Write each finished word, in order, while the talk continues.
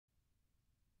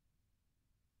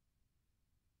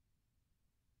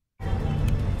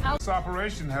This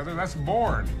operation, Heather, that's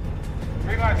Bourne.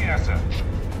 Green light the asset.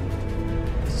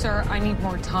 Sir, I need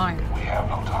more time. We have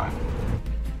no time.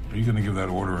 Are you going to give that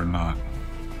order or not?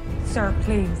 Sir,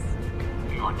 please.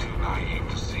 You're too naive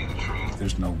to see the truth.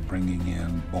 There's no bringing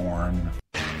in Bourne.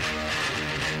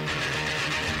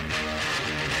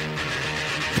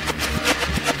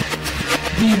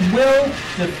 We will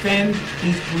defend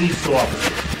these police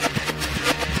officers.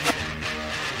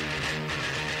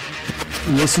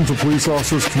 Listen to police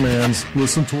officers' commands,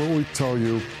 listen to what we tell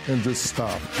you, and just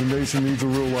stop. The nation needs to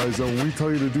realize that when we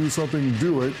tell you to do something,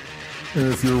 do it.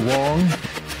 And if you're wrong,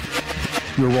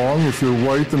 you're wrong. If you're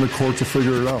right, then the courts will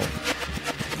figure it out.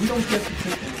 We don't get to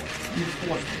take the law, we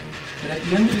enforce it. But at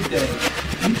the end of the day,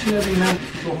 each and every man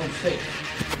has to go home safe.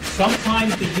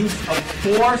 Sometimes the use of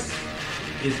force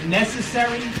is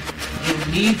necessary. You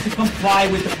need to comply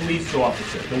with the police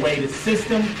officer the way the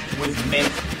system was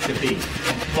meant to be.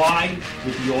 Comply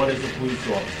with the orders of police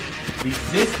officers.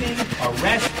 Resisting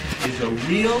arrest is a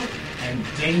real and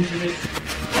dangerous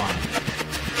crime.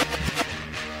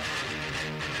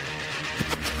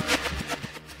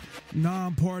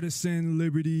 Nonpartisan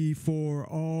Liberty for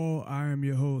All. I am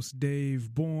your host,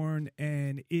 Dave Bourne,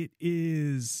 and it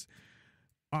is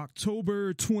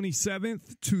October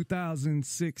 27th,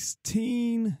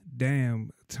 2016.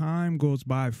 Damn, time goes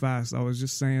by fast. I was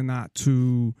just saying that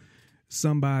to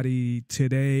somebody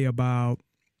today about,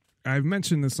 I've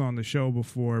mentioned this on the show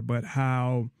before, but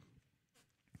how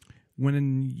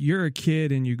when you're a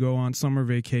kid and you go on summer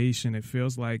vacation, it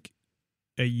feels like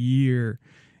a year.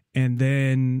 And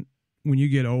then when you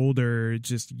get older,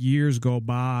 just years go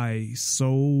by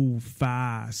so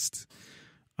fast.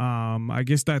 I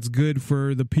guess that's good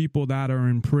for the people that are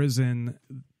in prison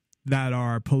that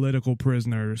are political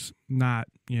prisoners, not,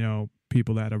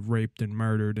 people that have raped and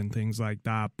murdered and things like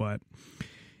that. But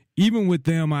even with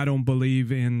them, I don't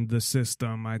believe in the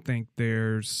system. I think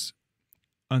there's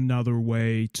another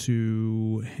way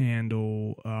to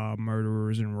handle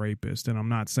murderers and rapists. And I'm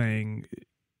not saying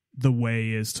the way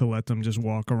is to let them just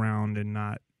walk around and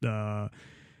not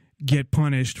get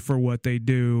punished for what they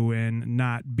do and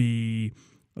not be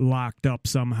locked up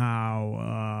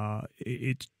somehow.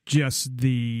 It's just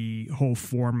the whole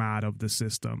format of the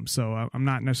system. So I'm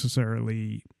not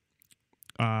necessarily,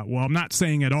 I'm not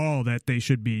saying at all that they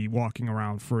should be walking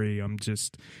around free. I'm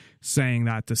just saying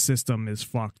that the system is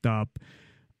fucked up.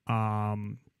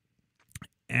 And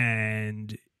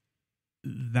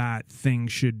that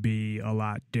things should be a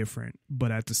lot different.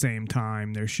 But at the same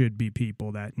time, there should be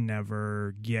people that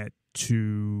never get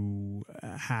to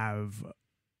have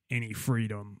any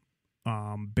freedom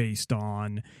based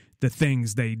on the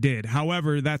things they did.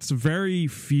 However, that's very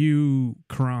few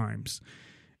crimes.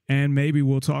 And maybe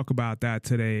we'll talk about that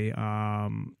today. Let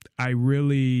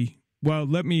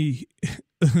me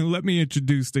let me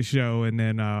introduce the show and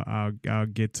then I'll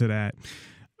get to that.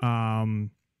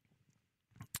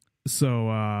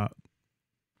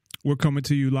 We're coming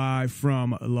to you live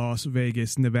from Las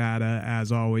Vegas, Nevada,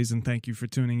 as always, and thank you for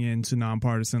tuning in to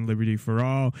Nonpartisan Liberty for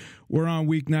All. We're on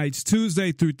weeknights,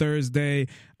 Tuesday through Thursday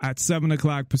at 7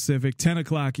 o'clock Pacific, 10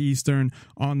 o'clock Eastern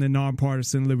on the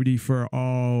Nonpartisan Liberty for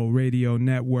All radio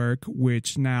network,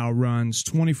 which now runs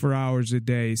 24 hours a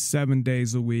day, 7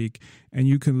 days a week, and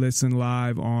you can listen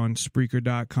live on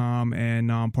Spreaker.com and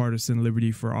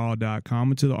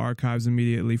NonPartisanLibertyForAll.com into the archives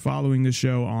immediately following the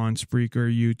show on Spreaker,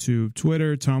 YouTube,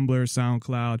 Twitter, Tumblr,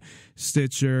 SoundCloud,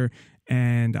 Stitcher,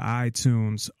 and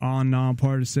iTunes. On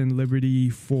Nonpartisan Liberty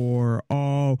for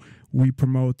All, we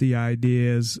promote the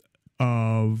ideas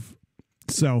of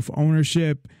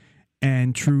self-ownership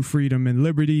and true freedom and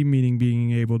liberty, meaning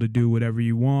being able to do whatever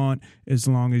you want as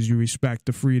long as you respect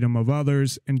the freedom of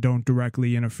others and don't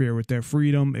directly interfere with their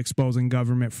freedom, exposing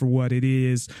government for what it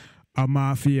is, a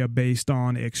mafia based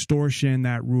on extortion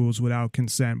that rules without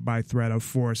consent by threat of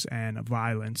force and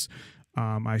violence.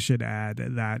 I should add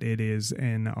that it is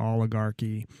an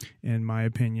oligarchy, in my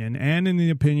opinion, and in the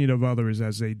opinion of others,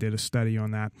 as they did a study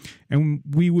on that. And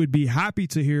we would be happy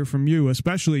to hear from you,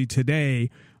 especially today,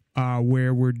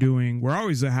 where we're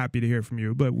always happy to hear from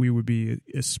you, but we would be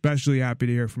especially happy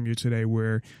to hear from you today,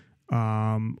 where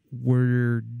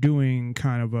we're doing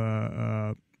kind of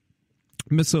a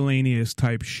miscellaneous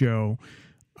type show.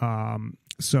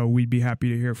 So we'd be happy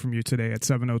to hear from you today at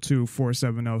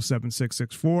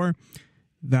 702-470-7664.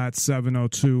 That's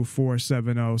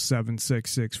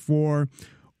 702-470-7664,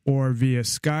 or via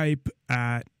Skype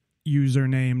at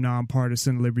username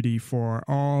Nonpartisan Liberty for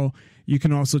All. You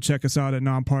can also check us out at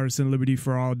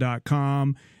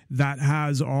NonPartisanLibertyForall.com. That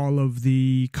has all of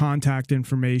the contact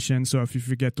information. So if you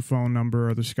forget the phone number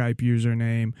or the Skype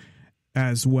username,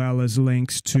 as well as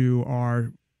links to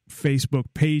our Facebook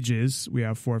pages. We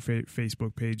have 4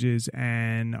 Facebook pages,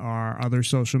 and our other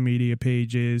social media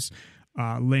pages,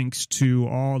 links to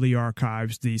all the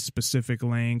archives, these specific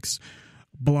links,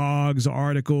 blogs,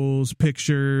 articles,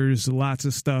 pictures, lots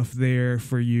of stuff there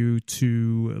for you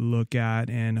to look at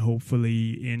and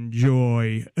hopefully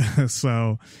enjoy.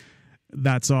 So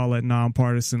that's all at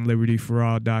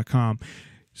NonPartisanLibertyForall.com.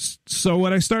 So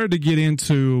what I started to get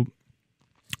into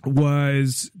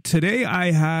was today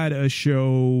I had a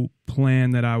show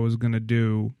plan that I was going to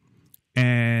do,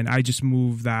 and I just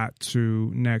moved that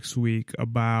to next week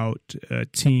about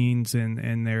teens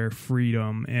and their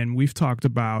freedom. And we've talked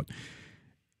about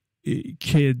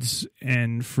kids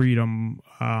and freedom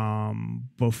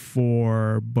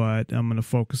before, but I'm going to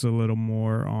focus a little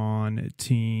more on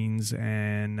teens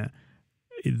and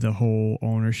the whole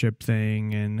ownership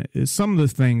thing and some of the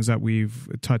things that we've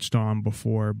touched on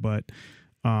before, but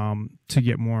to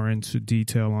get more into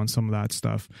detail on some of that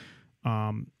stuff.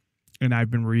 And I've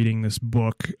been reading this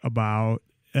book about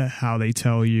how they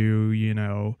tell you, you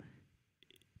know,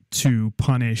 to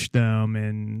punish them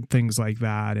and things like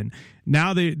that. And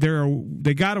now they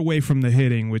got away from the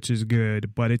hitting, which is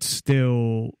good, but it's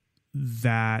still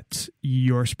that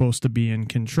you're supposed to be in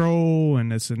control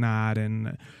and this and that,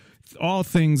 and all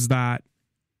things that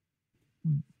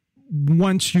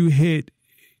once you hit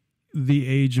the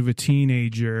age of a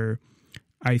teenager,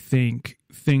 I think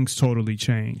things totally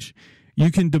change.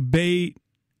 You can debate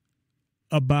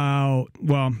about,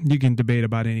 well, you can debate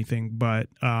about anything, but,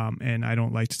 and I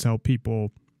don't like to tell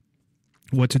people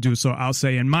what to do. So I'll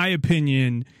say, in my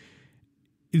opinion,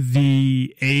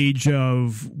 the age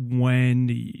of when,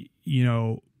 you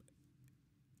know,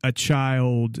 a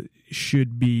child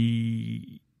should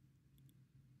be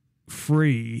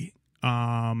free,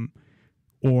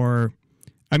 or,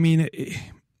 I mean,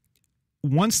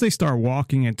 once they start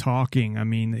walking and talking, I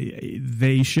mean,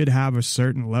 they should have a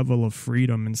certain level of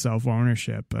freedom and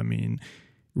self-ownership. I mean,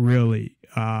 really,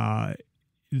 the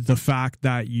fact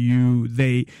that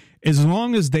as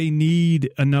long as they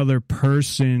need another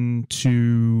person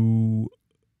to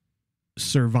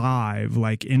survive,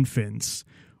 like infants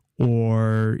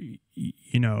or,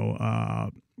 you know,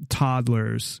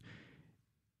 toddlers,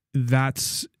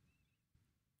 that's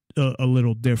a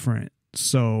little different.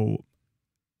 So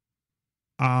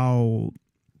I'll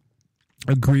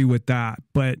agree with that.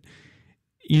 But,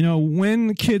 you know,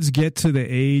 when kids get to the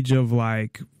age of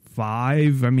like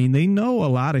 5, I mean, they know a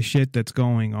lot of shit that's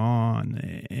going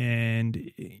on. And,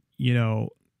 you know,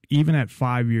 even at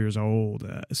 5 years old.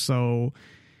 So,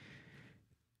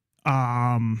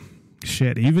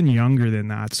 shit, even younger than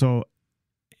that. So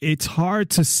it's hard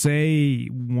to say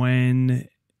when,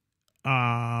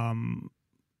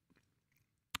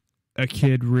 a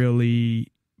kid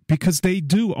really, because they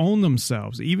do own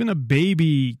themselves. Even a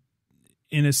baby,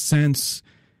 in a sense,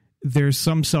 there's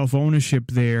some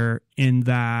self-ownership there, in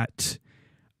that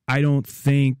I don't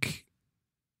think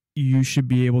you should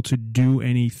be able to do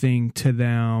anything to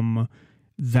them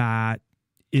that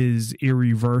is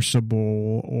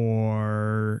irreversible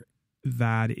or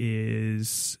that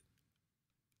is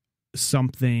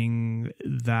something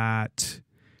that,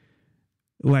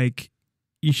 like,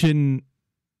 you shouldn't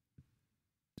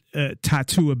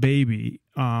tattoo a baby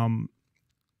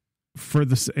for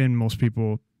this, and most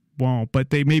people won't, but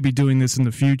they may be doing this in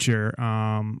the future,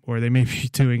 or they may be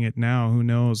doing it now, who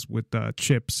knows, with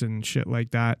chips and shit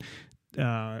like that,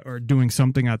 or doing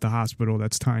something at the hospital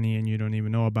that's tiny and you don't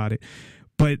even know about it.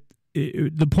 But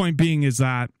the point being is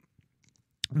that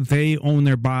they own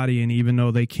their body, and even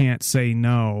though they can't say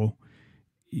no,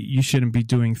 you shouldn't be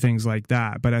doing things like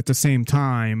that. But at the same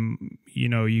time, you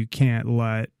know, you can't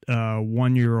let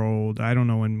 1-year-old, I don't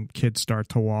know when kids start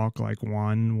to walk, like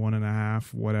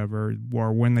 1.5, whatever,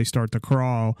 or when they start to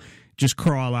crawl, just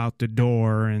crawl out the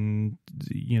door and,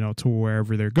 you know, to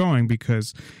wherever they're going,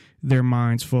 because their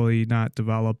mind's fully not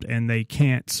developed and they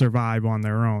can't survive on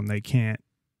their own. They can't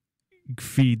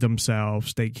feed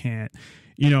themselves. They can't,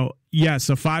 you know, yes,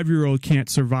 a 5-year-old can't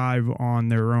survive on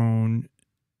their own,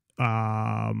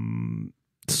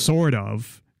 sort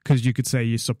of, because you could say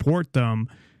you support them,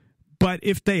 but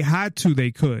if they had to, they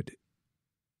could.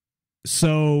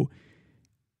 So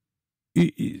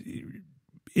in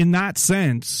that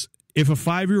sense, if a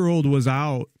 5-year-old was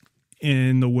out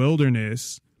in the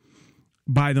wilderness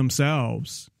by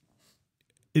themselves,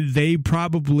 they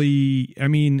probably, I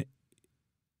mean,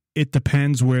 it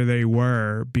depends where they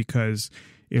were, because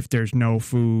if there's no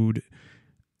food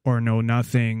or no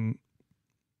nothing,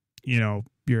 you know,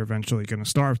 you're eventually going to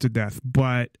starve to death.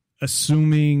 But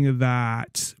assuming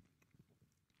that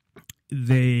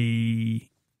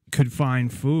they could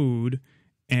find food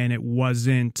and it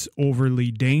wasn't overly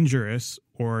dangerous,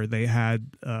 or they had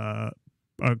a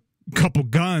couple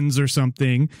guns or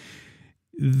something,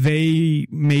 they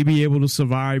may be able to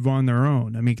survive on their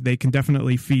own. I mean, they can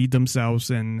definitely feed themselves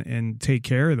and take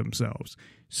care of themselves.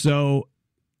 So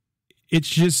it's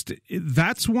just,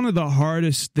 that's one of the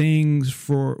hardest things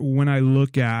for when I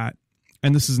look at,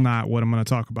 and this is not what I'm going to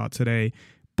talk about today,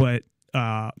 but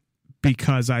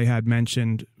because I had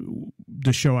mentioned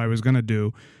the show I was going to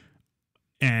do,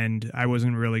 and I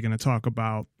wasn't really going to talk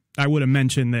about, I would have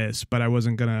mentioned this, but I was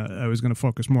going to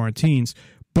focus more on teens.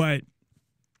 But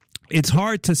it's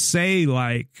hard to say,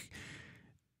 like,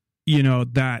 you know,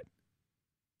 that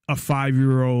a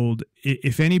 5-year-old,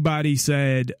 if anybody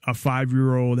said a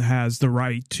 5-year-old has the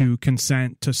right to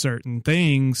consent to certain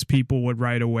things, people would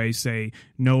right away say,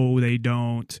 no, they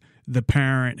don't. The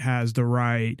parent has the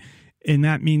right. And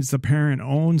that means the parent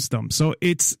owns them. So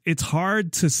it's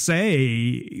hard to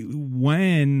say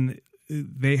when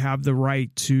they have the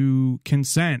right to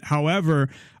consent. However,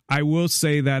 I will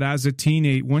say that as a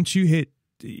teenager, once you hit,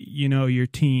 you know, your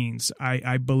teens,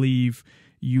 I believe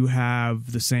you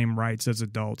have the same rights as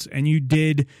adults. And you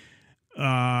did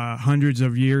hundreds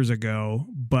of years ago,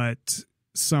 but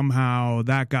somehow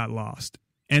that got lost.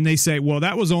 And they say, well,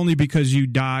 that was only because you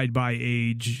died by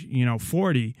age,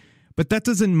 40. But that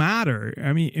doesn't matter.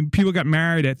 I mean, people got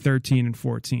married at 13 and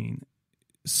 14.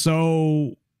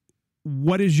 So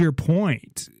what is your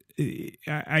point?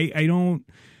 I don't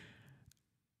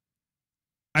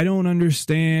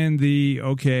understand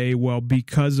okay, well,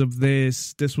 because of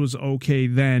this was okay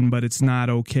then, but it's not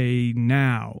okay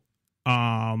now.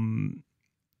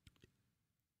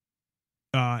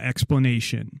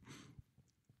 Explanation.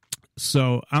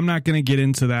 So I'm not going to get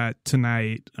into that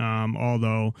tonight,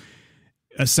 although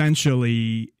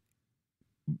essentially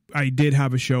I did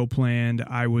have a show planned.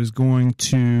 I was going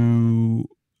to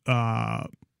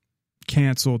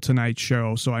cancel tonight's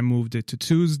show, so I moved it to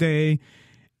Tuesday.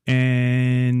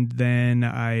 And then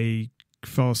I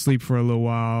fell asleep for a little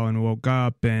while and woke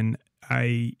up, and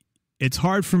it's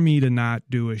hard for me to not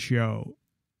do a show.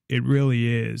 It really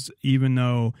is, even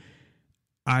though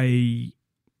I've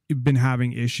been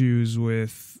having issues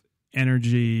with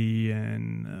energy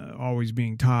and always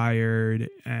being tired,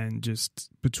 and just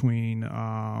between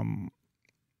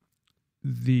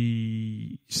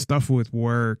the stuff with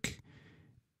work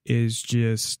is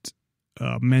just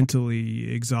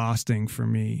mentally exhausting for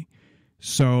me.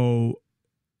 So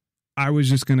I was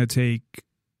just going to take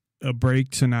a break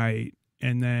tonight,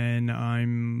 and then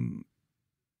I'm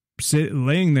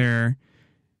laying there,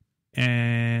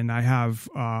 and I have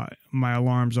my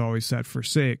alarm's always set for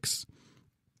 6,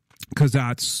 because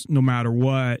that's, no matter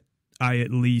what, I at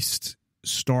least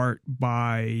start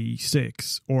by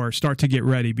 6 or start to get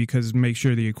ready, because make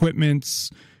sure the equipment's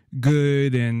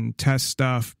good and test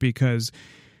stuff, because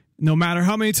no matter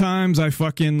how many times I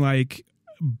fucking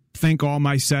think all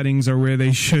my settings are where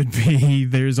they should be,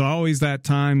 there's always that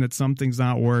time that something's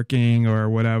not working or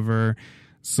whatever.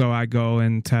 So I go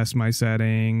and test my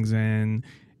settings, and,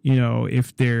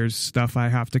 if there's stuff I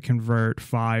have to convert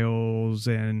files,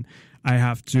 and I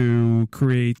have to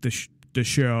create the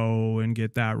show and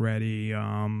get that ready.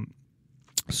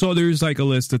 So there's a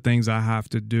list of things I have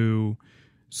to do.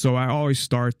 So I always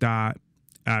start that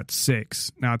at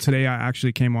 6. Now, today I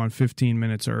actually came on 15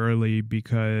 minutes early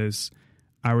because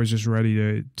I was just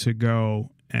ready to go,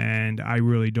 and I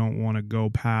really don't want to go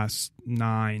past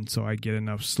 9 so I get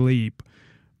enough sleep.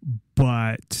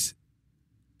 But,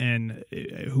 and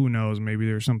who knows, maybe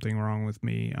there's something wrong with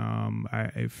me.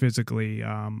 I physically,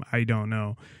 I don't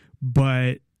know.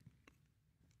 But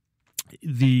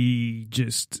the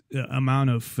just amount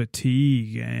of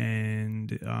fatigue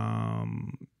and,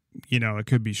 it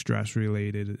could be stress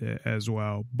related as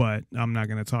well, but I'm not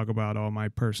going to talk about all my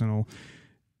personal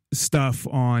stuff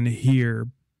on here.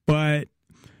 But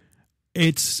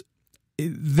this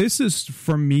is,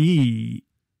 for me,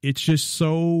 it's just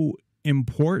so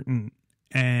important,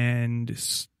 and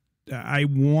I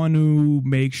want to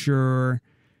make sure,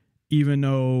 even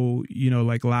though,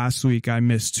 last week I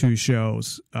missed 2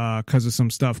 shows because of some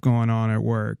stuff going on at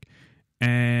work,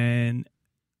 and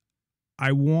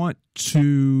I want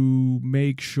to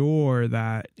make sure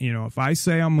that, if I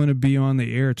say I'm going to be on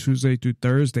the air Tuesday through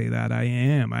Thursday, that I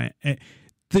am.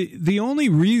 The only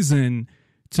reason,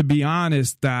 to be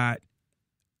honest, that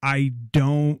I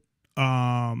don't,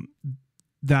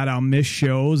 that I'll miss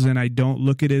shows and I don't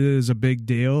look at it as a big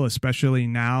deal, especially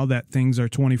now that things are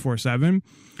 24/7,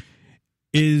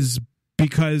 is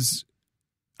because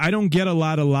I don't get a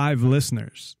lot of live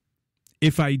listeners.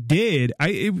 If I did,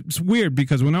 it's weird,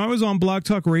 because when I was on Blog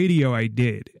Talk Radio, I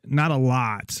did. Not a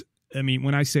lot. I mean,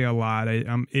 when I say a lot,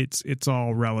 it's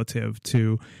all relative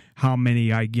to how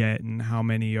many I get and how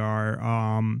many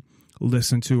are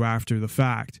listened to after the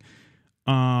fact.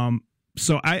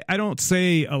 So I don't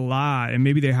say a lot, and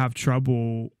maybe they have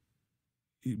trouble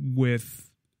with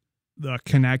the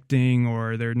connecting,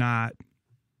 or they're not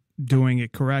doing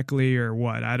it correctly, or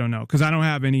what. I don't know, because I don't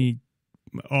have any,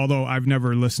 although I've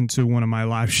never listened to one of my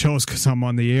live shows because I'm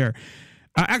on the air.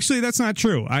 Actually, that's not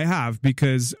true. I have,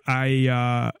 because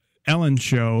Ellen's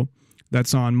show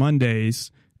that's on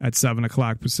Mondays at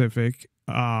 7:00 Pacific,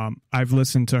 I've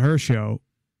listened to her show,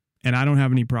 and I don't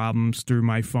have any problems through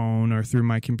my phone or through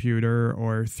my computer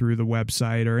or through the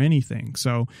website or anything.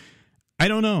 So I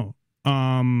don't know.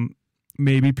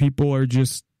 Maybe people are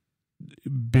just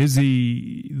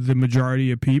busy, the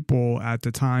majority of people, at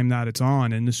the time that it's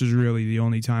on, and this is really the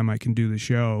only time I can do the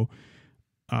show.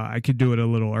 I could do it a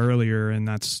little earlier, and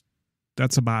that's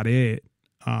about it.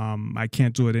 I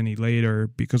can't do it any later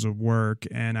because of work,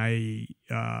 and I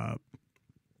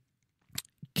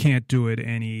can't do it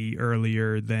any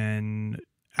earlier than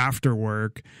after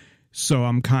work. So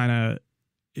I'm kind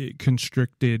of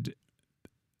constricted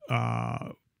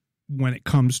when it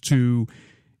comes to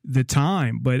the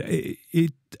time. But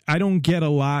I don't get a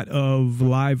lot of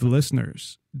live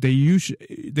listeners. They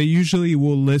usually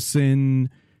will listen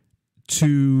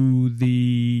to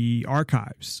the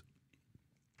archives.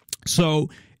 So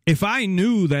if I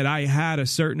knew that I had a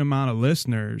certain amount of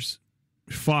listeners,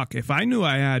 if I knew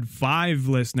I had 5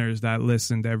 listeners that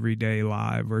listened every day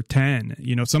live, or 10,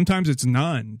 sometimes it's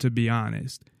none, to be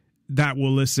honest, that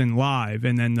will listen live.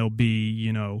 And then there'll be,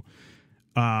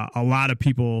 a lot of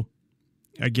people,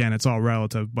 again, it's all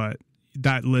relative, but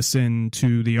that listen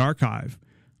to the archive,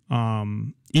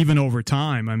 even over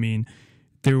time. I mean,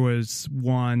 there was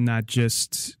one that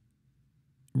just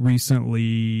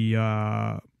recently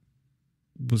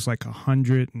was like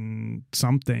 100 and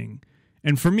something.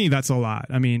 And for me, that's a lot.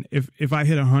 I mean, if I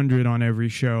hit 100 on every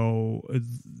show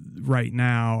right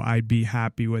now, I'd be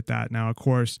happy with that. Now, of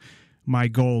course, my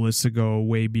goal is to go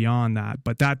way beyond that.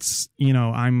 But that's,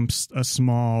 I'm a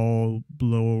small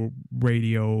little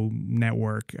radio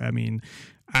network. I mean,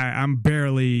 I'm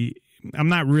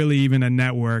not really even a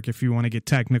network, if you want to get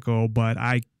technical, but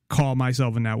I call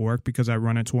myself a network because I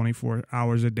run it 24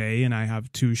 hours a day, and I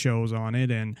have 2 shows on it,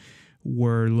 and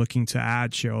we're looking to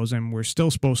add shows, and we're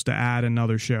still supposed to add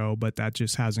another show, but that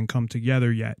just hasn't come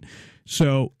together yet.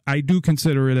 So I do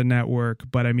consider it a network,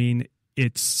 but I mean,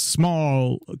 it's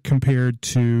small compared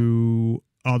to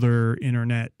other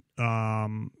internet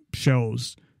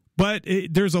shows. But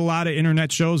there's a lot of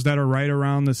internet shows that are right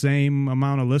around the same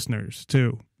amount of listeners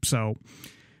too. So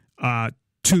to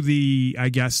the, I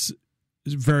guess,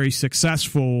 very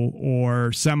successful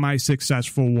or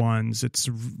semi-successful ones, it's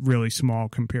really small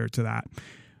compared to that.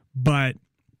 But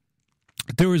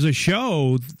there was a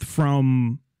show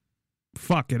from,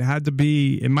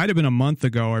 it might have been a month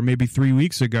ago or maybe 3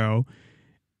 weeks ago,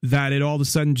 that it all of a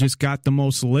sudden just got the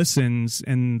most listens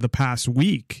in the past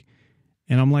week.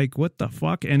 And I'm like, what the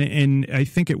fuck? And I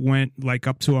think it went like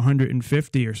up to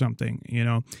 150 or something,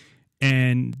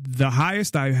 And the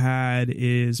highest I've had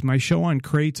is my show on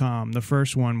Kratom. The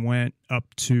first one went up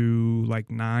to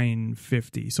like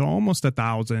 950, so almost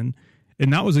 1,000.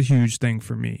 And that was a huge thing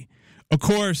for me. Of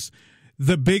course,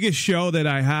 the biggest show that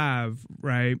I have,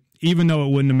 right, even though it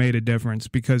wouldn't have made a difference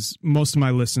because most of my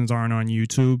listens aren't on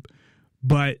YouTube,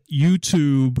 but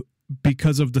YouTube,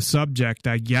 because of the subject,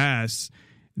 I guess,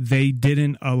 they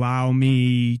didn't allow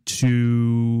me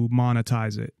to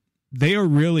monetize it. They are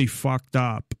really fucked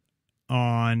up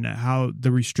on how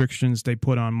the restrictions they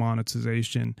put on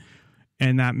monetization.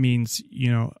 And that means,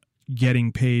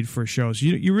 getting paid for shows.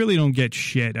 You really don't get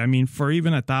shit. I mean, for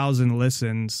even 1,000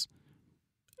 listens,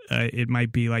 it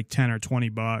might be like $10 or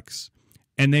 $20,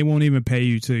 and they won't even pay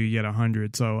you till you get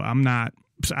 100. So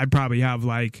I probably have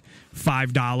like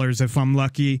 $5 if I'm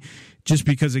lucky, just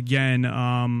because, again,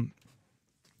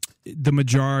 the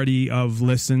majority of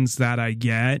listens that I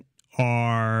get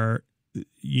are,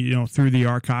 through the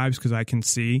archives, because I can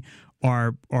see,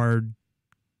 are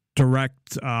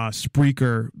direct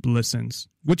Spreaker listens,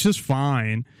 which is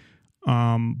fine.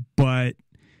 But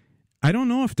I don't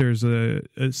know if there's a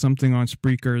something on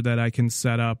Spreaker that I can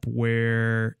set up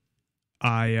where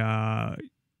I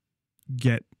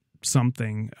get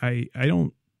something. I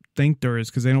don't think there is,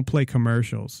 because they don't play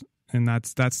commercials. And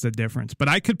that's the difference. But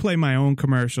I could play my own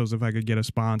commercials if I could get a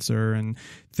sponsor and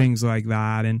things like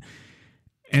that.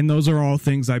 And those are all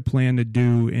things I plan to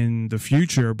do in the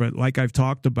future. But like I've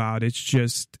talked about, it's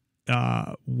just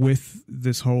with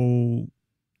this whole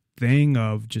thing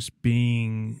of just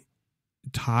being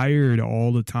tired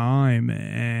all the time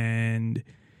and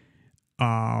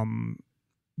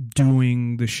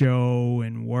doing the show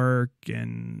and work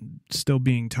and still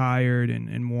being tired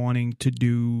and wanting to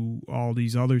do all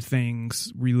these other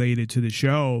things related to the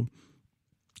show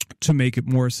to make it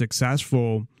more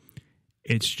successful,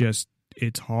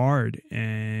 it's hard.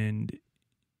 And,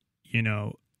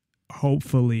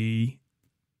 hopefully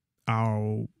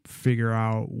I'll figure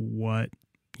out what,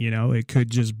 it could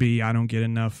just be I don't get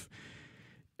enough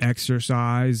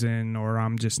exercise or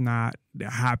I'm just not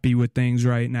happy with things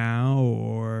right now,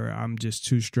 or I'm just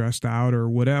too stressed out or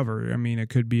whatever. I mean, it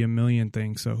could be a million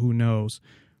things, so who knows.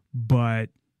 But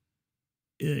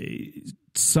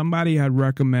somebody had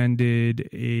recommended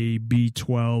a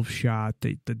B12 shot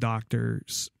that the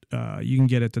doctors, you can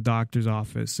get at the doctor's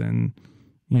office and,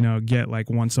 get like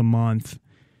once a month,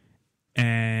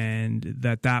 and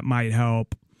that might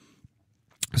help.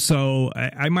 So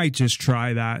I might just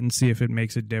try that and see if it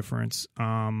makes a difference.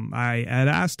 I had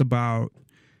asked about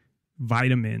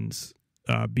vitamins,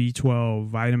 B12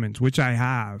 vitamins, which I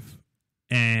have,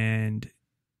 and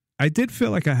I did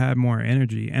feel like I had more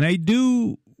energy. And I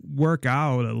do work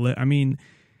out I mean,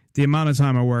 the amount of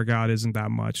time I work out isn't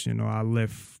that much. I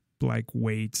lift like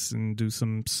weights and do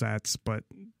some sets, but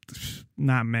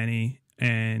not many.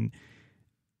 And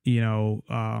do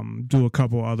a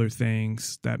couple other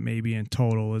things that maybe in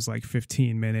total is like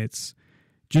 15 minutes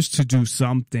just to do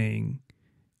something.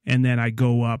 And then I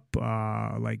go up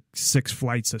like 6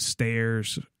 flights of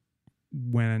stairs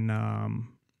when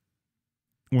I'm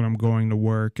going to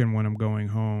work and when I'm going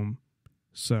home.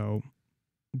 So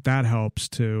that helps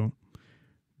too.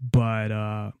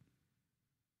 But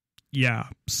yeah,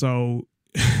 so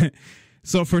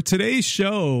so for today's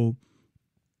show,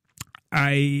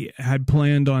 I had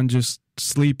planned on just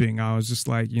sleeping. I was just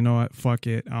like, you know what, fuck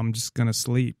it, I'm just gonna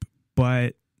sleep.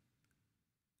 But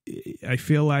I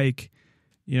feel like,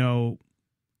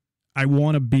 I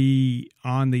want to be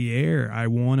on the air. I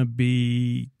want to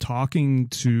be talking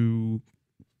to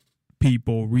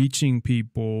people, reaching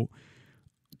people,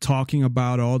 talking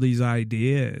about all these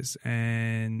ideas,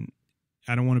 and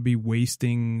I don't want to be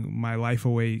wasting my life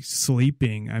away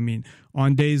sleeping. I mean,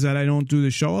 on days that I don't do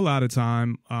the show a lot of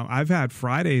time, I've had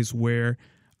Fridays where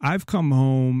I've come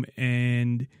home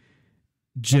and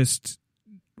just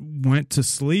went to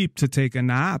sleep to take a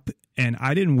nap, and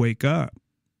I didn't wake up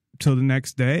till the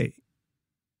next day.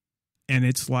 And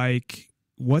it's like,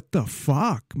 what the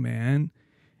fuck, man?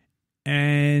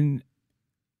 And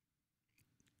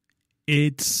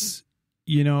it's,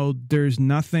 there's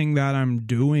nothing that I'm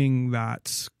doing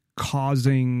that's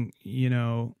causing,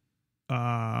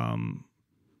 I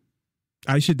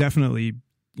should definitely,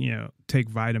 take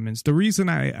vitamins. The reason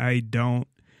I don't,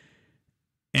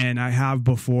 and I have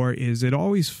before, is it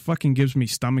always fucking gives me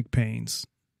stomach pains,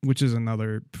 which is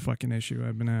another fucking issue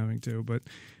I've been having too. But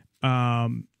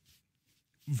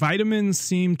vitamins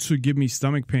seem to give me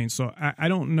stomach pain. So I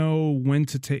don't know when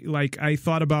to take, like I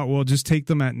thought about, well, just take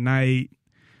them at night.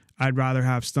 I'd rather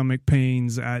have stomach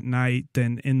pains at night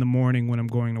than in the morning when I'm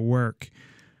going to work,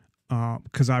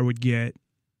 because I would get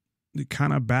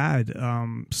kind of bad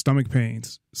stomach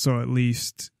pains. So at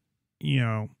least,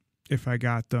 if I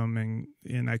got them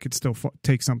and I could still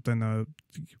take something to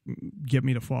get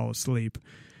me to fall asleep.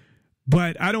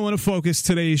 But I don't want to focus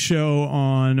today's show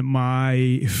on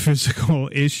my physical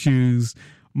issues.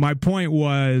 My point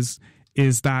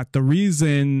is that the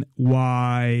reason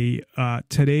why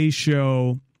today's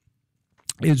show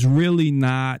is really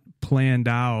not planned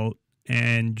out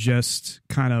and just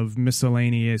kind of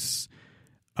miscellaneous,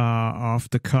 off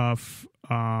the cuff,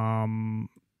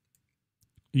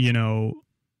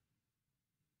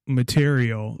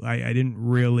 material. I didn't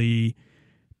really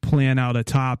plan out a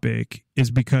topic, is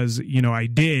because, I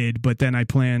did, but then I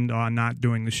planned on not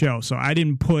doing the show. So I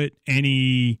didn't put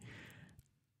any,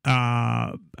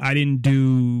 I didn't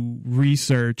do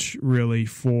research really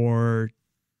for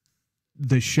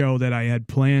the show that I had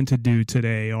planned to do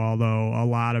today, although a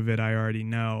lot of it I already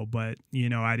know. But,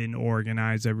 I didn't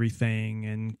organize everything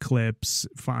and clips,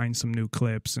 find some new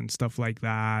clips and stuff like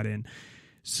that. And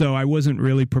so I wasn't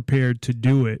really prepared to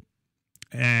do it.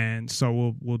 And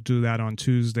so we'll do that on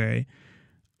Tuesday.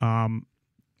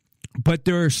 But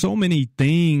there are so many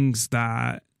things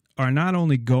that are not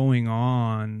only going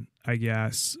on, I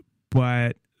guess,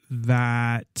 but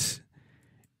that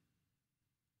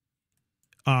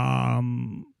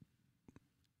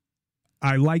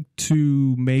I like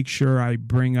to make sure I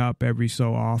bring up every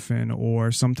so often,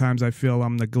 or sometimes I feel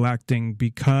I'm neglecting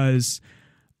because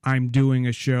I'm doing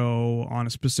a show on a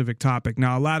specific topic.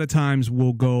 Now, a lot of times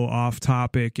we'll go off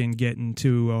topic and get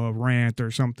into a rant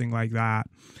or something like that.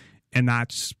 And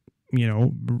that's,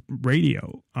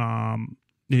 radio.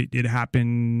 it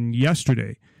happened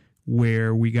yesterday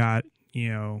where we got,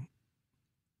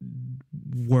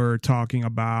 we're talking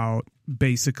about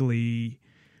basically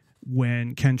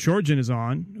when Ken Shorgen is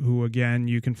on, who, again,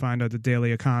 you can find at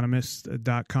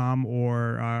thedailyeconomist.com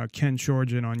or Ken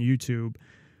Shorgen on YouTube,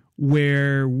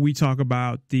 where we talk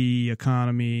about the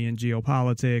economy and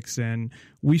geopolitics. And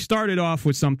we started off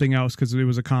with something else because it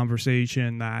was a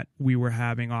conversation that we were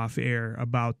having off air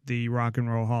about the Rock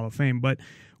and Roll Hall of Fame. But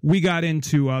we got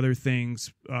into other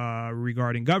things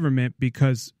regarding government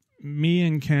because me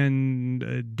and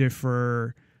Ken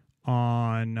differ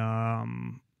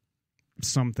on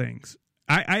some things.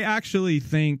 I actually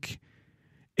think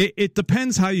it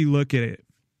depends how you look at it.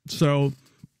 So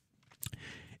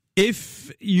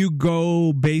if you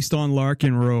go based on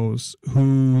Larkin Rose,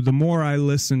 who the more I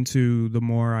listen to, the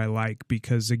more I like,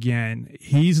 because, again,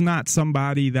 he's not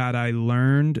somebody that I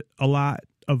learned a lot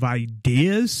of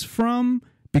ideas from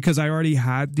because I already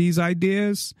had these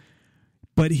ideas,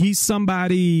 but he's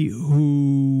somebody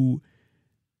who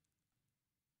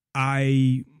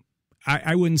I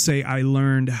wouldn't say I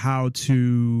learned how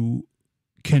to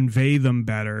convey them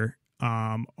better,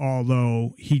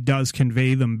 although he does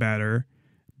convey them better.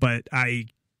 But I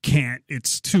can't,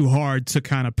 it's too hard to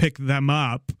kind of pick them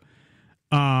up.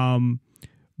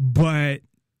 But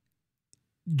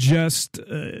just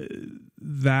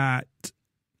that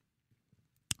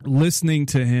listening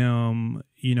to him,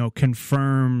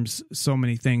 confirms so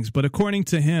many things. But according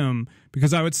to him,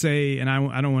 because I would say, and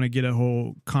I don't want to get a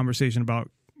whole conversation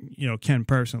about, Ken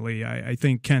personally. I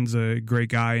think Ken's a great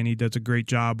guy and he does a great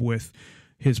job with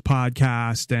his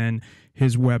podcast and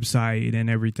his website and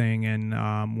everything.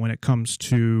 And when it comes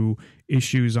to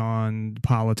issues on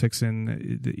politics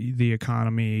and the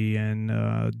economy and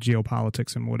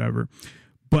geopolitics and whatever,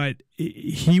 but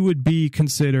he would be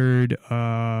considered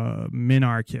a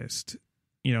minarchist,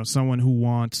 someone who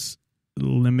wants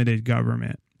limited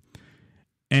government.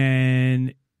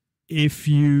 And if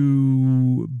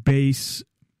you base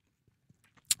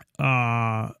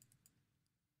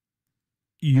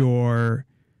your,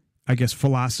 I guess,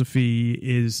 philosophy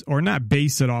is, or not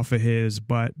base it off of his,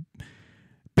 but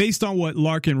based on what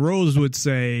Larkin Rose would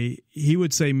say, he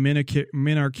would say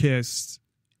minarchists,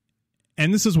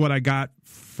 and this is what I got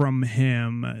from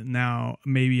him. Now,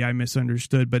 maybe I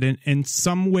misunderstood, but in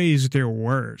some ways they're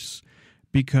worse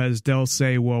because they'll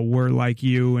say, well, we're like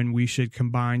you and we should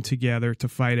combine together to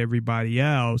fight everybody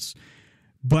else.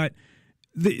 But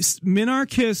this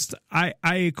minarchist, I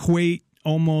equate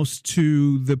almost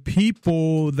to the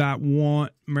people that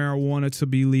want marijuana to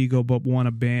be legal but want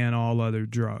to ban all other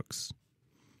drugs.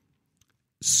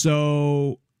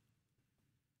 So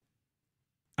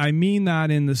I mean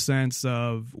that in the sense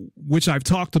of, which I've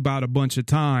talked about a bunch of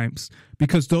times,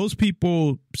 because those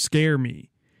people scare me.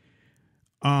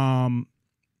 Not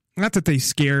that they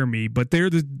scare me, but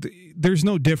there's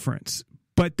no difference.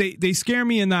 But they scare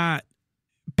me in that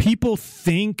people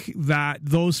think that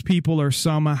those people are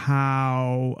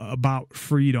somehow about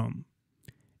freedom,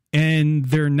 and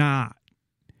they're not.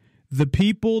 The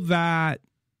people that,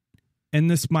 and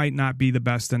this might not be the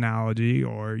best analogy,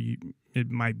 or it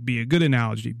might be a good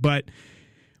analogy, but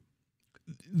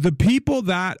the people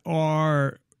that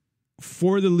are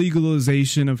for the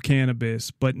legalization of cannabis,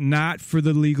 but not for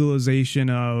the legalization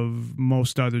of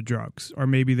most other drugs, or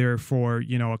maybe they're for,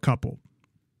 a couple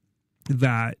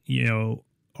that,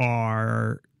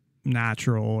 are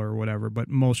natural or whatever, but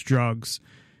most drugs,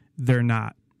 they're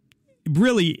not.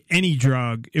 Really, any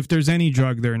drug, if there's any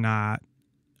drug they're not,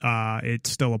 it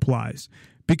still applies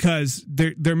because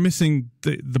they're missing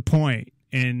the point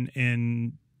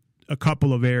in a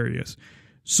couple of areas.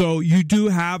 So you do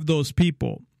have those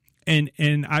people, and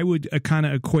I would kind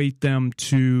of equate them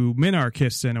to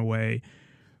minarchists in a way,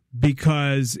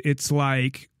 because it's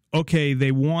like, okay,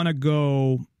 they want to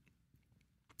go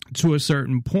to a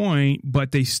certain point,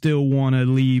 but they still want to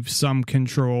leave some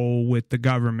control with the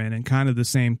government, and kind of the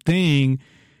same thing.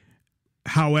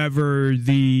 However,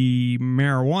 the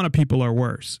marijuana people are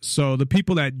worse. So the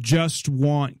people that just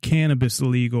want cannabis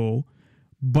legal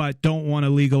but don't want to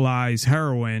legalize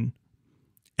heroin,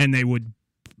 and they would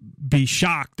be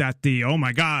shocked at oh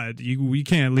my God, we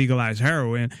can't legalize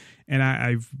heroin. And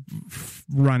I've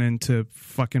run into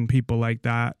fucking people like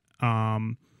that.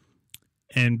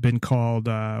 And been called,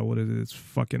 what is it? This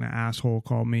fucking asshole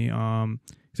called me.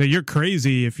 So you're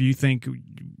crazy if you think,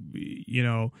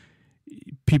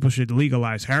 people should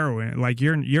legalize heroin. Like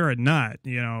you're a nut,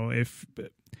 if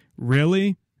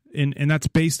really, and that's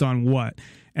based on what?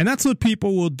 And that's what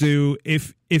people will do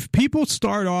if people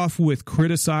start off with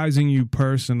criticizing you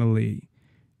personally,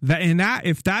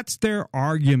 if that's their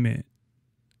argument,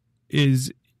 is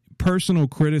personal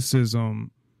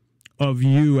criticism of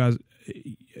you as,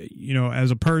 you know, as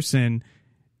a person,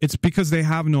 it's because they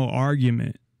have no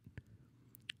argument.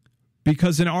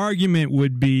 Because an argument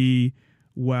would be,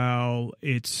 well,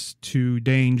 it's too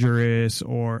dangerous,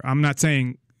 or I'm not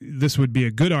saying this would be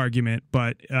a good argument,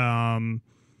 but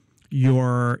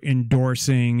you're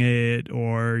endorsing it,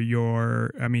 or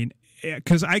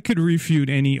because I could refute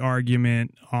any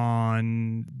argument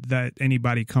on that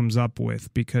anybody comes up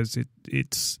with, because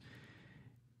it's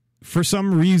for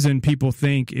some reason people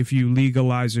think if you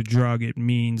legalize a drug, it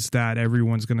means that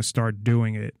everyone's going to start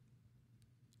doing it.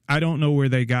 I don't know where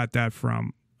they got that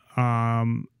from.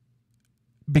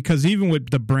 Because even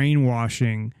with the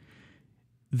brainwashing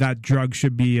that drugs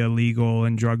should be illegal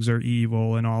and drugs are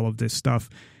evil and all of this stuff,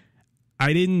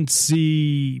 I didn't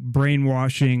see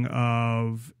brainwashing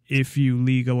of if you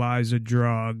legalize a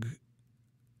drug,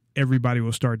 everybody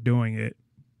will start doing it.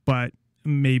 But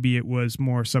maybe it was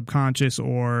more subconscious,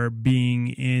 or being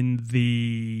in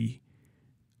the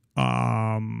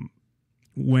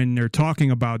when they're talking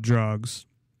about drugs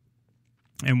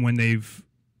and when they've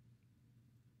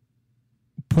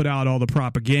put out all the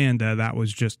propaganda, that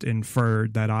was just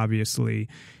inferred that obviously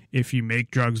if you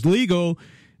make drugs legal,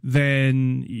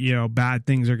 then, you know, bad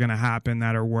things are going to happen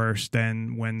that are worse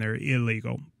than when they're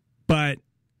illegal. But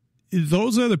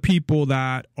those are the people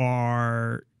that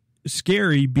are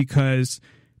scary, because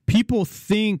people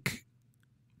think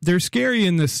they're scary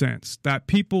in the sense that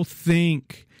people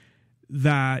think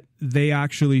that they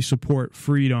actually support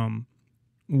freedom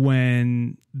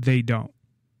when they don't.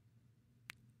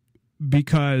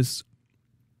 Because,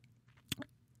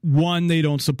 one, they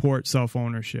don't support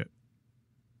self-ownership.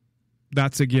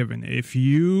 That's a given. If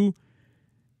you,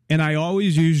 and I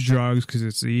always use drugs because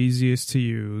it's the easiest to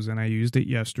use, and I used it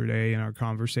yesterday in our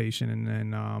conversation, and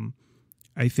then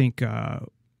I think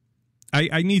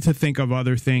I need to think of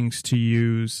other things to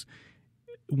use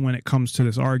when it comes to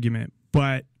this argument.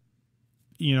 But,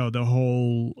 you know, the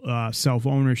whole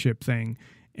self-ownership thing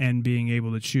and being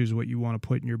able to choose what you want to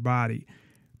put in your body.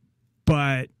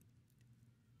 But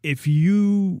if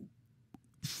you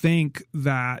think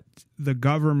that the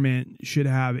government should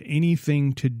have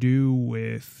anything to do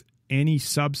with any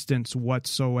substance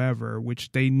whatsoever,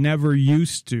 which they never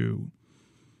used to,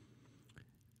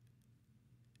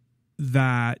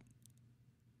 that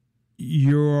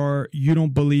you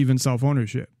don't believe in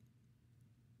self-ownership.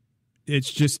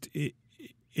 It's just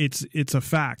it's a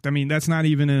fact. I mean, that's not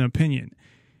even an opinion.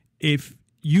 If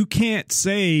you can't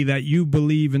say that you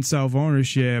believe in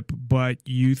self-ownership, but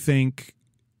you think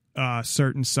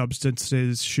certain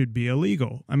substances should be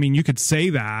illegal. I mean, you could say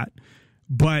that,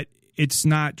 but it's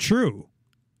not true.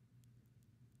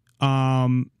 I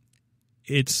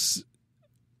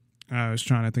was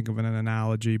trying to think of an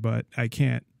analogy, but I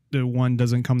can't. The one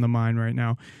doesn't come to mind right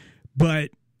now.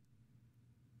 But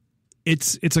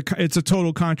it's a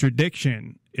total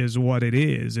contradiction is what it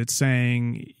is. It's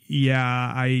saying,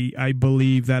 yeah, I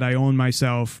believe that I own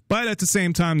myself, but at the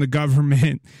same time, the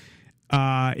government,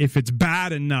 if it's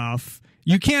bad enough,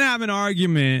 you can't have an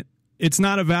argument. It's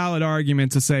not a valid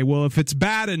argument to say, well, if it's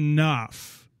bad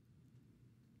enough,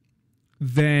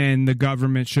 then the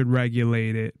government should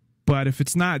regulate it. But if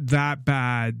it's not that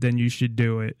bad, then you should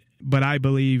do it. But I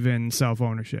believe in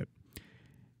self-ownership.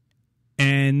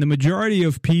 And the majority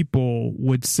of people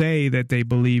would say that they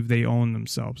believe they own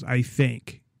themselves, I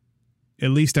think. At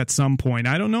least at some point.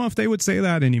 I don't know if they would say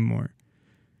that anymore.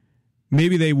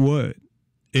 Maybe they would.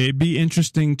 It'd be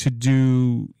interesting to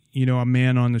do, you know, a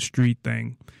man on the street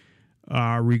thing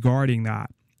regarding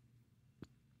that.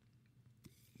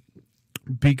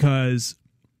 Because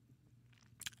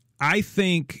I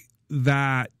think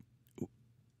that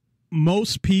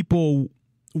most people,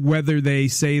 whether they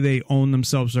say they own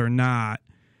themselves or not,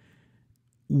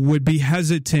 would be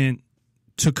hesitant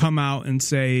to come out and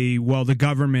say, well, the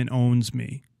government owns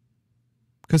me.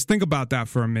 Because think about that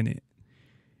for a minute.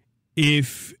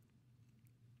 If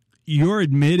you're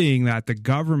admitting that the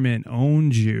government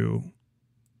owns you,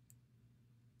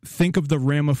 think of the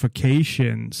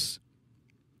ramifications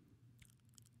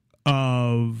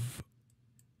of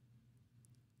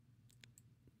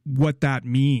what that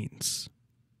means.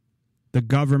 The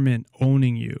government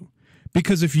owning you.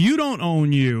 Because if you don't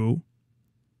own you,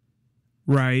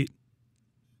 right,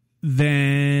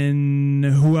 then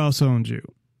who else owns you?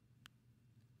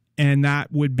 And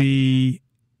that would be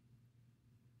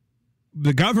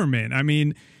the government. I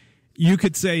mean, you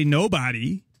could say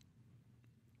nobody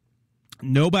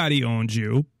owns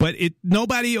you, but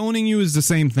nobody owning you is the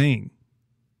same thing.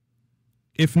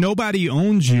 If nobody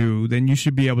owns you, then you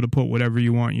should be able to put whatever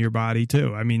you want in your body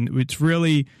too. I mean,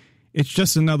 it's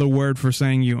just another word for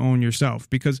saying you own yourself.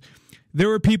 Because there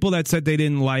were people that said they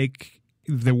didn't like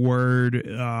the word,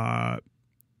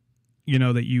 you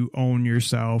know, that you own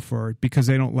yourself, or because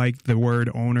they don't like the word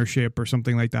ownership or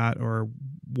something like that, or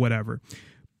whatever.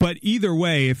 But either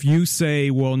way, if you say,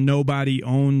 well, nobody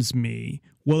owns me,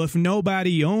 well, if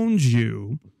nobody owns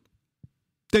you,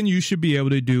 then you should be able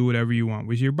to do whatever you want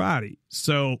with your body.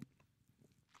 So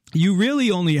you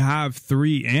really only have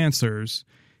three answers.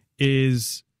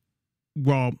 Is,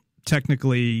 well,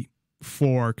 technically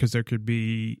four, because there could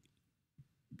be,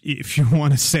 if you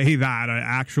want to say that an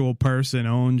actual person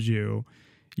owns you,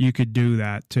 you could do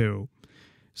that too.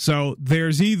 So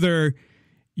there's either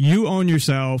you own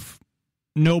yourself,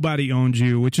 nobody owns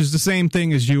you, which is the same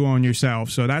thing as you own yourself.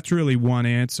 So that's really one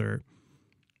answer.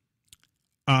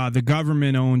 The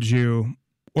government owns you,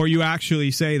 or you actually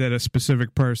say that a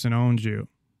specific person owns you.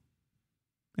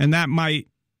 And that might,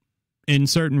 in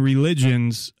certain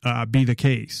religions, be the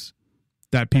case,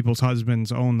 that people's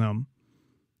husbands own them.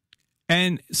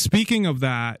 And speaking of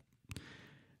that,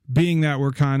 being that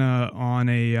we're kind of on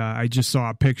a, I just saw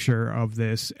a picture of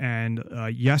this, and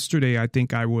yesterday, I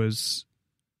think it was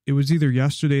either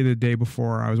yesterday or the day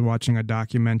before, I was watching a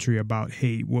documentary about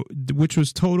hate, which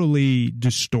was totally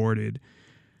distorted.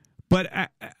 But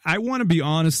I want to be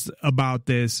honest about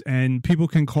this, and people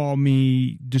can call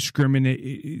me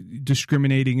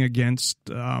discriminating against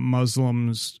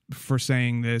Muslims for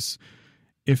saying this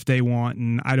if they want,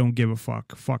 and I don't give a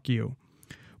fuck. Fuck you.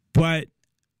 But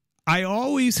I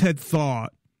always had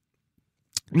thought,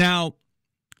 now,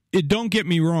 don't get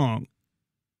me wrong.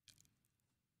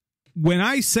 When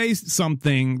I say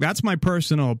something, that's my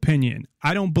personal opinion.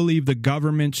 I don't believe the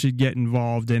government should get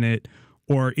involved in it,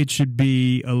 or it should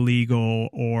be illegal,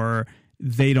 or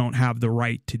they don't have the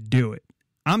right to do it.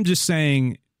 I'm just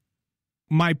saying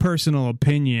my personal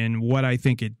opinion, what I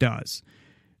think it does.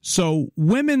 So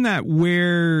women that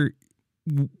wear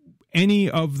any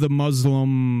of the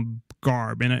Muslim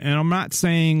garb, and I'm not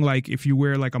saying like if you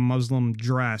wear like a Muslim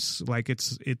dress, like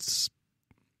it's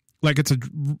like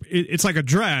it's like a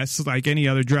dress, like any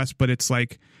other dress, but it's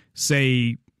like,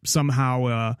 say,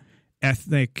 somehow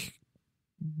ethnic,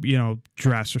 you know,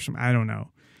 dress or something. I don't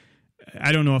know.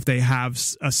 I don't know if they have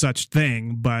a such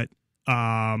thing, but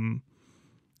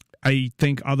I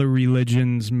think other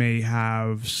religions may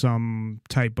have some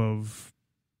type of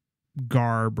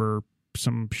garb or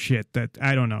some shit that,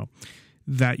 I don't know,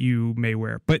 that you may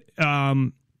wear. But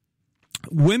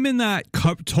women that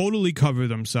totally cover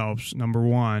themselves, number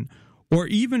one, or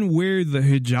even wear the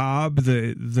hijab,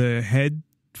 the head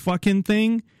fucking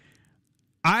thing,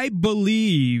 I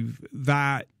believe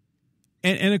that,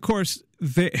 and of course,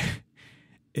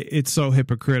 it's so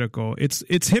hypocritical.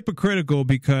 It's hypocritical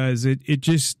because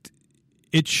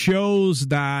it shows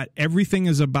that everything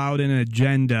is about an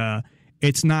agenda.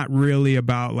 It's not really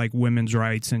about like women's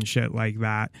rights and shit like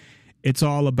that. It's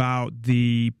all about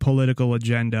the political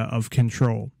agenda of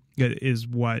control. It is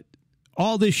what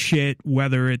all this shit,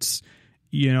 whether it's,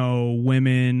 you know,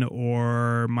 women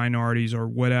or minorities or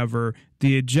whatever,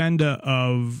 the agenda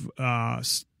of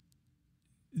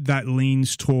that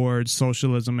leans towards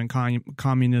socialism and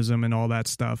communism and all that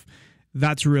stuff.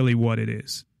 That's really what it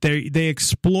is. They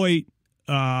exploit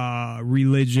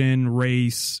religion,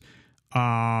 race,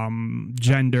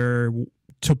 gender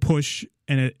to push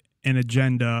an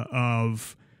agenda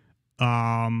of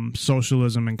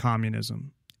socialism and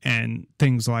communism, and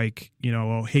things like, you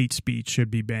know, hate speech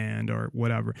should be banned or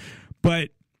whatever. But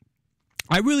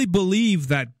I really believe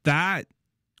that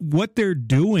what they're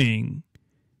doing,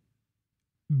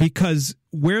 because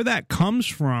where that comes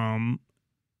from,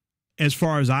 as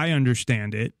far as I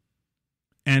understand it,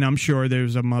 and I'm sure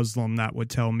there's a Muslim that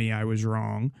would tell me I was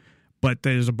wrong, but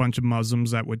there's a bunch of Muslims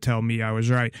that would tell me I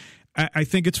was right. I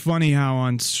think it's funny how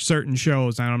on certain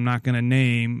shows, and I'm not going to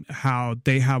name, how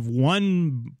they have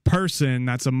one person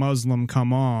that's a Muslim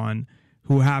come on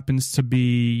who happens to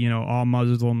be, you know, all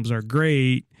Muslims are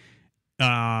great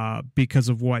because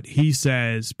of what he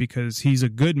says, because he's a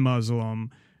good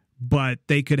Muslim. But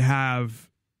they could have,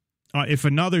 if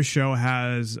another show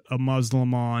has a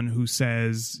Muslim on who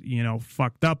says, you know,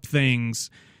 fucked up things,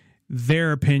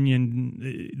 their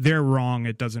opinion, they're wrong.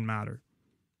 It doesn't matter.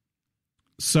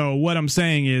 So what I'm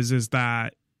saying is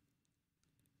that,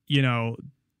 you know,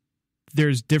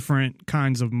 there's different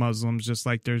kinds of Muslims, just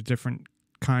like there's different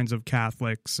kinds of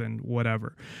Catholics and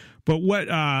whatever. But what,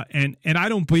 and I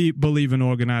don't believe in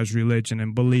organized religion,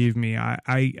 and believe me,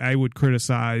 I would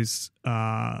criticize,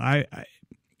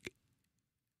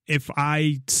 if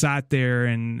I sat there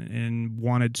and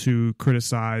wanted to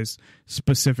criticize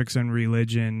specifics in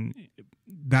religion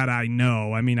that I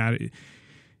know, I mean, I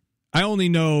only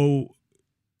know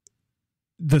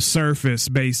the surface,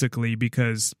 basically,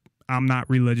 because I'm not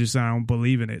religious and I don't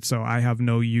believe in it. So I have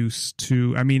no use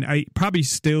to, I mean, I probably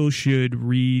still should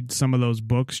read some of those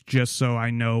books just so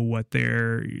I know what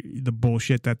the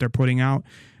bullshit that they're putting out.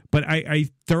 But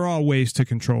they're all ways to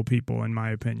control people, in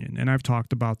my opinion. And I've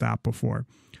talked about that before.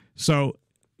 So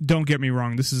don't get me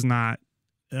wrong. This is not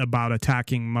about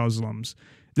attacking Muslims.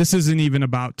 This isn't even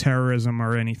about terrorism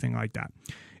or anything like that.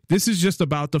 This is just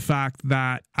about the fact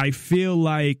that I feel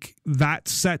like that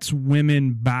sets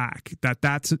women back,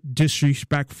 that's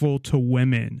disrespectful to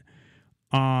women.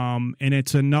 And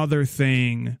it's another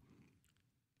thing.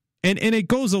 And it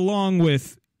goes along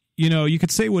with, you know, you could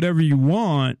say whatever you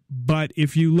want, but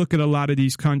if you look at a lot of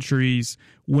these countries,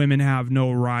 women have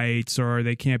no rights or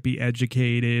they can't be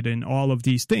educated and all of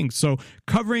these things. So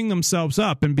covering themselves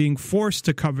up and being forced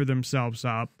to cover themselves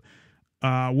up,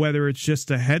 whether it's just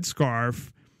a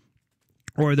headscarf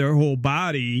or their whole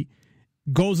body,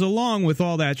 goes along with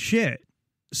all that shit.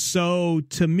 So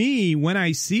to me, when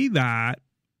I see that,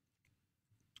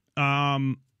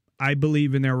 I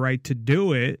believe in their right to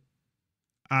do it.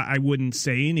 I wouldn't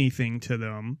say anything to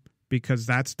them because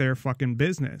that's their fucking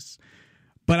business.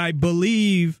 But I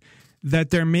believe that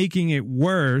they're making it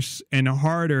worse and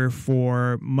harder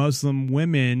for Muslim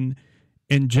women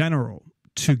in general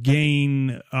to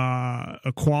gain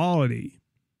equality.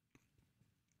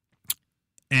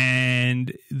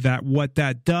 And that what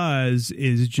that does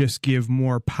is just give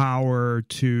more power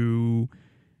to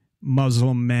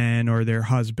Muslim men or their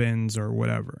husbands or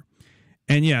whatever.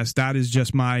 And yes, that is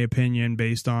just my opinion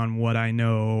based on what I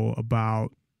know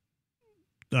about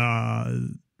the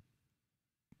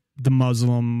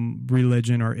Muslim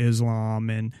religion or Islam,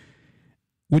 and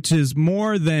which is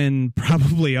more than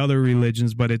probably other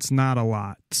religions, but it's not a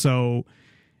lot. So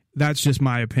that's just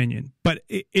my opinion. But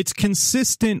it's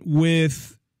consistent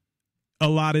with a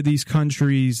lot of these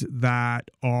countries that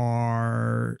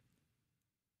are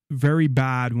very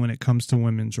bad when it comes to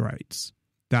women's rights,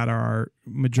 that are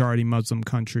majority Muslim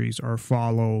countries or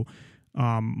follow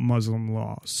Muslim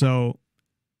law. So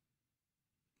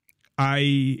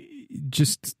I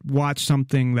just watched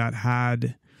something that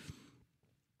had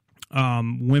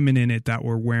women in it that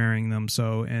were wearing them.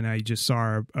 So, and I just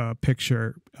saw a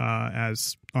picture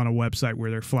as on a website where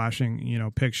they're flashing, you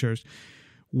know, pictures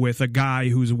with a guy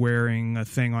who's wearing a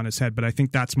thing on his head. But I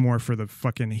think that's more for the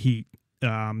fucking heat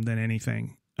than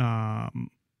anything.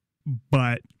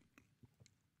 But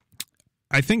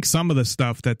I think some of the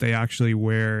stuff that they actually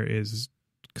wear is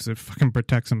because it fucking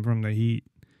protects them from the heat.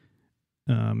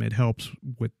 It helps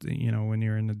with, you know, when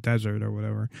you're in the desert or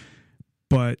whatever.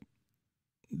 But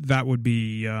that would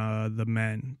be the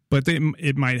men. But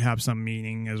it might have some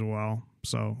meaning as well.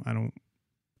 So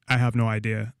I have no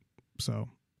idea. So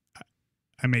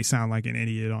I may sound like an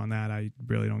idiot on that. I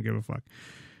really don't give a fuck.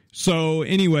 So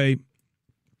anyway,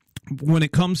 when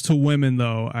it comes to women,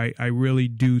 though, I really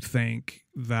do think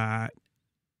that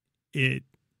and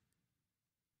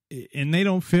they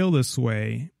don't feel this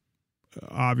way,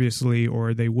 obviously,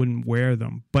 or they wouldn't wear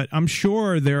them. But I'm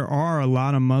sure there are a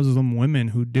lot of Muslim women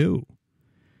who do.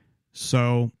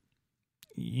 So,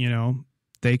 you know,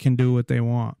 they can do what they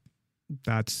want.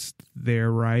 That's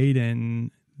their right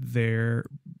and their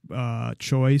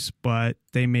choice, but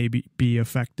they may be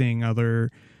affecting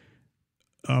other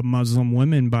Muslim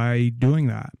women by doing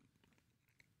that.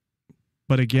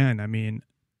 But again, I mean,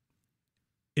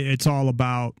 it's all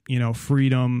about, you know,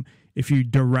 freedom if you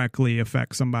directly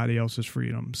affect somebody else's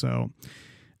freedom. So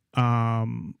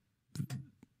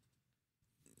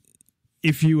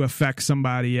if you affect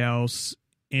somebody else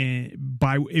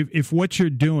if what you're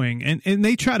doing, and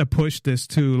they try to push this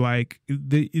too, like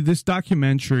this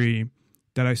documentary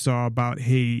that I saw about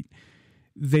hate,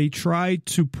 they tried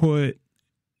to put,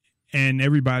 and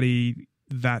everybody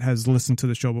that has listened to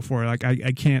the show before, like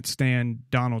I can't stand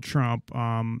Donald Trump.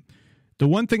 The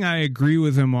one thing I agree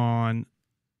with him on,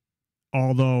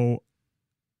 although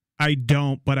I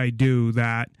don't, but I do,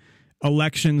 that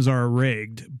elections are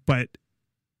rigged, and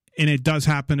it does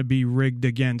happen to be rigged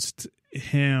against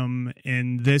him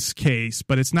in this case,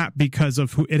 but it's not because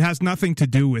of who, it has nothing to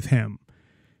do with him.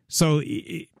 So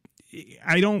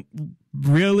I don't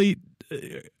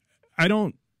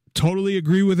totally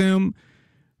agree with him,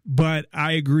 but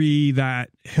I agree that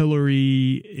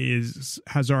Hillary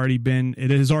has already been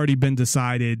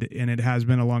decided, and it has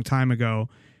been a long time ago,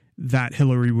 that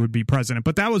Hillary would be president.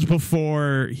 But that was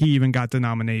before he even got the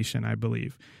nomination, I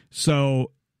believe.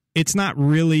 So it's not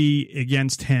really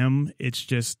against him. It's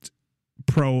just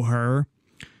pro her.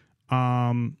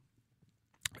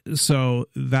 So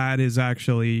that is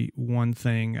actually one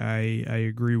thing I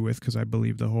agree with, because I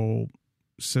believe the whole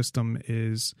system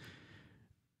is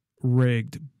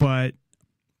rigged. But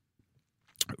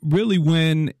really,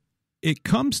 when it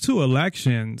comes to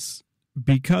elections,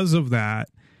 because of that,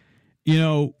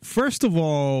 first of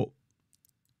all,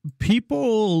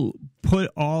 people put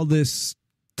all this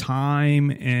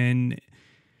time and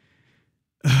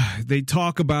they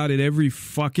talk about it every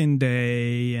fucking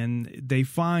day, and they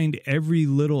find every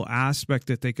little aspect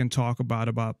that they can talk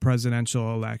about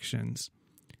presidential elections.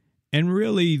 And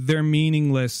really, they're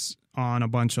meaningless on a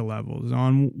bunch of levels.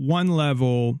 On one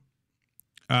level,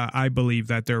 I believe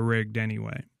that they're rigged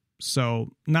anyway.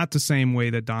 So not the same way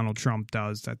that Donald Trump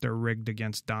does, that they're rigged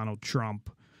against Donald Trump.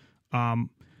 The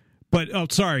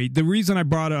reason I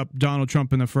brought up Donald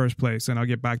Trump in the first place, and I'll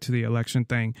get back to the election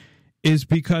thing, is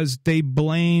because they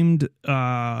blamed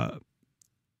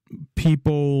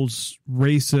people's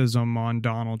racism on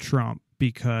Donald Trump,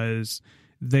 because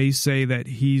they say that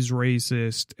he's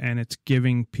racist, and it's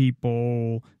giving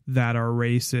people that are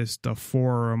racist a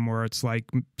forum where it's like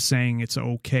saying it's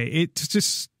okay. It's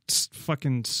just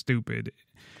fucking stupid.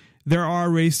 There are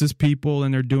racist people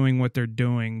and they're doing what they're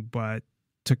doing, but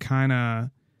to kind of,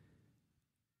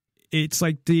 it's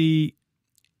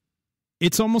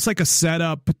almost like a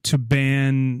setup to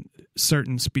ban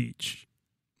certain speech,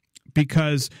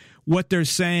 because what they're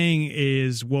saying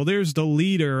is, well, there's the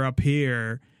leader up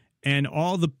here, and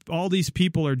all these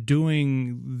people are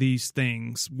doing these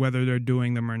things, whether they're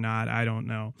doing them or not, I don't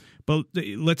know. But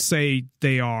let's say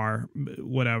they are,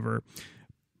 whatever.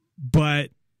 But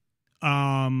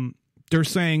they're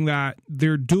saying that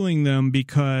they're doing them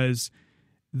because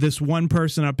this one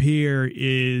person up here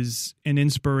is an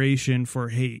inspiration for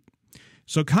hate.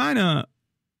 So kind of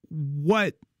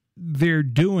what they're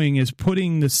doing is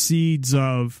putting the seeds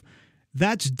of,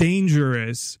 that's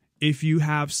dangerous if you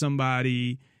have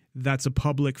somebody that's a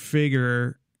public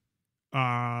figure,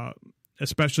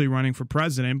 especially running for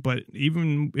president, but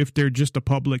even if they're just a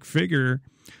public figure,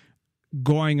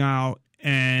 going out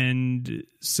and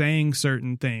saying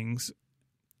certain things.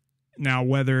 Now,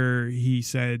 whether he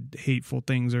said hateful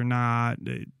things or not,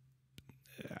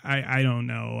 I don't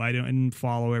know. I didn't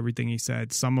follow everything he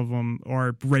said. Some of them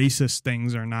are racist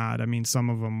things or not. I mean, some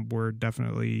of them were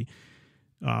definitely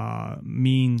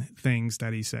mean things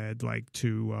that he said, like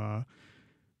to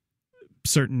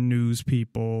certain news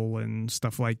people and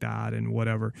stuff like that and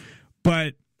whatever.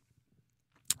 But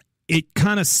it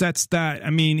kind of sets that.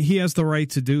 I mean, he has the right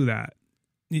to do that.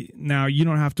 Now, you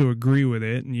don't have to agree with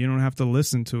it, and you don't have to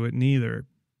listen to it neither,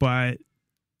 but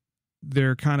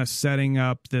they're kind of setting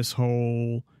up this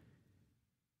whole,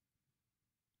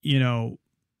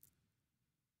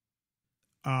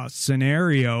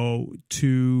 scenario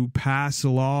to pass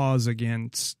laws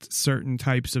against certain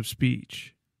types of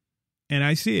speech. And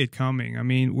I see it coming. I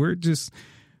mean, we're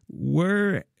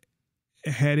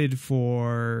headed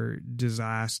for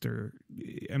disaster.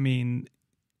 I mean,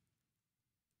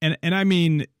 and I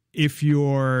mean, if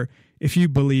you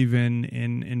believe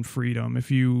in freedom,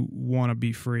 if you want to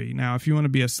be free. Now, if you want to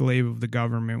be a slave of the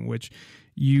government, which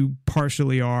you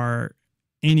partially are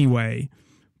anyway,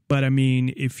 but I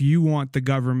mean, if you want the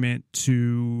government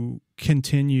to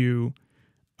continue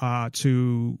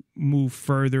to move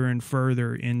further and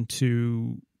further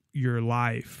into your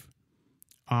life,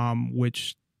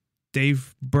 which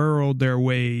they've burrowed their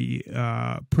way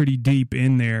pretty deep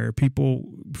in there. People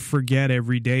forget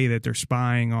every day that they're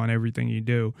spying on everything you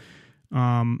do.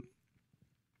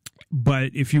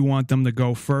 But if you want them to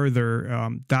go further,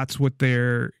 that's what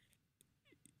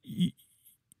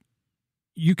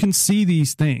you can see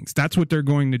these things. That's what they're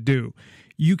going to do.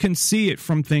 You can see it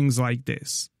from things like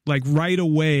this. Like right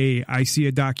away, I see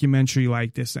a documentary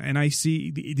like this, and I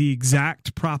see the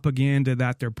exact propaganda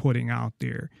that they're putting out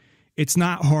there. It's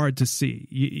not hard to see.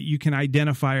 You can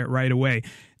identify it right away.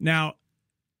 Now,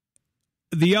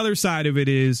 the other side of it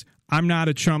is, I'm not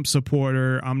a Trump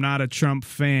supporter. I'm not a Trump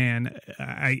fan.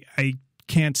 I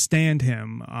can't stand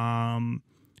him,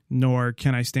 nor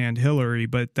can I stand Hillary,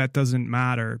 but that doesn't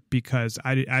matter because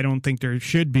I don't think there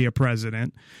should be a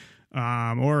president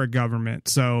or a government.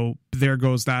 So there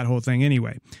goes that whole thing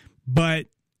anyway. But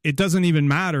it doesn't even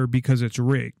matter because it's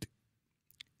rigged.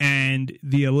 And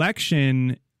the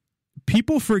election,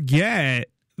 people forget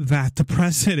that the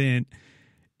president,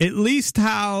 at least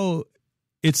how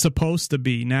it's supposed to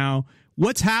be. Now,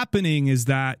 what's happening is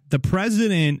that the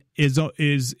president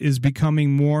is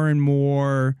becoming more and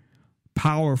more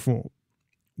powerful,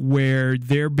 where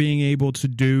they're being able to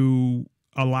do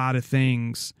a lot of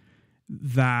things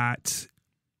that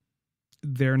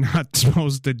they're not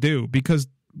supposed to do, because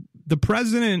the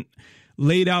president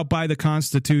laid out by the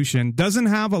Constitution doesn't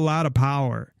have a lot of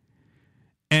power.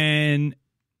 And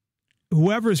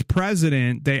whoever's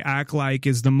president, they act like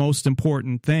is the most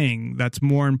important thing. That's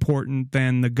more important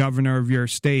than the governor of your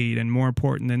state, and more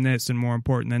important than this, and more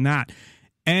important than that.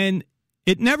 And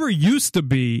it never used to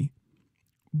be,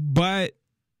 but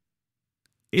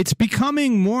it's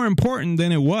becoming more important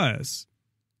than it was.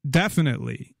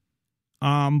 Definitely.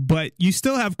 But you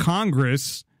still have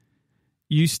Congress.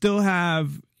 You still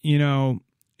have,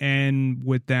 and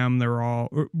with them, they're all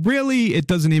really, it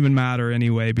doesn't even matter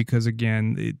anyway, because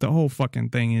again, the whole fucking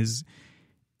thing is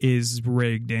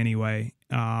rigged anyway.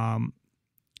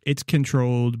 It's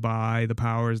controlled by the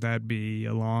powers that be,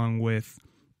 along with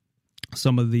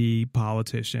some of the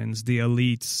politicians. The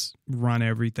elites run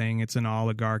everything. It's an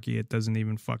oligarchy. It doesn't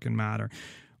even fucking matter.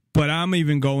 But I'm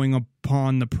even going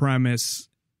upon the premise,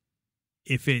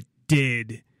 if it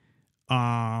did,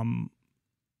 why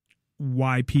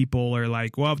people are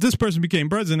like, well, if this person became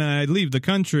president, I'd leave the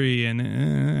country,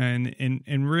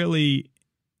 and really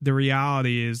the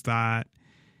reality is that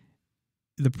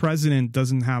the president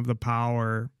doesn't have the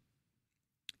power,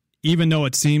 even though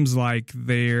it seems like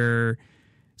they're,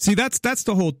 see, that's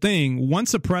the whole thing.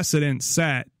 Once a precedent's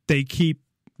set, they'll keep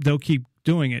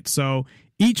doing it. So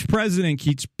each president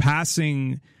keeps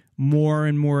passing more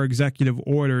and more executive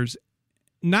orders,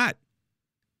 not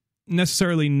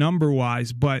necessarily number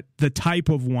wise, but the type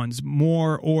of ones,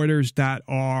 more orders that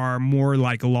are more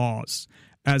like laws,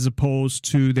 as opposed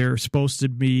to they're supposed to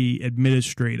be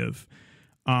administrative.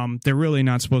 They're really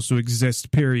not supposed to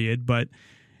exist, period. But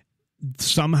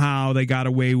somehow they got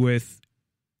away with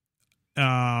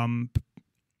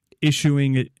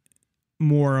issuing it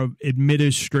more of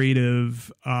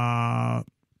administrative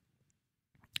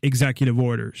executive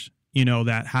orders,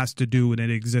 that has to do with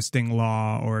an existing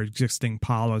law or existing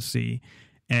policy.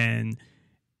 And,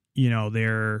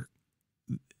 they're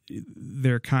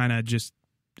kind of just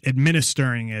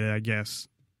administering it, I guess.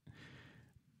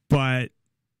 But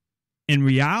in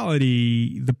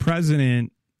reality, the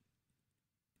president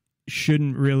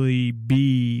shouldn't really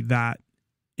be that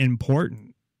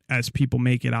important as people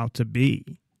make it out to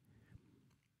be.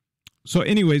 So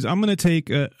anyways, I'm going to take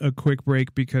a quick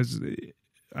break because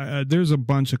there's a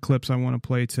bunch of clips I want to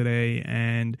play today.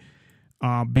 And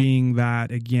being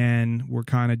that, again, we're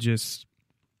kind of just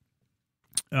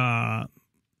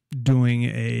doing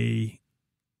a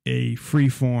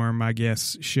freeform, I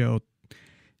guess, show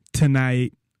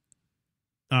tonight,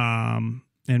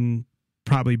 and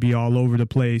probably be all over the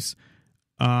place.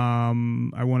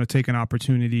 I want to take an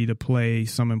opportunity to play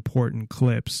some important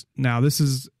clips. Now, this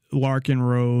is Larken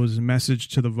Rose, Message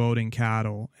to the Voting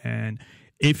Cattle. And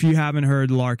if you haven't heard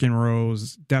Larken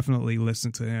Rose, definitely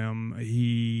listen to him.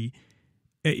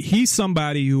 He's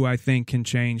somebody who I think can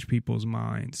change people's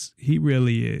minds. He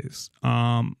really is.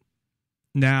 Now,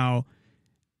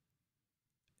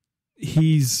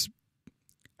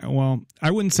 I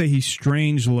wouldn't say he's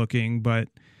strange looking, but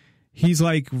he's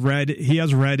like red. He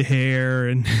has red hair,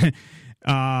 and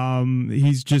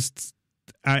he's just,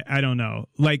 I don't know.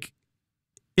 Like,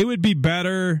 it would be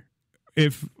better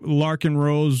if Larken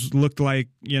Rose looked like,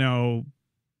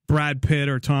 Brad Pitt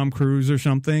or Tom Cruise or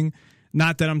something.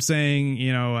 Not that I'm saying,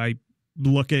 I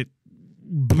look at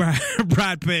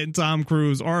Brad Pitt and Tom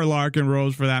Cruise, or Larken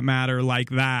Rose for that matter, like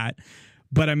that.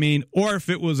 But I mean, or if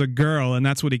it was a girl, and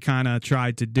that's what he kind of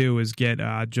tried to do, is get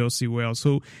Josie Wales,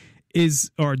 or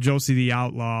Josie the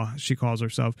Outlaw, she calls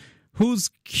herself, who's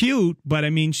cute, but I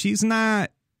mean, she's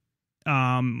not,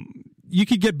 you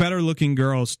could get better looking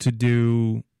girls to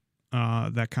do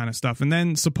that kind of stuff. And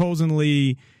then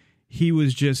supposedly he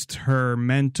was just her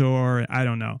mentor. I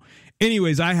don't know.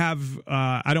 Anyways, I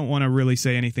don't want to really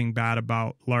say anything bad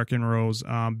about Larken Rose,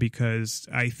 because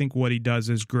I think what he does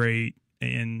is great,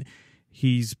 and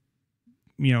he's,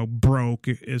 broke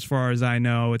as far as I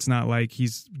know. It's not like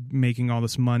he's making all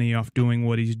this money off doing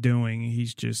what he's doing.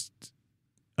 He's just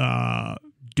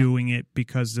doing it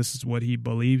because this is what he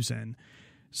believes in.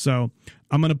 So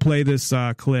I'm going to play this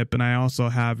clip, and I also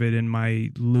have it in my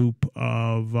loop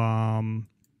of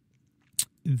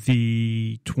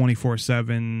the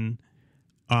 24/7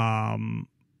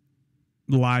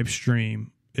 live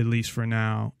stream, at least for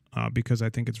now, because I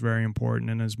think it's very important.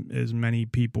 And as many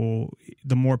people,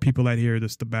 the more people that hear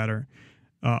this, the better,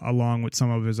 along with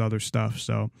some of his other stuff.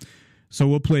 So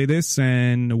we'll play this,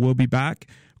 and we'll be back.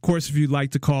 Of course, if you'd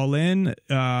like to call in,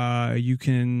 you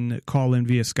can call in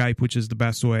via Skype, which is the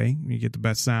best way. You get the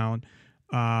best sound.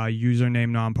 Username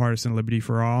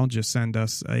NonPartisanLibertyForall. Just send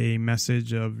us a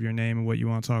message of your name and what you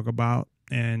want to talk about,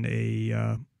 and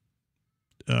a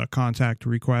contact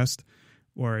request,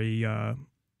 or a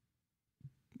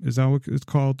is that what it's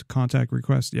called? Contact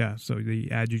request? Yeah. So they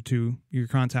add you to your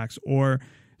contacts, or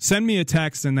send me a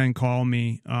text and then call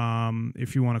me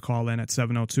if you want to call in at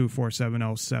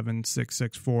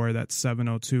 702-470-7664. That's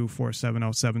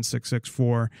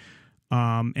 702-470-7664.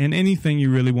 And anything you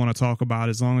really want to talk about,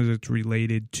 as long as it's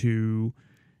related to,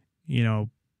 the,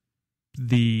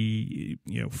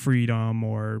 freedom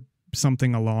or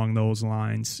something along those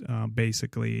lines.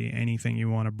 Basically, anything you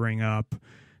want to bring up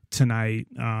tonight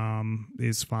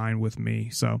is fine with me.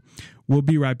 So we'll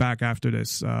be right back after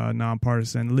this.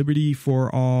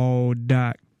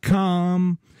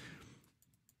 NonPartisanLibertyForall.com.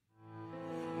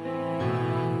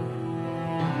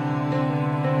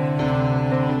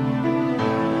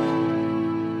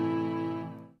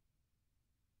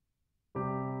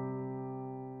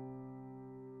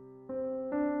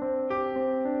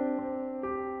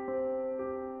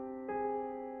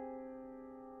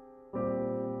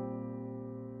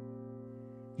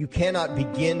 You cannot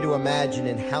begin to imagine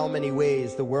in how many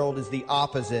ways the world is the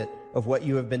opposite of what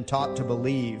you have been taught to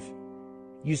believe.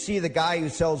 You see the guy who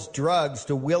sells drugs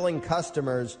to willing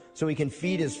customers so he can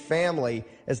feed his family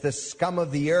as the scum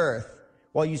of the earth,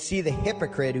 while you see the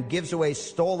hypocrite who gives away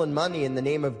stolen money in the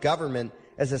name of government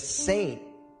as a saint.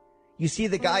 You see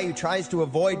the guy who tries to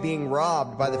avoid being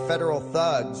robbed by the federal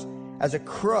thugs as a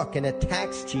crook and a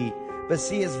tax cheat, but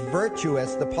see as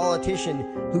virtuous the politician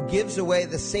who gives away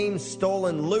the same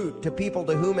stolen loot to people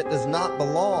to whom it does not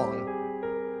belong.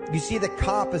 You see the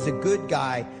cop as a good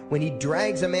guy when he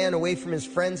drags a man away from his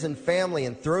friends and family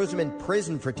and throws him in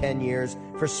prison for 10 years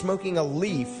for smoking a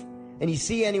leaf. And you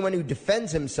see anyone who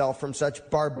defends himself from such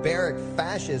barbaric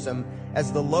fascism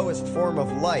as the lowest form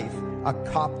of life, a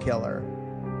cop killer.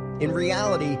 In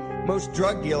reality, most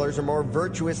drug dealers are more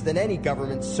virtuous than any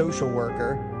government social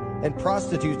worker, and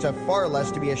prostitutes have far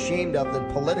less to be ashamed of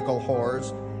than political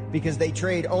whores, because they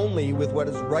trade only with what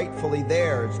is rightfully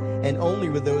theirs, and only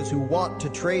with those who want to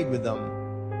trade with them.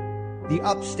 The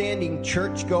upstanding,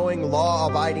 church-going,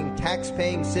 law-abiding,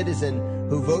 tax-paying citizen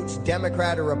who votes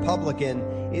Democrat or Republican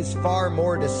is far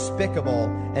more despicable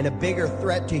and a bigger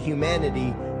threat to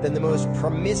humanity than the most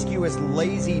promiscuous,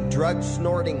 lazy,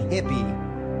 drug-snorting hippie.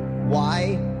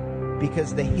 Why?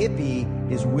 Because the hippie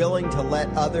is willing to let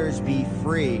others be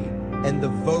free, and the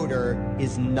voter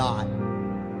is not.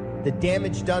 The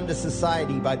damage done to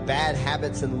society by bad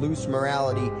habits and loose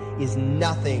morality is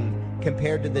nothing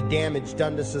compared to the damage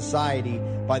done to society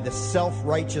by the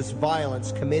self-righteous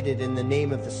violence committed in the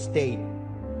name of the state.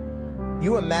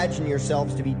 You imagine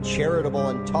yourselves to be charitable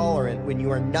and tolerant when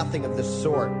you are nothing of the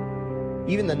sort.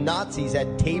 Even the Nazis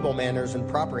had table manners and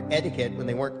proper etiquette when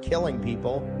they weren't killing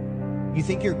people. You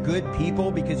think you're good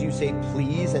people because you say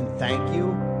please and thank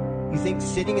you? You think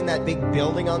sitting in that big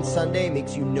building on Sunday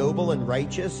makes you noble and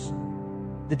righteous?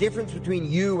 The difference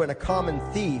between you and a common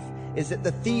thief is that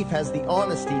the thief has the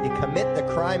honesty to commit the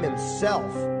crime himself,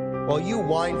 while you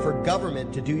whine for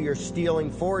government to do your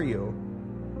stealing for you.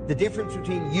 The difference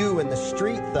between you and the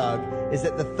street thug is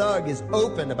that the thug is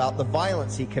open about the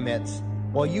violence he commits,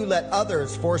 while you let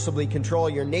others forcibly control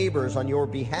your neighbors on your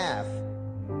behalf.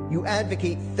 You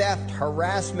advocate theft,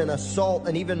 harassment, assault,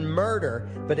 and even murder,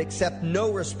 but accept no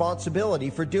responsibility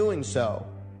for doing so.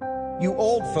 You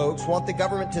old folks want the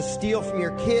government to steal from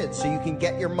your kids so you can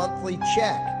get your monthly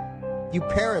check. You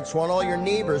parents want all your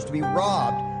neighbors to be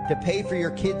robbed to pay for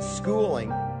your kids'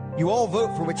 schooling. You all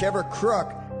vote for whichever crook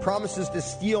promises to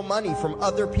steal money from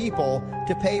other people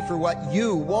to pay for what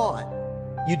you want.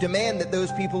 You demand that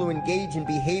those people who engage in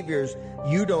behaviors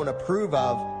you don't approve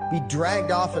of be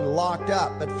dragged off and locked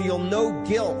up, but feel no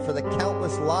guilt for the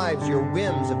countless lives your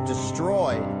whims have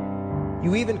destroyed.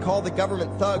 You even call the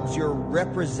government thugs your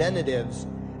representatives,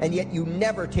 and yet you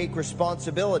never take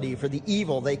responsibility for the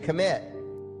evil they commit.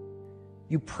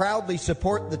 You proudly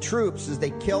support the troops as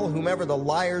they kill whomever the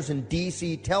liars in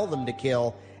D.C. tell them to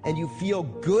kill, and you feel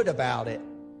good about it.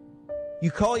 You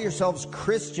call yourselves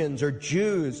Christians or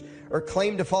Jews or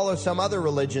claim to follow some other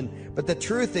religion, but the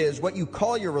truth is what you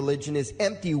call your religion is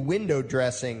empty window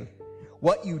dressing.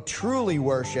 What you truly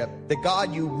worship, the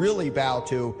God you really bow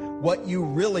to, what you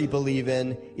really believe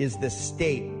in is the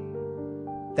state.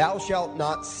 Thou shalt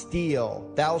not steal,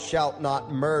 thou shalt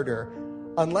not murder,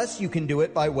 unless you can do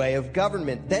it by way of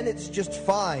government. Then it's just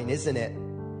fine, isn't it?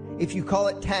 If you call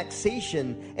it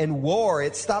taxation and war,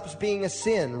 it stops being a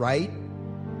sin, right?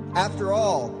 After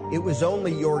all, it was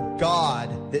only your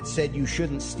God that said you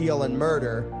shouldn't steal and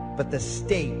murder, but the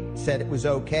state said it was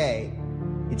okay.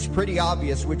 It's pretty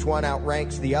obvious which one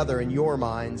outranks the other in your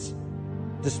minds.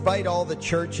 Despite all the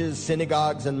churches,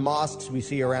 synagogues, and mosques we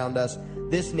see around us,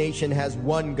 this nation has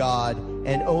one God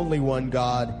and only one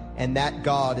God, and that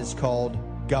God is called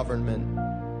government.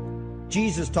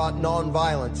 Jesus taught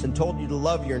nonviolence and told you to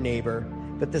love your neighbor,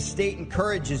 but the state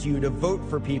encourages you to vote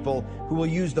for people who will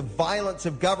use the violence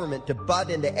of government to butt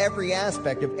into every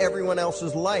aspect of everyone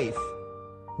else's life.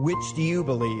 Which do you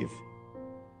believe?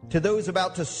 To those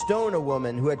about to stone a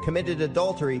woman who had committed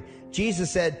adultery,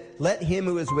 Jesus said, "Let him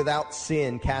who is without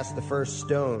sin cast the first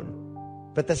stone."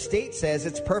 But the state says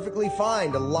it's perfectly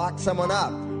fine to lock someone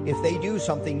up if they do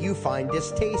something you find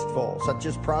distasteful, such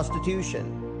as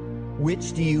prostitution.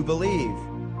 Which do you believe?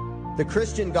 The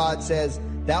Christian God says,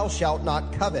 "Thou shalt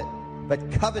not covet,"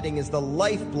 but coveting is the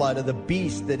lifeblood of the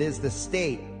beast that is the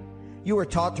state. You are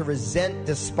taught to resent,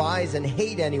 despise, and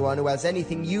hate anyone who has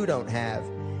anything you don't have.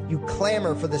 You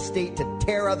clamor for the state to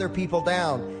tear other people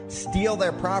down, steal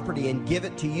their property, and give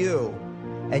it to you.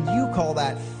 And you call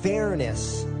that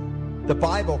fairness. The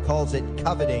Bible calls it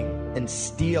coveting and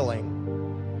stealing.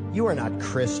 You are not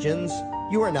Christians.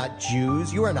 You are not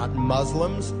Jews. You are not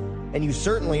Muslims. And you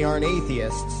certainly aren't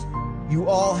atheists. You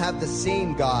all have the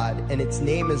same God, and its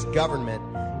name is government.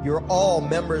 You're all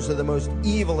members of the most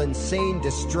evil, insane,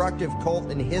 destructive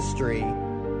cult in history.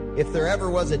 If there ever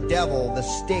was a devil, the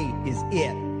state is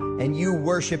it, and you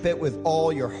worship it with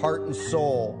all your heart and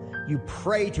soul. You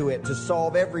pray to it to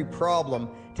solve every problem,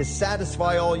 to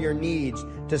satisfy all your needs,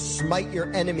 to smite your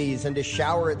enemies, and to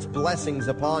shower its blessings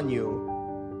upon you.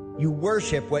 You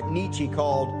worship what Nietzsche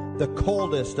called the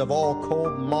coldest of all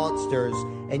cold monsters,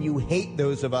 and you hate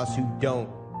those of us who don't.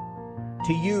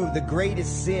 To you, the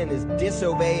greatest sin is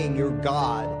disobeying your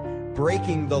God,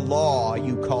 breaking the law,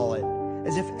 you call it,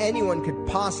 as if anyone could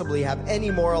possibly have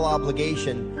any moral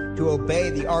obligation to obey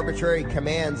the arbitrary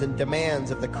commands and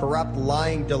demands of the corrupt,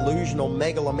 lying, delusional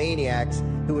megalomaniacs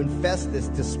who infest this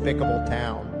despicable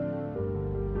town.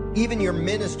 Even your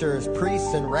ministers,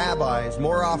 priests, and rabbis,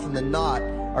 more often than not,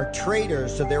 are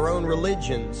traitors to their own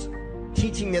religions,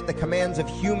 teaching that the commands of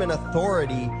human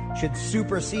authority should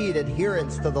supersede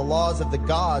adherence to the laws of the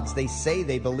gods they say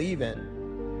they believe in.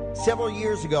 Several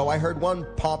years ago, I heard one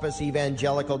pompous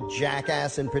evangelical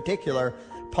jackass in particular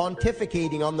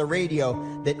pontificating on the radio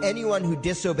that anyone who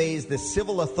disobeys the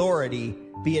civil authority,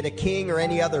 be it a king or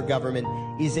any other government,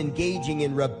 is engaging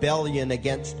in rebellion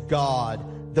against God.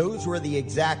 Those were the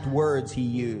exact words he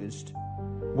used.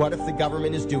 What if the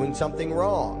government is doing something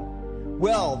wrong?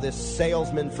 Well, this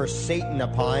salesman for Satan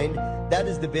opined, that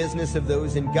is the business of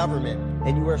those in government,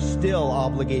 and you are still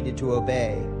obligated to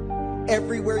obey.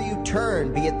 Everywhere you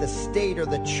turn, be it the state or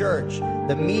the church,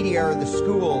 the media or the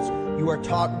schools, you are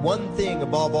taught one thing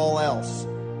above all else,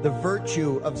 the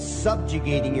virtue of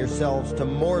subjugating yourselves to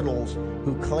mortals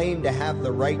who claim to have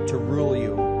the right to rule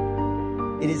you.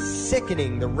 It is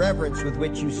sickening the reverence with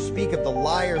which you speak of the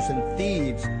liars and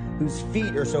thieves whose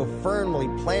feet are so firmly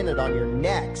planted on your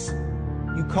necks.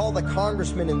 You call the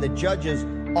congressmen and the judges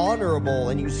honorable,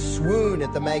 and you swoon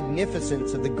at the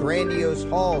magnificence of the grandiose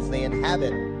halls they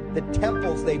inhabit, the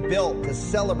temples they built to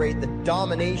celebrate the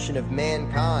domination of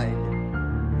mankind.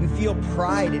 You feel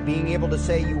pride at being able to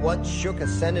say you once shook a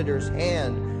senator's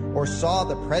hand or saw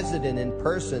the president in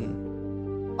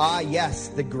person. Ah, yes,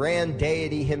 the grand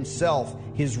deity himself,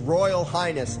 His Royal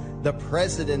Highness, the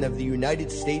President of the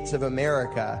United States of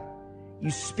America. You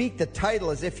speak the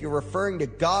title as if you're referring to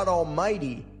God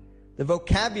Almighty. The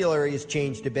vocabulary has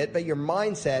changed a bit, but your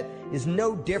mindset is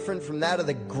no different from that of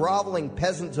the groveling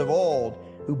peasants of old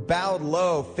who bowed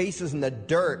low, faces in the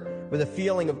dirt, with a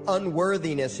feeling of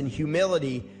unworthiness and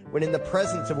humility when in the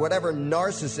presence of whatever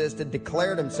narcissist had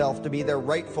declared himself to be their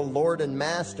rightful lord and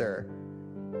master.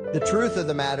 The truth of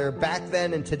the matter, back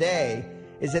then and today,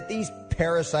 is that these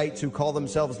parasites who call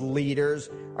themselves leaders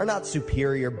are not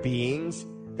superior beings.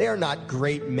 They are not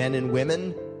great men and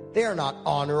women. They are not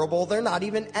honorable. They're not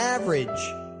even average.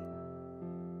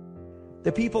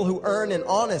 The people who earn an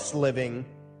honest living,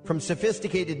 from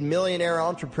sophisticated millionaire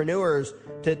entrepreneurs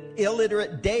to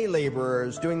illiterate day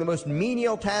laborers doing the most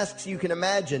menial tasks you can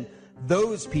imagine,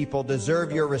 those people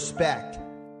deserve your respect.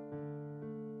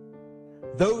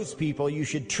 Those people you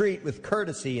should treat with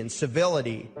courtesy and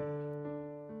civility.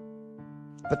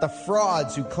 But the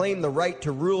frauds who claim the right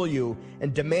to rule you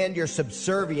and demand your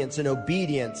subservience and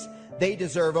obedience, they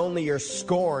deserve only your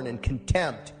scorn and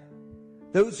contempt.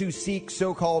 Those who seek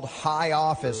so-called high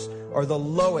office are the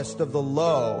lowest of the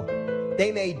low.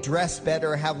 They may dress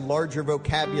better, have larger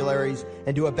vocabularies,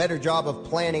 and do a better job of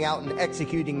planning out and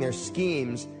executing their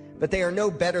schemes, but they are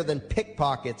no better than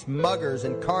pickpockets, muggers,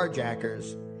 and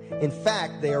carjackers. In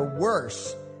fact, they are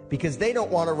worse, because they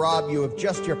don't want to rob you of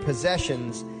just your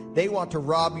possessions. They want to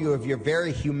rob you of your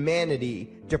very humanity,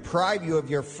 deprive you of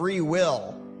your free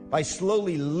will, by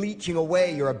slowly leeching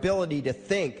away your ability to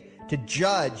think, to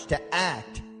judge, to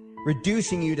act,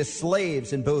 reducing you to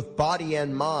slaves in both body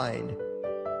and mind.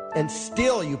 And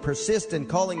still you persist in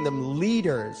calling them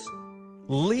leaders.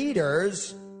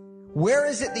 Leaders? Where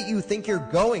is it that you think you're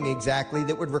going exactly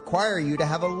that would require you to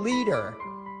have a leader?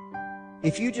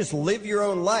 If you just live your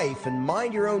own life and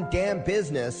mind your own damn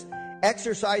business,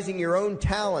 exercising your own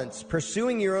talents,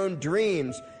 pursuing your own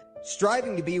dreams,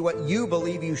 striving to be what you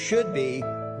believe you should be,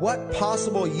 what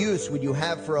possible use would you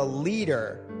have for a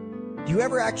leader? Do you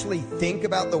ever actually think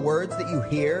about the words that you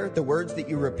hear, the words that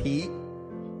you repeat?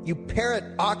 You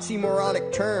parrot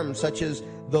oxymoronic terms such as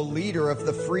the leader of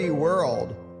the free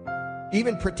world,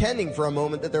 even pretending for a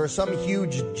moment that there is some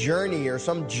huge journey or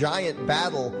some giant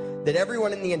battle that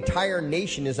everyone in the entire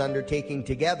nation is undertaking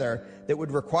together that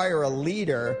would require a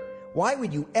leader. Why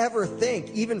would you ever think,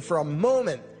 even for a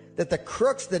moment, that the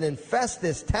crooks that infest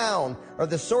this town are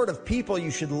the sort of people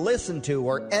you should listen to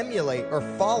or emulate or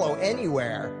follow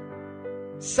anywhere?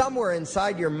 Somewhere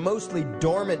inside your mostly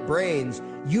dormant brains,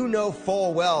 you know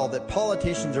full well that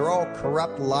politicians are all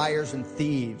corrupt liars and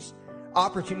thieves,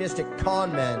 opportunistic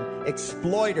con men,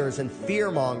 exploiters, and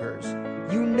fearmongers.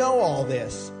 You know all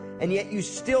this, and yet you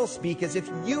still speak as if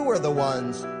you are the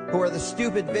ones who are the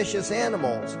stupid, vicious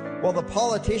animals, while the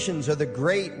politicians are the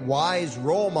great, wise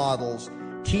role models,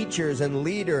 teachers, and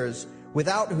leaders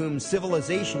without whom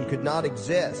civilization could not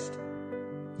exist.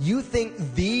 You think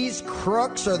these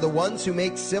crooks are the ones who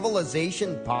make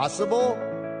civilization possible?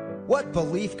 What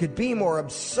belief could be more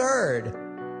absurd?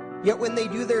 Yet when they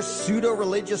do their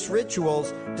pseudo-religious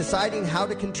rituals, deciding how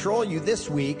to control you this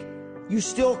week, you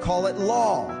still call it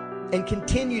law, and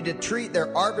continue to treat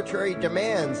their arbitrary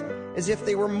demands as if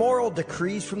they were moral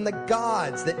decrees from the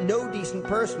gods that no decent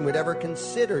person would ever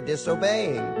consider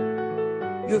disobeying.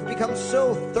 You have become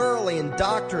so thoroughly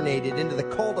indoctrinated into the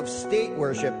cult of state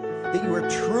worship that you are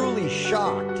truly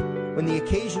shocked when the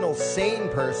occasional sane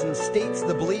person states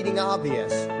the bleeding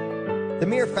obvious. The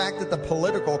mere fact that the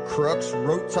political crooks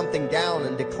wrote something down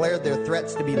and declared their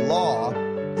threats to be law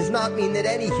does not mean that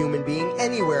any human being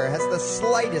anywhere has the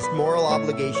slightest moral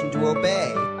obligation to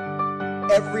obey.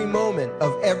 Every moment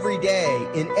of every day,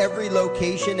 in every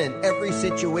location and every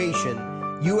situation,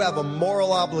 you have a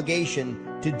moral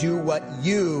obligation to do what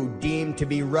you deem to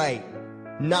be right,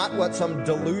 not what some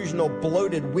delusional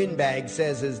bloated windbag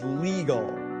says is legal.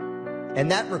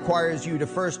 And that requires you to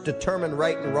first determine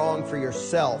right and wrong for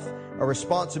yourself, a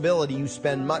responsibility you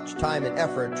spend much time and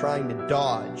effort trying to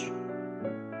dodge.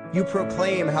 You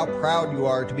proclaim how proud you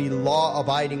are to be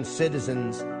law-abiding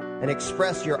citizens and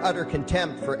express your utter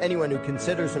contempt for anyone who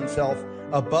considers himself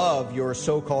above your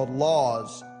so-called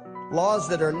laws, laws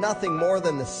that are nothing more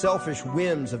than the selfish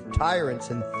whims of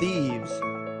tyrants and thieves.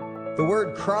 The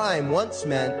word crime once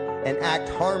meant an act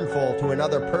harmful to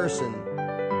another person.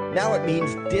 Now it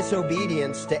means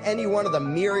disobedience to any one of the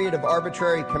myriad of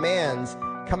arbitrary commands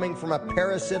coming from a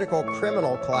parasitical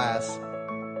criminal class.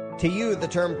 To you, the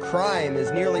term crime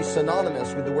is nearly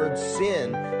synonymous with the word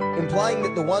sin, implying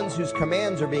that the ones whose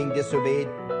commands are being disobeyed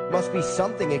must be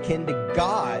something akin to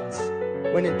gods,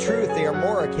 when in truth they are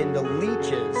more akin to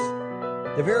leeches.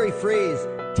 The very phrase,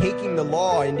 taking the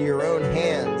law into your own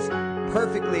hands,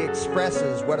 perfectly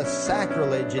expresses what a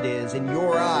sacrilege it is in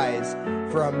your eyes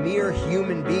for a mere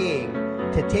human being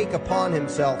to take upon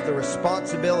himself the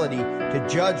responsibility to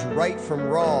judge right from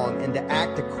wrong and to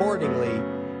act accordingly,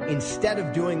 instead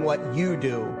of doing what you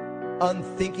do,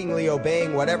 unthinkingly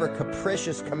obeying whatever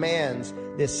capricious commands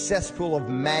this cesspool of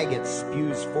maggots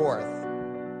spews forth.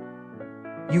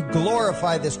 You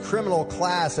glorify this criminal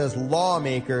class as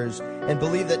lawmakers and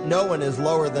believe that no one is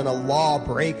lower than a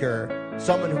lawbreaker,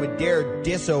 someone who would dare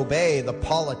disobey the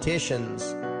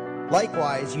politicians.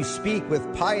 Likewise, you speak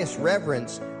with pious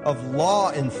reverence of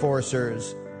law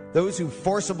enforcers, those who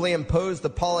forcibly impose the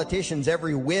politicians'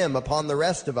 every whim upon the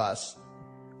rest of us.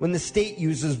 When the state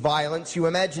uses violence, you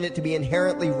imagine it to be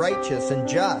inherently righteous and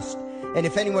just, and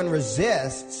if anyone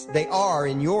resists, they are,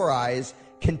 in your eyes,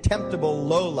 contemptible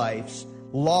lowlifes,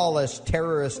 lawless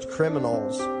terrorist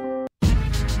criminals.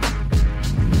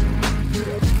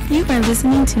 You are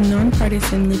listening to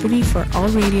Nonpartisan Liberty for All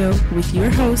Radio with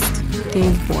your host,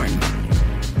 Dave Bourne.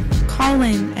 Call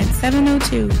in at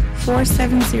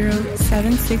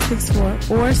 702-470-7664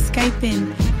 or Skype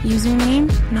in, username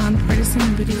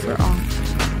NonPartisanLibertyForall.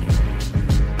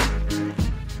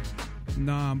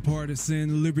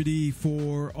 Nonpartisan Liberty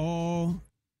for All,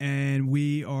 and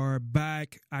we are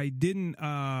back. I didn't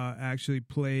actually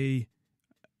play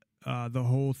the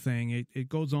whole thing. It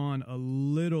goes on a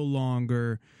little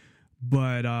longer,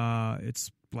 but it's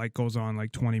like goes on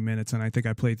like 20 minutes, and I think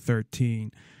I played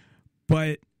 13.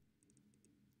 But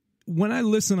when I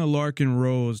listen to Larkin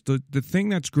Rose, the thing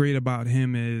that's great about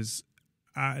him is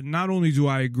not only do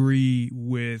I agree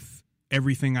with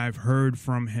everything I've heard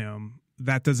from him,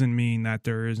 that doesn't mean that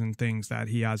there isn't things that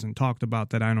he hasn't talked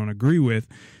about that I don't agree with.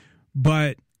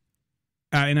 But,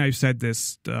 and I've said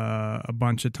this a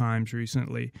bunch of times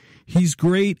recently, he's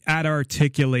great at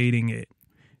articulating it.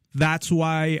 That's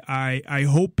why I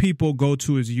hope people go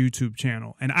to his YouTube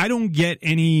channel. And I don't get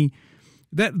any,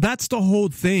 that's the whole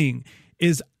thing,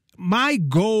 is my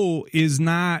goal is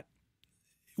not,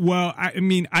 well, I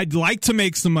mean, I'd like to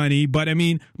make some money, but I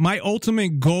mean, my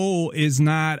ultimate goal is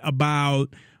not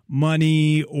about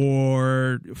money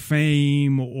or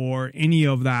fame or any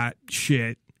of that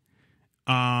shit.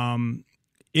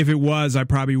 If it was, I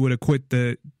probably would have quit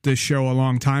the show a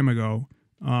long time ago.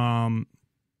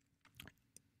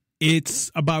 It's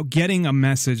about getting a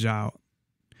message out.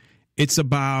 It's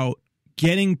about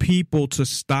getting people to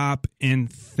stop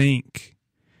and think.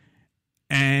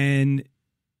 And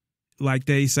like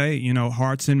they say, you know,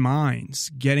 hearts and minds,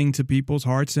 getting to people's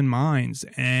hearts and minds.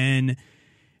 And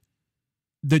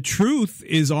the truth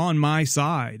is on my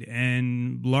side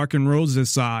and Larkin Rose's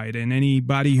side and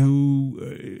anybody who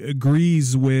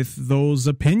agrees with those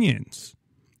opinions.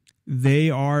 They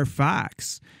are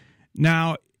facts.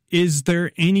 Now, is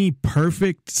there any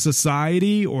perfect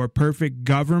society or perfect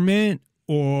government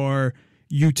or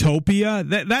utopia?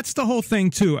 That's the whole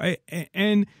thing too.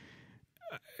 And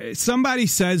somebody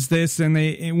says this, and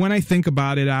when I think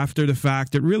about it after the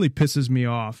fact, it really pisses me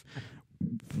off.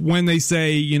 When they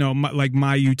say, you know, like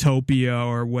my utopia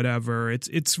or whatever,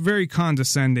 it's very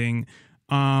condescending,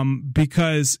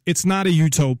 because it's not a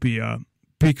utopia,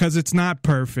 because it's not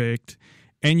perfect,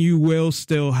 and you will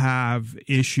still have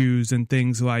issues and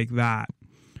things like that.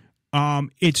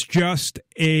 It's just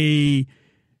a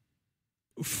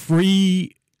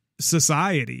free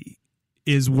society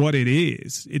is what it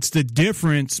is. It's the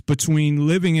difference between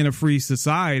living in a free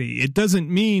society. It doesn't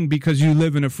mean because you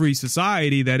live in a free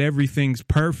society that everything's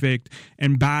perfect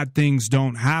and bad things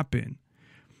don't happen.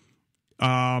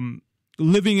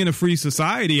 Living in a free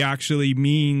society actually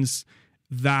means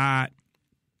that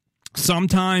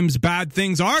sometimes bad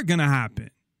things are going to happen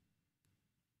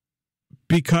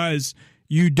because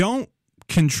you don't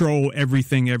control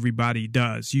everything everybody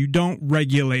does. You don't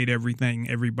regulate everything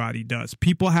everybody does.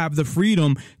 People have the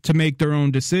freedom to make their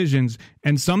own decisions,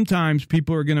 and sometimes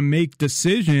people are going to make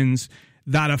decisions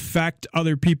that affect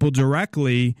other people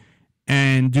directly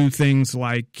and do things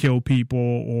like kill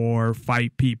people or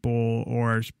fight people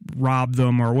or rob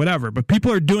them or whatever. But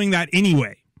people are doing that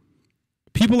anyway.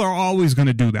 People are always going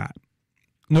to do that,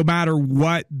 no matter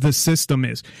what the system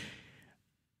is.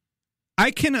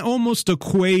 I can almost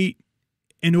equate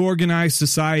an organized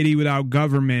society without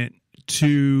government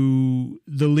to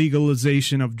the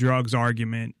legalization of drugs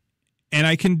argument. And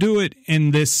I can do it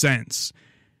in this sense,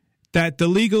 that the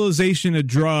legalization of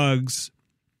drugs,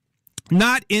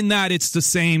 not in that it's the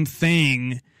same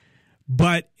thing,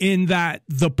 but in that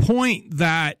the point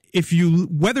that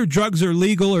whether drugs are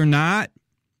legal or not,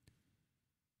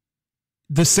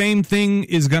 the same thing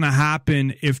is going to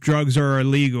happen if drugs are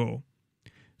illegal.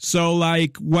 So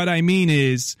like what I mean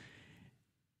is,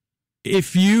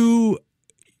 people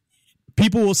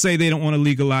will say they don't want to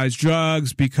legalize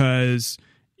drugs because,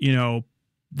 you know,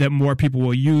 that more people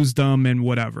will use them and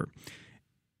whatever.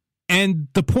 And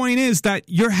the point is that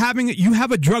you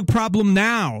have a drug problem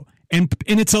now and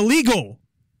it's illegal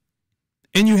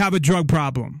and you have a drug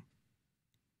problem.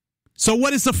 So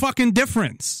what is the fucking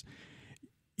difference?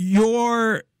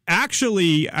 You're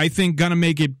actually, I think, going to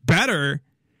make it better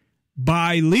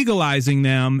by legalizing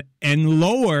them and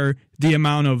lower the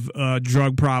amount of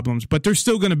drug problems. But there's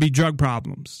still going to be drug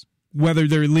problems, whether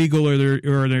they're legal or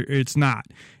it's not.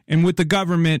 And with the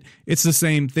government, it's the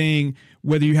same thing.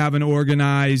 Whether you have an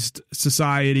organized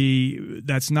society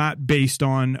that's not based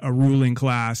on a ruling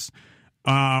class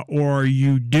or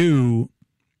you do,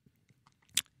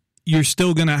 you're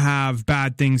still going to have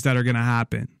bad things that are going to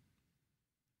happen.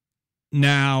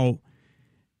 Now,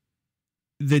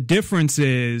 the difference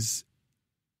is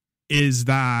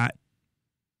that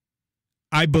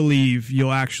I believe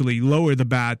you'll actually lower the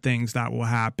bad things that will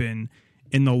happen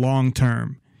in the long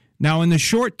term. Now, in the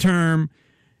short term,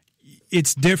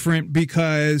 it's different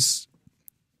because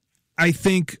I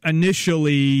think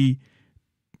initially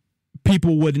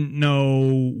people wouldn't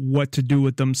know what to do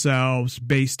with themselves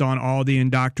based on all the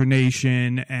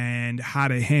indoctrination and how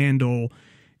to handle.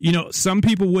 You know, some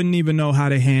people wouldn't even know how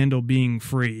to handle being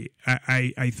free,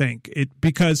 I think.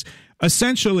 Because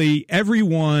essentially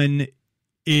everyone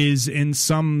is in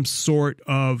some sort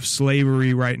of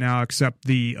slavery right now except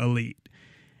the elite.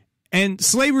 And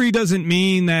slavery doesn't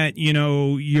mean that, you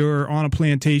know, you're on a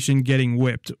plantation getting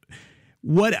whipped.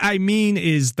 What I mean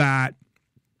is that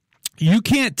you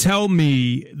can't tell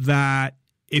me that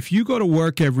if you go to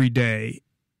work every day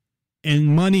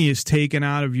and money is taken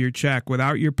out of your check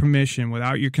without your permission,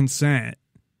 without your consent,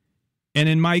 and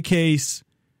in my case,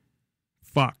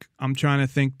 I'm trying to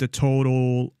think the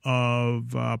total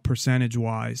of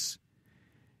percentage-wise.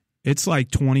 It's like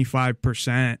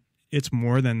 25%. It's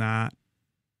more than that.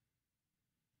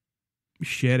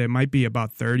 Shit, it might be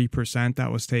about 30%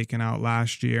 that was taken out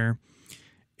last year.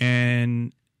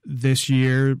 And this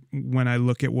year, when I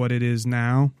look at what it is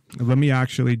now, let me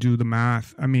actually do the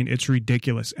math. I mean, it's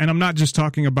ridiculous. And I'm not just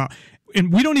talking about,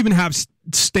 and we don't even have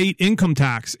state income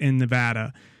tax in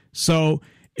Nevada. So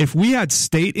if we had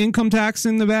state income tax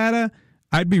in Nevada,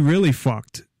 I'd be really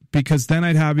fucked, because then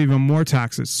I'd have even more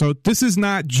taxes. So this is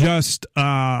not just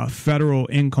federal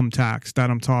income tax that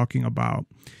I'm talking about.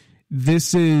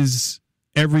 This is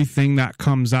everything that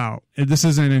comes out. This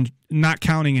isn't not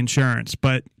counting insurance,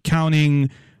 but counting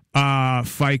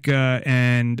FICA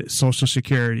and Social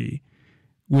Security,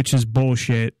 which is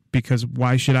bullshit, because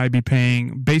why should I be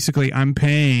paying? Basically, I'm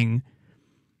paying.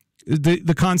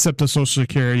 The concept of Social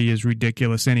Security is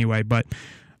ridiculous anyway, but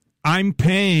I'm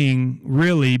paying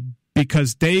really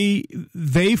because they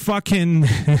fucking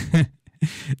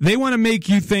they want to make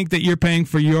you think that you're paying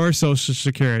for your Social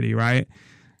Security, right?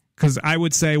 Because I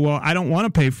would say, well, I don't want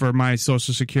to pay for my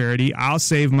Social Security. I'll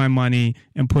save my money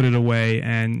and put it away,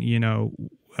 and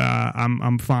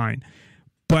I'm fine.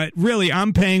 But really,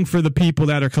 I'm paying for the people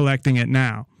that are collecting it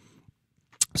now.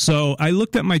 So I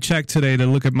looked at my check today to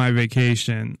look at my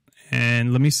vacation,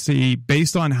 and let me see,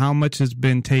 based on how much has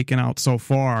been taken out so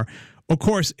far. Of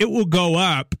course, it will go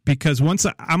up, because once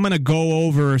I'm going to go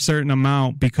over a certain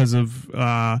amount because of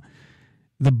the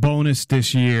bonus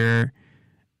this year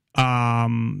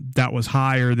that was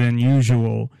higher than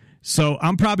usual. So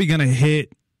I'm probably going to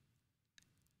hit,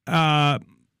 I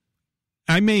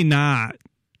may not,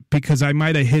 because I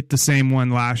might have hit the same one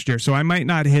last year. So I might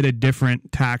not hit a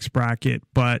different tax bracket,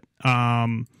 but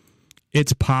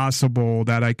it's possible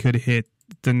that I could hit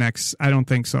the next. I don't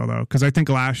think so, though, because I think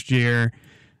last year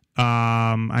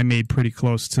I made pretty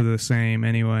close to the same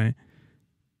anyway,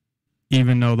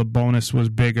 even though the bonus was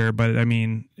bigger. But, I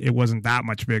mean, it wasn't that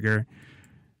much bigger.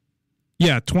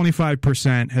 Yeah,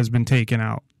 25% has been taken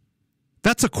out.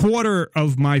 That's a quarter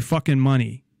of my fucking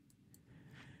money.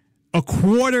 A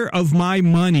quarter of my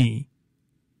money.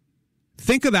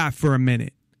 Think of that for a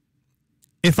minute.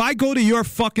 If I go to your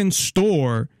fucking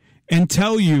store and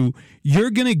tell you you're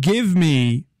going to give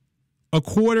me a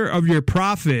quarter of your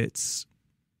profits,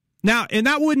 now, and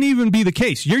that wouldn't even be the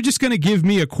case. You're just going to give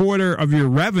me a quarter of your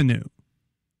revenue,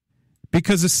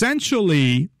 because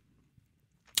essentially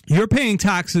you're paying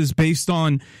taxes based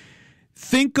on,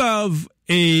 think of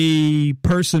a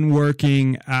person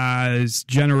working as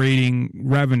generating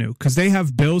revenue, because they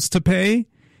have bills to pay.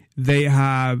 They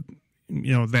have,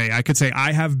 I could say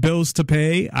I have bills to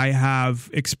pay. I have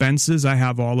expenses. I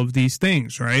have all of these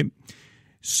things, right?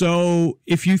 So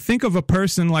if you think of a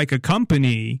person like a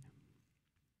company,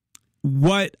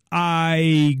 what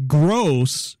I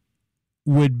gross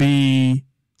would be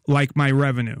like my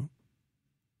revenue,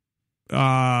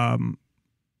 or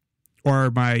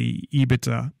my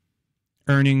EBITDA,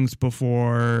 earnings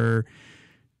before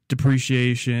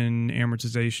depreciation,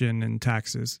 amortization, and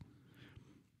taxes.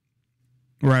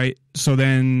 Right? So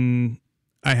then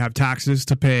I have taxes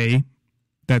to pay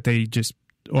that they just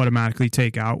automatically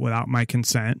take out without my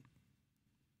consent.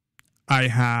 I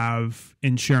have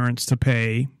insurance to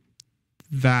pay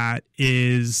that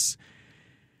is,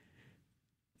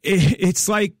 it's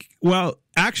like, well,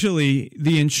 actually,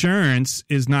 the insurance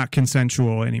is not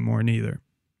consensual anymore neither.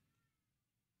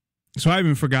 So I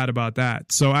even forgot about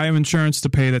that. So I have insurance to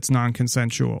pay that's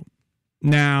non-consensual.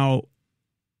 Now,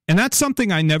 and that's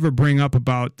something I never bring up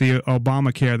about the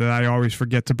Obamacare that I always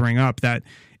forget to bring up, that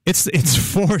it's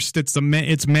forced, it's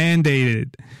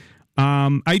mandated.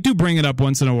 I do bring it up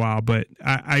once in a while, but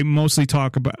I mostly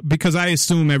talk about, because I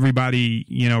assume everybody,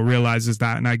 realizes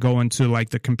that, and I go into like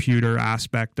the computer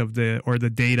aspect of or the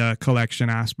data collection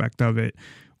aspect of it,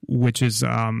 which is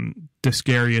the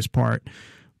scariest part,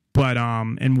 but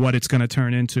and what it's going to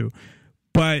turn into.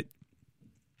 But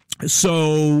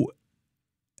so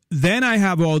then I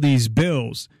have all these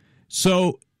bills.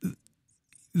 So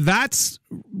that's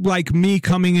like me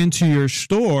coming into your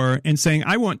store and saying,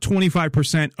 I want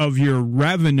 25% of your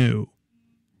revenue.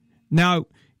 Now,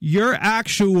 your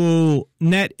actual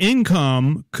net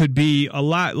income could be a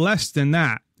lot less than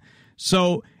that.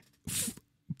 So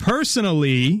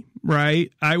personally,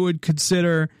 right, I would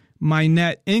consider my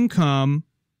net income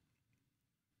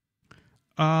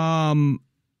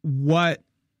what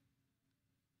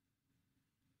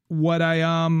I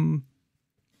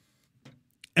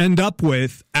end up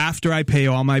with after I pay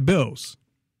all my bills,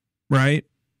 right?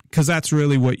 Because that's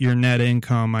really what your net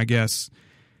income, I guess,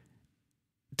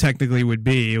 technically would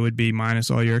be. It would be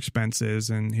minus all your expenses,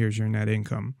 and here's your net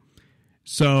income.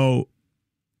 So,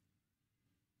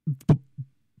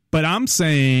 but I'm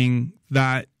saying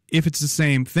that if it's the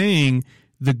same thing,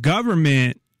 the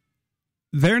government,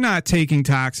 they're not taking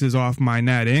taxes off my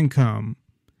net income.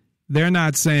 They're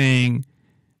not saying,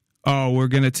 oh, we're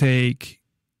going to take,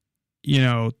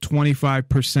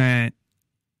 25%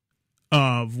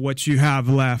 of what you have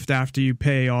left after you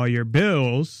pay all your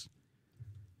bills.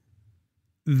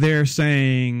 They're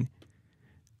saying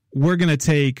we're going to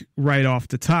take right off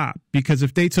the top, because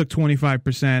if they took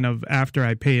 25% of after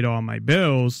I paid all my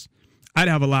bills, I'd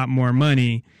have a lot more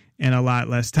money and a lot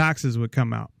less taxes would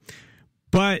come out.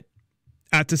 But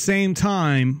at the same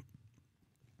time,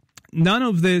 none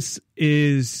of this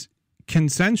is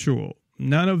consensual.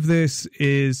 None of this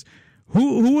is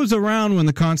who was around when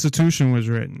the Constitution was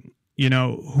written?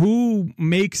 Who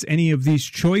makes any of these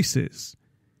choices?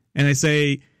 And I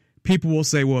say, people will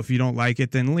say, well, if you don't like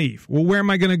it, then leave. Well, where am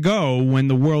I going to go when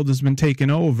the world has been taken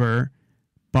over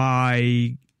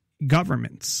by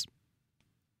governments?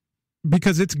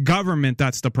 Because it's government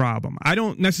that's the problem. I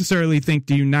don't necessarily think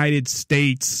the United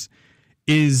States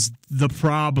is the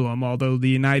problem, although the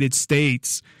United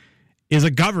States is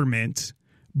a government,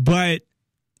 but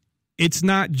it's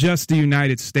not just the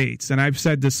United States. And I've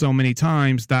said this so many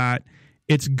times that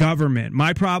it's government.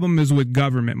 My problem is with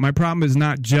government. My problem is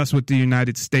not just with the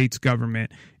United States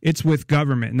government. It's with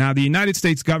government. Now, the United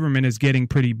States government is getting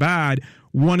pretty bad.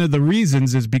 One of the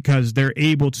reasons is because they're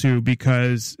able to,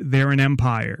 because they're an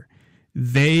empire.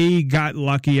 They got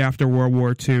lucky after World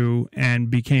War II and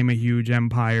became a huge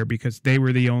empire because they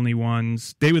were the only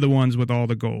ones. They were the ones with all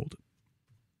the gold.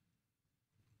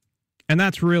 And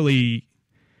that's really,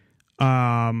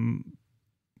 to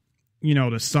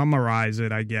summarize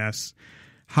it, I guess,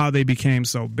 how they became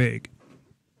so big.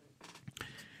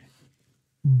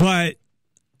 But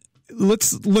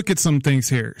let's look at some things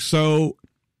here. So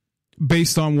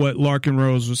based on what Larkin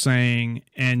Rose was saying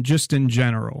and just in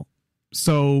general.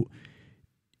 So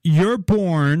you're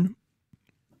born,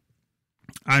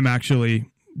 I'm actually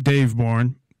Dave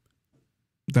Bourne.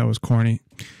 That was corny.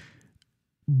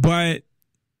 But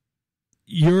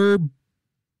you're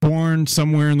born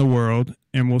somewhere in the world,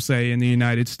 and we'll say in the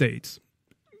United States,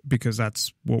 because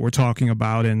that's what we're talking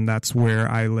about, and that's where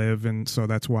I live, and so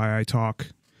that's why I talk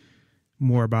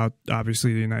more about,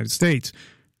 obviously, the United States.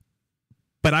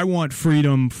 But I want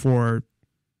freedom for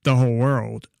the whole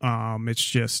world. It's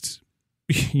just,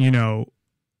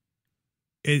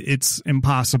 it's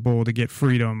impossible to get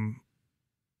freedom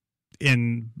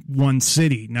in one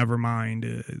city, never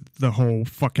mind the whole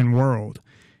fucking world.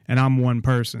 And I'm one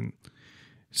person.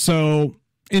 So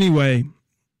anyway,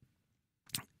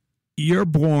 you're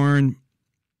born,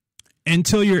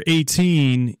 until you're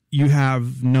 18, you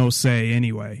have no say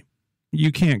anyway.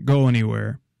 You can't go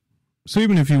anywhere. So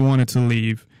even if you wanted to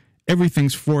leave,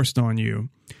 everything's forced on you.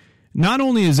 Not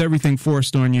only is everything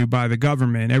forced on you by the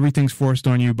government, everything's forced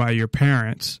on you by your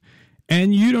parents,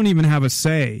 and you don't even have a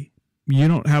say. You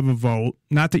don't have a vote.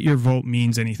 Not that your vote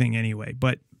means anything anyway,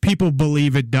 but people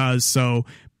believe it does. So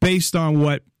based on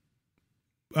what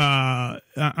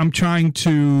I'm trying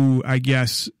to, I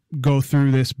guess, go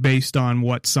through this based on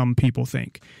what some people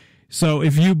think. So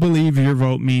if you believe your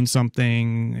vote means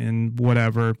something and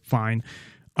whatever, fine.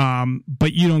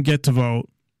 But you don't get to vote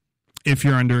if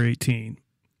you're under 18.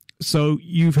 So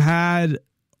you've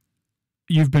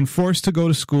been forced to go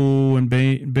to school and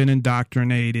been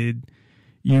indoctrinated.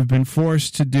 You've been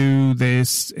forced to do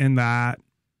this and that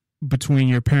between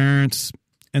your parents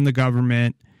and the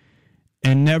government,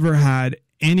 and never had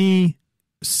any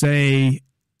say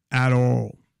at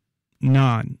all.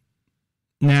 None.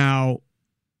 Now,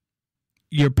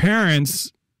 your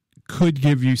parents could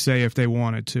give you say if they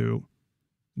wanted to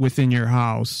within your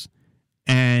house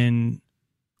and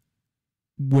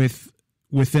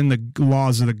within the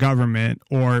laws of the government,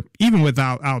 or even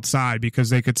without outside,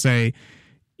 because they could say,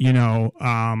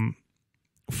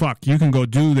 fuck, you can go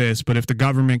do this, but if the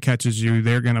government catches you,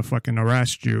 they're going to fucking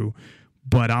arrest you,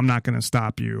 but I'm not going to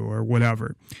stop you or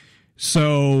whatever.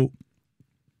 So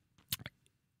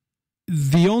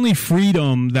the only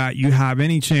freedom that you have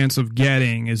any chance of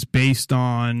getting is based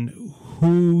on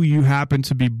who you happen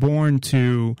to be born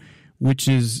to, which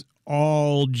is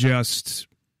all just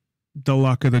the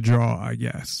luck of the draw, I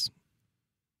guess.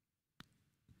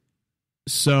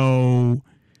 So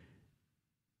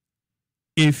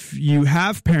if you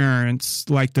have parents,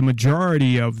 like the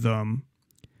majority of them,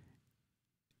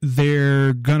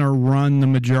 they're going to run the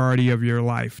majority of your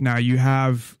life. Now, you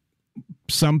have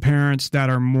some parents that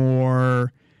are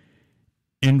more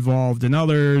involved than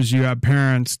others. You have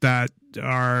parents that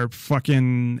are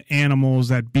fucking animals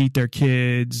that beat their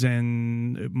kids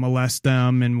and molest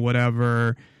them and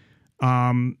whatever.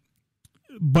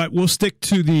 But we'll stick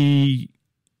to the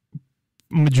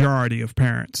majority of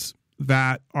parents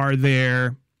that are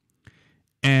there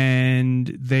and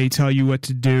they tell you what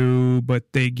to do,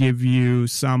 but they give you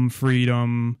some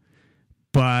freedom,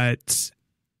 but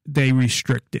they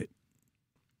restrict it.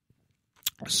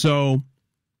 So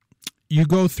you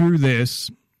go through this,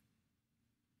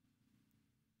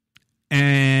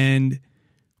 and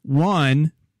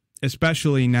one,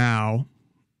 especially now,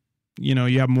 you know,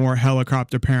 you have more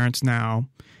helicopter parents now.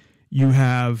 You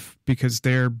have, because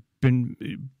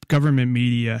government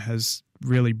media has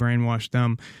really brainwashed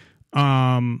them.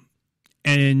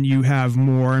 And you have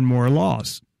more and more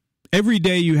laws. Every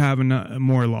day you have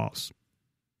more laws.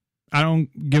 I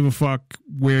don't give a fuck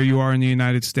where you are in the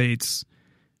United States.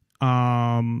 You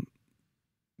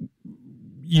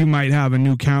might have a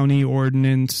new county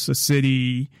ordinance, a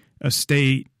city, a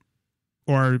state,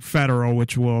 or federal,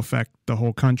 which will affect the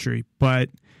whole country. But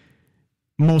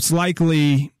most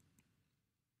likely,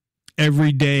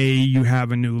 every day you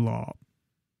have a new law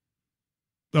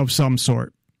of some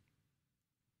sort.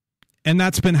 And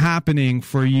that's been happening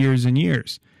for years and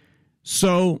years.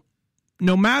 So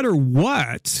no matter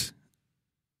what,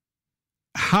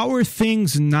 how are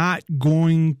things not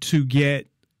going to get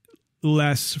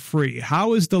less free?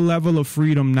 How is the level of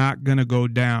freedom not going to go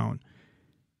down?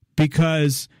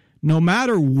 Because no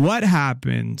matter what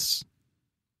happens,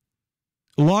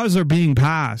 laws are being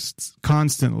passed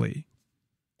constantly.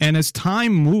 And as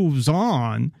time moves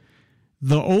on,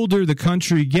 the older the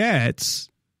country gets,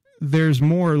 there's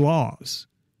more laws.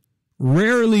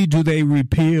 Rarely do they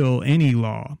repeal any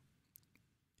law.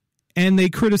 And they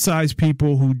criticize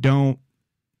people who don't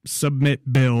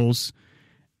submit bills,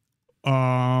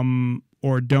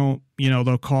 or don't, you know,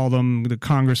 they'll call them the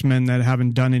congressmen that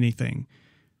haven't done anything.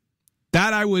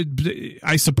 That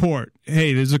I support.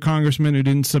 Hey, there's a congressman who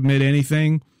didn't submit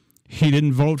anything. He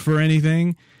didn't vote for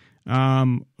anything.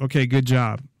 Okay, good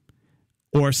job.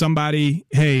 Or somebody,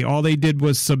 hey, all they did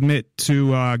was submit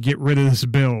to get rid of this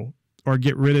bill or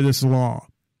get rid of this law,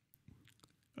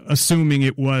 assuming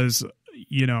it was,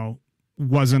 you know,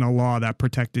 wasn't a law that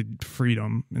protected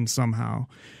freedom and somehow.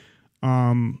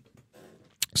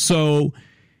 So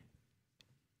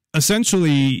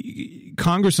essentially,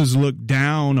 Congress is looked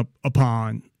down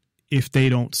upon if they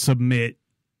don't submit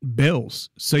bills.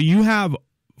 So you have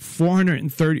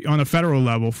 430 on a federal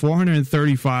level,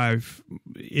 435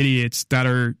 idiots that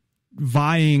are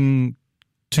vying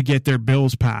to get their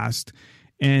bills passed,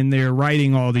 and they're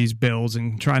writing all these bills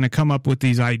and trying to come up with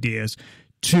these ideas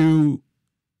to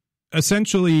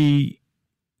essentially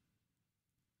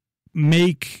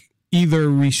either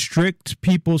restrict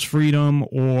people's freedom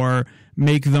or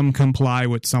make them comply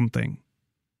with something.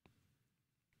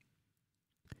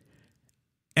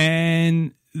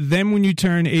 And then when you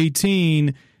turn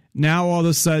 18, now all of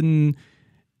a sudden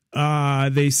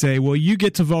they say, well, you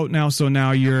get to vote now, so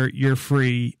now you're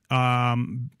free,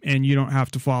 and you don't have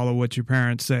to follow what your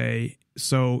parents say.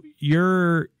 So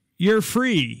you're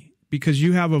free because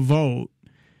you have a vote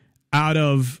out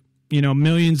of, you know,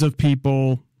 millions of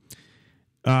people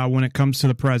when it comes to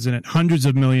the president, hundreds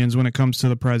of millions when it comes to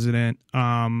the president,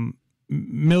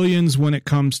 millions when it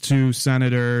comes to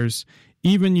senators.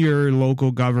 Even your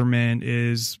local government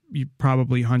is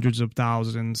probably hundreds of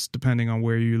thousands, depending on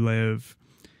where you live.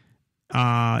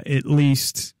 At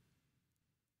least,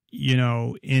 you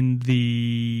know, in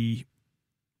the,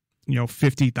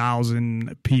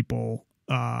 50,000 people,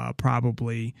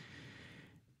 probably.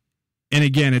 And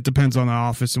again, it depends on the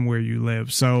office and where you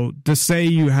live. So to say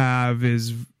you have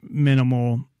is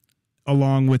minimal,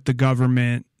 along with the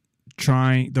government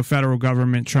the federal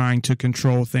government trying to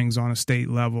control things on a state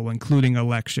level, including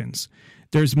elections.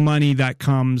 There's money that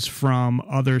comes from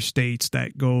other states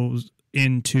that goes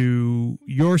into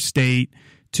your state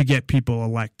to get people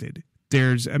elected.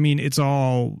 It's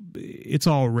all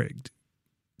rigged.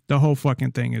 The whole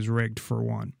fucking thing is rigged, for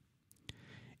one.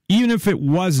 Even if it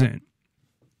wasn't,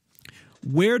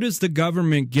 where does the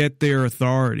government get their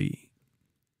authority?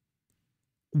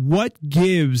 What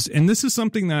gives, and this is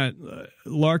something that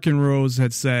Larkin Rose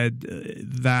had said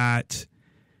that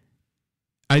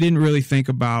I didn't really think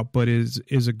about, but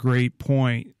is a great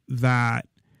point, that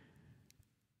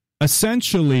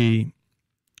essentially,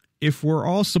 if we're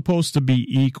all supposed to be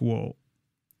equal,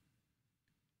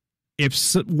 if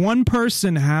one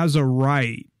person has a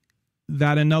right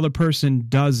that another person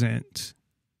doesn't,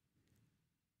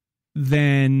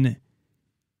 then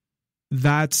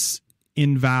that's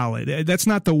invalid. That's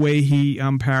not the way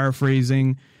I'm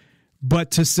paraphrasing,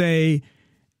 but to say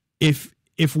if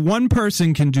one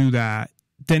person can do that,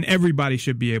 then everybody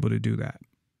should be able to do that.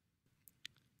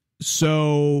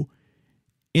 So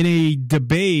in a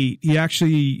debate, he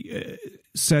actually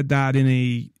said that in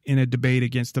a debate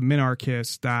against the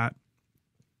minarchists that,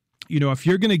 you know, if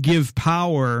you're going to give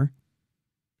power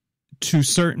to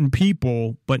certain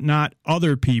people but not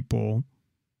other people,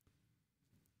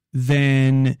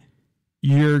 then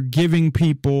you're giving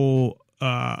people,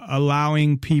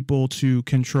 allowing people to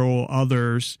control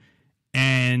others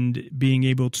and being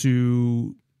able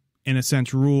to, in a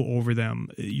sense, rule over them.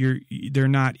 They're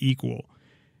not equal.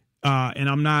 And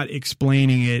I'm not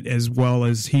explaining it as well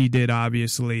as he did,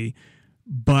 obviously,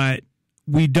 but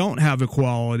we don't have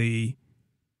equality,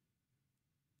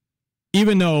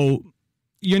 even though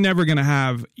you're never going to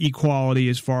have equality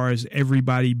as far as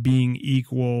everybody being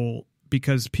equal,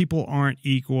 because people aren't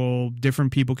equal.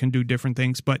 Different people can do different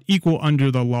things, but equal under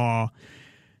the law.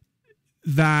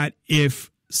 That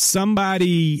if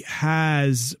somebody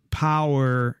has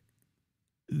power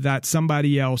that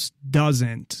somebody else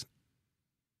doesn't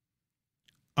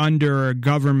under a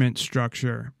government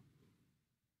structure,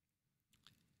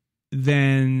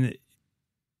 then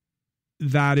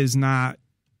that is not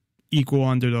equal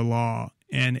under the law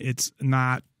and it's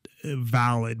not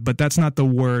valid. But that's not the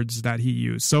words that he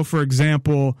used. So, for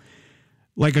example,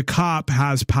 like a cop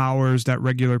has powers that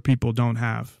regular people don't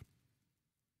have.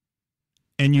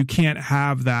 And you can't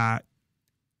have that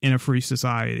in a free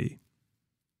society.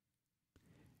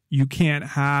 You can't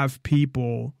have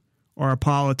people or a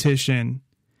politician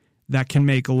that can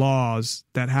make laws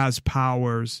that has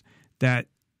powers that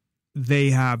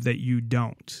they have that you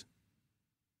don't.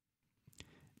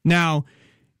 Now,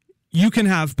 you can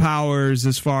have powers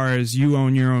as far as you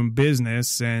own your own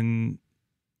business and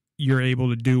you're able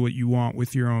to do what you want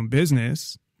with your own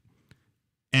business,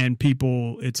 and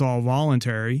people, it's all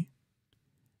voluntary.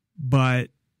 But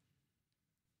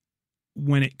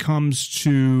when it comes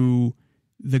to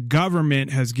the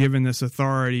government has given this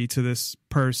authority to this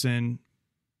person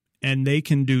and they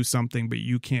can do something, but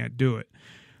you can't do it.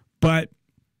 But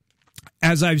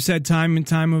as I've said time and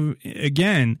time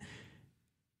again,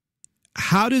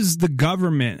 how does the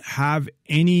government have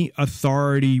any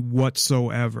authority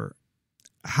whatsoever?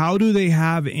 How do they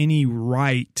have any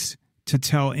right to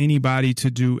tell anybody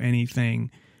to do anything?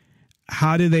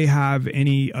 How do they have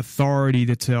any authority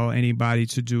to tell anybody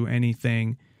to do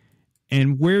anything?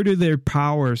 And where do their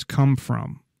powers come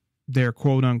from? Their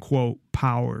quote unquote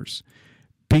powers.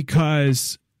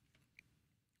 Because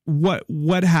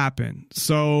what happened?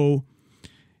 So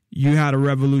you had a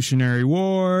Revolutionary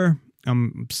War.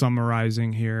 I'm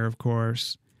summarizing here, of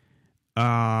course.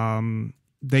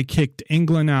 They kicked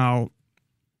England out.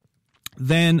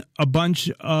 Then a bunch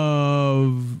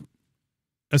of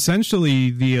essentially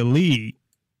the elite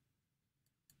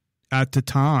at the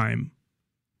time.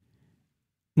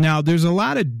 Now, there's a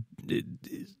lot of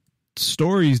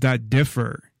stories that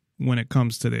differ when it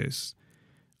comes to this.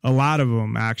 A lot of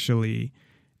them, actually,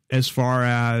 as far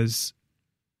as,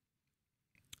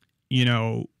 you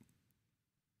know,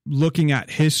 looking at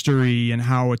history and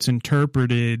how it's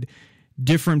interpreted,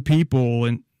 different people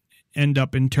end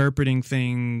up interpreting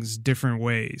things different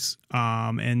ways.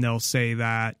 And they'll say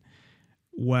that,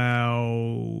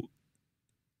 well,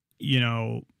 you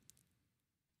know,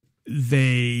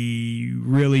 they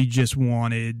really just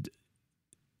wanted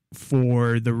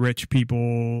for the rich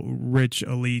people, rich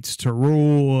elites to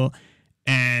rule.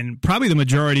 And probably the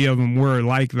majority of them were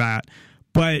like that.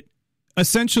 But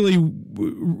essentially,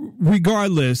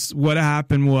 regardless, what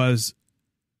happened was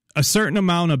a certain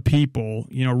amount of people,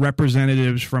 you know,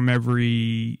 representatives from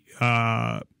every,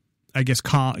 I guess,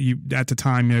 at the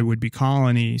time it would be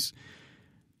colonies,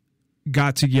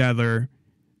 got together.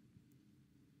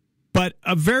 But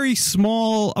a very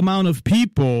small amount of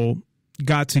people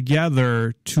got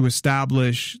together to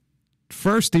establish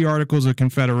first the Articles of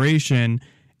Confederation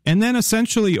and then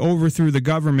essentially overthrew the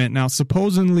government. Now,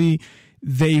 supposedly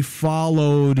they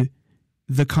followed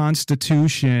the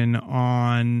Constitution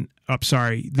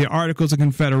the Articles of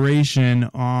Confederation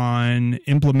on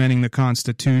implementing the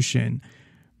Constitution.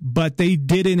 But they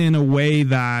did it in a way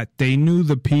that they knew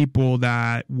the people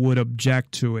that would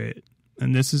object to it.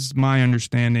 And this is my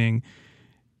understanding,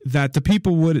 that the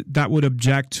people that would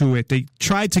object to it, they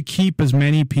tried to keep as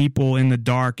many people in the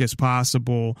dark as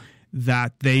possible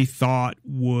that they thought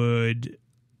would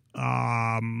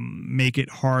make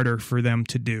it harder for them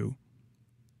to do.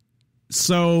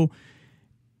 So,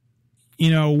 you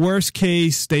know, worst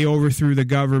case, they overthrew the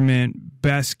government.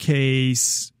 Best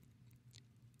case,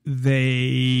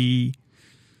 they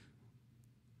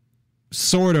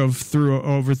sort of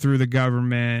overthrew the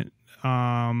government,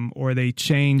 or they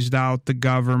changed out the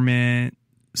government,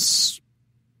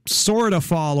 sort of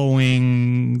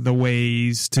following the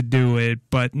ways to do it,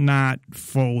 but not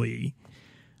fully.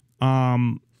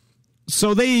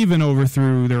 So they even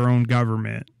overthrew their own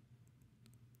government,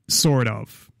 sort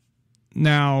of.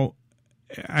 Now,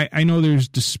 I know there's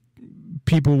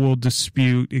people will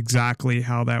dispute exactly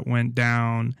how that went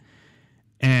down,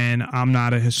 and I'm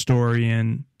not a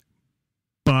historian,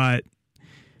 but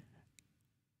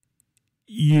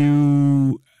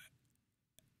you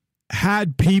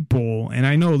had people, and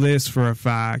I know this for a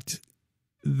fact,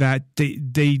 that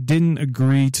they didn't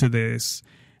agree to this,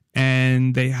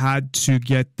 and they had to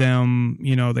get them,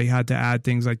 they had to add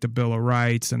things like the Bill of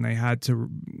Rights, and they had to,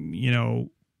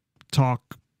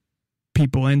 talk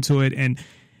people into it, and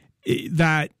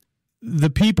that the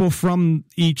people from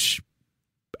each,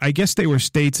 I guess they were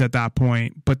states at that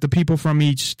point, but the people from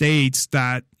each states,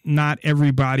 that not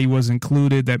everybody was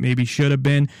included that maybe should have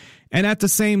been. And at the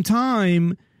same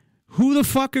time, who the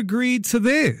fuck agreed to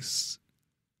this?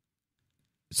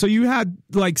 So you had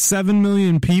like 7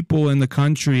 million people in the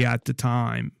country at the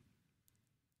time.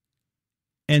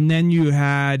 And then you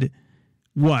had,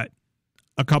 what,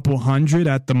 a couple hundred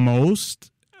at the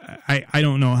most? I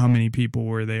don't know how many people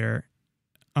were there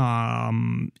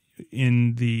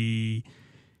in the,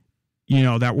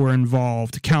 that were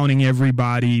involved, counting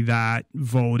everybody that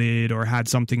voted or had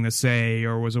something to say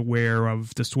or was aware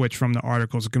of the switch from the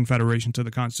Articles of Confederation to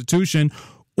the Constitution,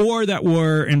 or that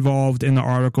were involved in the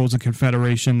Articles of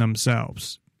Confederation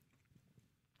themselves.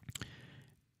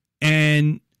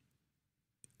 And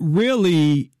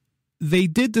really, they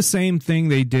did the same thing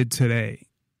they did today,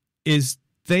 is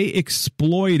they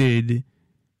exploited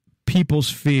people's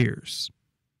fears.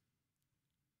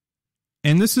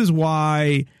 And this is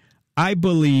why I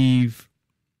believe,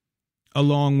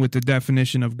 along with the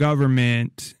definition of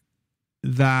government,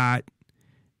 that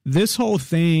this whole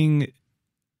thing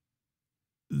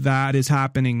that is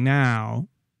happening now,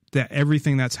 that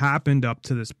everything that's happened up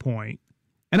to this point,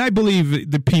 and I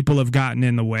believe the people have gotten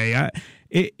in the way.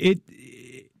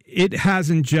 It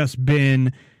hasn't just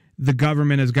been the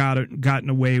government has gotten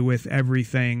away with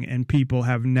everything and people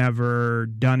have never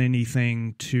done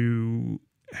anything to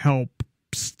help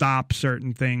stop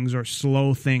certain things or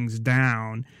slow things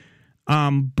down.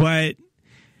 But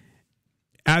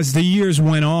as the years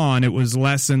went on, it was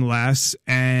less and less,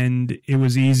 and it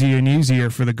was easier and easier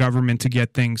for the government to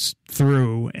get things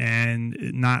through and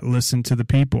not listen to the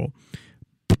people.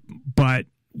 But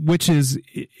which is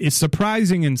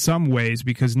surprising in some ways,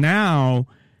 because now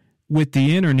with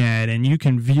the internet and you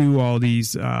can view all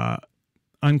these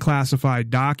unclassified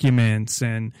documents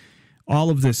and all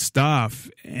of this stuff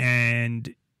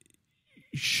and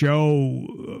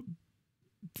show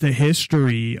the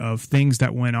history of things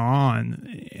that went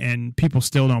on, and people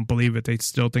still don't believe it. They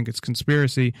still think it's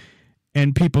conspiracy,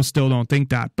 and people still don't think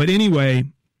that. But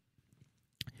anyway,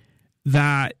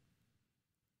 that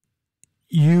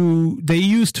they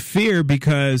used fear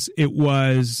because it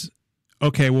was,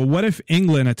 okay, well, what if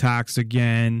England attacks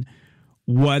again?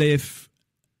 What if,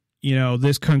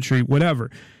 this country,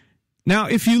 whatever. Now,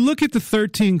 if you look at the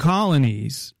 13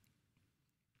 colonies,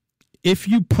 if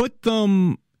you put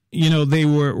them, they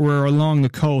were along the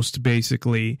coast,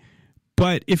 basically.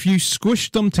 But if you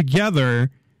squished them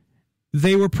together,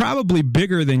 they were probably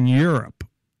bigger than Europe.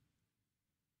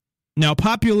 Now,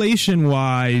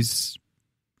 population-wise,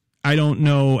 I don't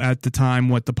know at the time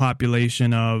what the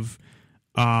population of,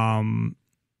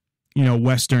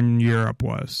 Western Europe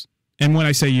was. And when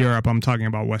I say Europe, I'm talking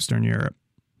about Western Europe.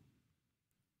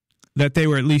 That they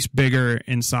were at least bigger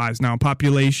in size. Now,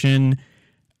 population,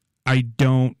 I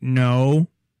don't know,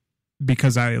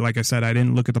 because like I said, I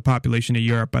didn't look at the population of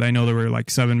Europe, but I know there were like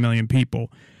 7 million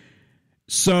people.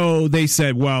 So they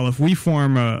said, well, if we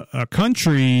form a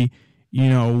country,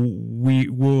 we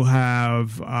will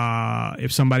have,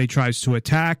 if somebody tries to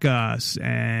attack us,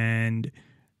 and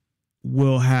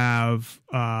we'll have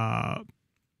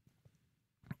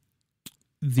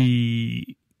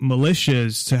the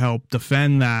militias to help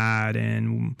defend that,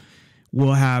 and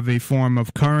we'll have a form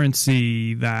of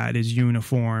currency that is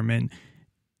uniform, and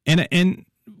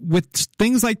with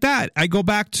things like that, I go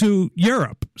back to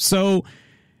Europe. So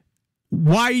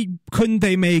why couldn't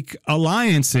they make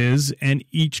alliances and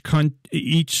each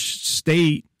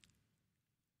state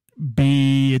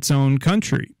be its own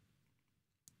country,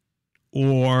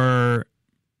 or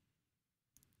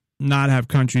not have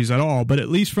countries at all, but at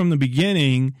least from the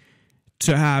beginning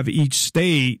to have each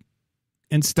state,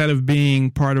 instead of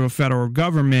being part of a federal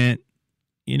government,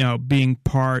 being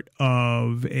part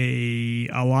of a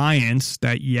alliance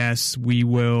that, yes, we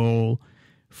will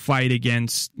fight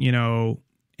against,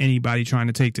 anybody trying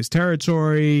to take this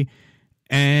territory.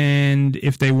 And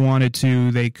if they wanted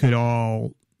to, they could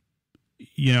all,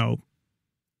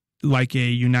 like a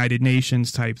United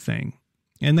Nations type thing.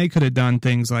 And they could have done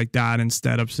things like that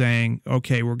instead of saying,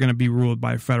 okay, we're going to be ruled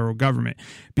by federal government.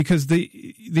 Because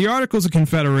the Articles of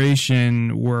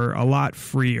Confederation were a lot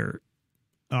freer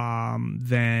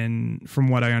than, from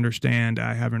what I understand.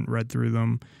 I haven't read through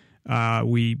them.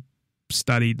 We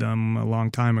studied them a long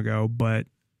time ago, but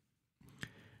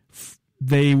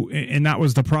and that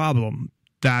was the problem,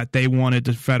 that they wanted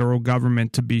the federal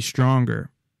government to be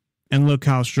stronger. And look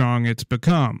how strong it's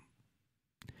become.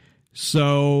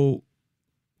 So,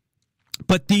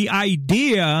 but the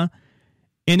idea,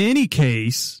 in any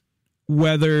case,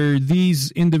 whether these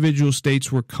individual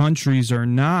states were countries or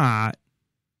not,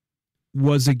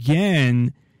 was,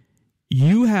 again,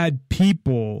 you had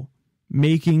people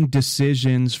making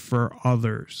decisions for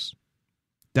others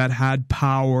that had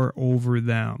power over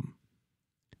them,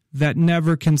 that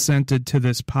never consented to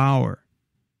this power.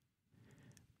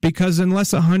 Because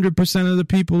unless 100% of the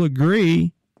people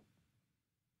agree,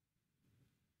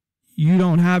 you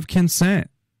don't have consent.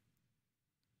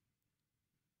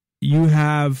 You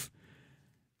have,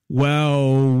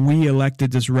 well, we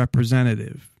elected this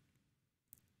representative.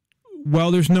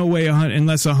 Well, there's no way,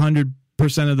 unless 100%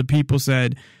 of the people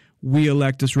said, we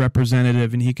elect this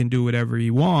representative and he can do whatever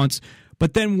he wants.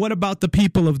 But then what about the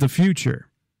people of the future?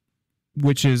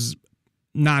 Which is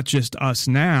not just us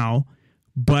now,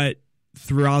 but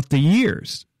throughout the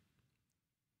years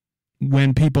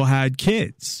when people had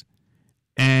kids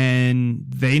and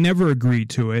they never agreed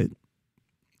to it.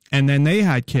 And then they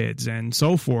had kids and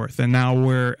so forth. And now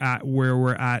we're at where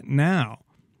we're at now.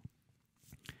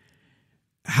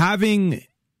 Having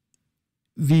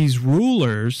these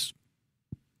rulers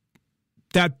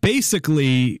that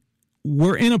basically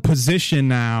we're in a position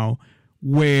now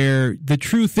where the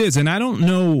truth is, and I don't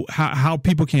know how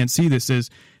people can't see this, is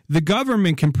the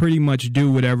government can pretty much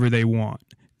do whatever they want.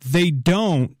 They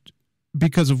don't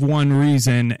because of one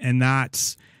reason, and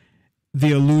that's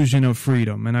the illusion of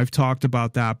freedom. And I've talked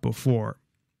about that before.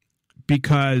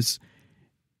 Because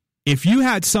if you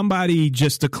had somebody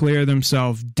just declare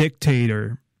themselves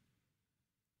dictator,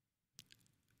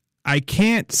 I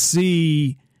can't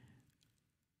see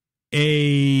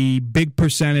a big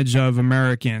percentage of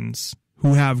Americans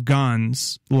who have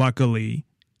guns, luckily,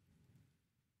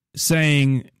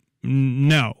 saying,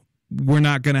 no, we're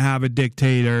not going to have a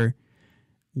dictator.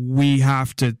 We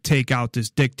have to take out this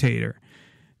dictator.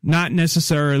 Not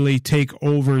necessarily take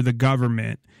over the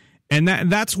government. And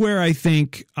that's where I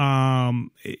think,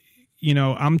 I'm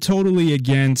totally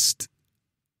against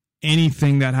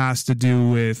anything that has to do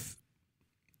with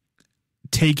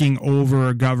taking over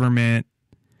a government,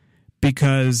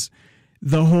 because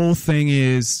the whole thing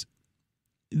is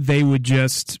they would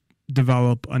just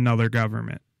develop another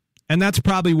government. And that's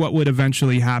probably what would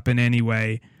eventually happen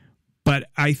anyway. But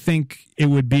I think it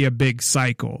would be a big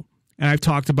cycle. And I've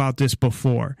talked about this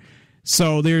before.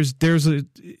 So there's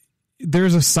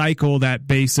a cycle that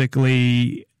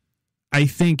basically I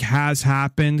think has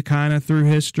happened kind of through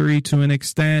history to an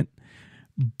extent.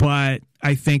 But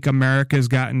I think America's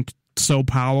gotten so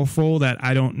powerful that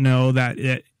I don't know that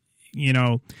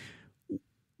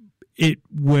it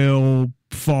will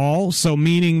fall. So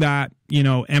meaning that,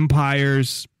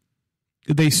 empires,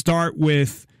 they start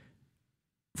with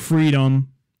freedom.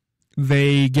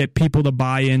 They get people to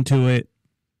buy into it.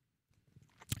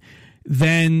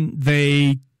 Then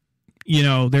their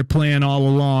plan all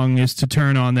along is to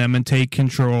turn on them and take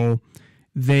control.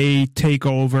 They take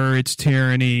over. It's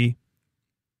tyranny.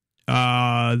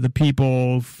 The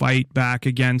people fight back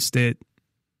against it.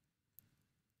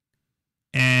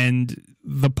 And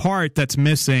the part that's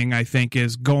missing, I think,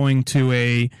 is going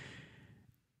to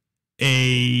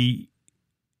a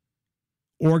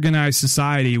organized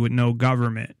society with no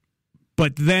government.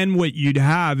 But then what you'd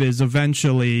have is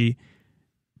eventually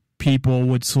people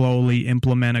would slowly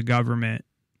implement a government.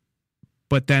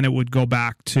 But then it would go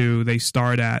back to, they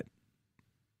start at,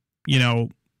 you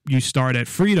start at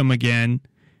freedom again,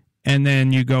 and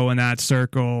then you go in that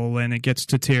circle and it gets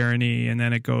to tyranny, and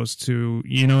then it goes to,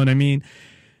 you know what I mean?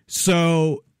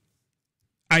 So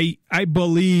I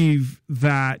believe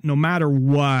that no matter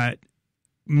what,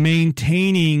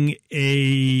 maintaining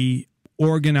a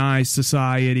organized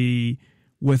society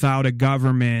without a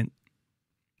government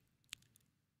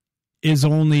it's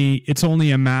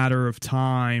only a matter of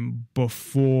time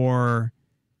before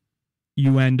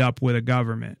you end up with a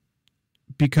government,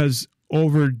 because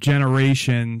over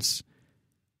generations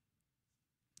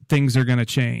things are going to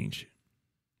change.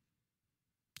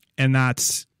 And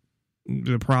that's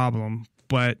the problem.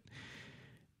 But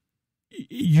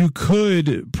you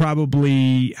could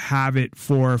probably have it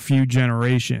for a few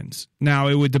generations. Now,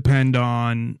 it would depend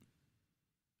on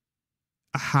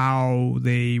how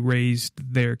they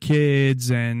raised their kids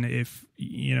and if,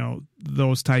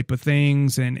 those type of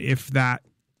things, and if that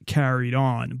carried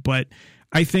on. But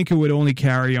I think it would only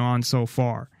carry on so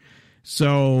far.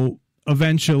 So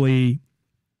eventually,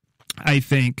 I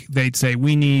think they'd say,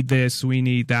 we need this, we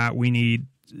need that, we need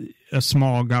a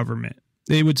small government.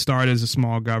 They would start as a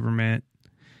small government,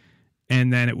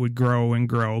 and then it would grow and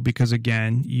grow because,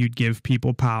 again, you'd give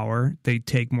people power. They'd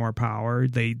take more power.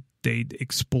 They'd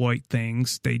exploit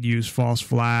things. They'd use false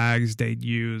flags. They'd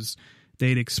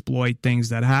exploit things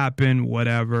that happen,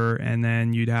 whatever, and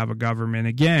then you'd have a government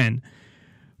again.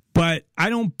 But I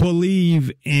don't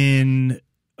believe in,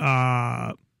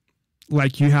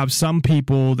 like you have some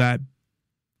people that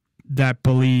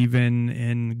believe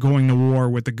in going to war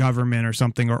with the government or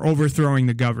something, or overthrowing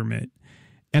the government.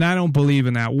 And I don't believe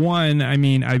in that. One, I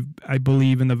mean, I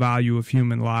believe in the value of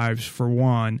human lives, for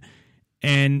one.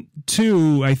 And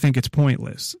two, I think it's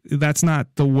pointless. That's not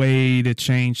the way to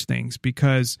change things,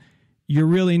 because you're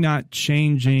really not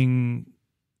changing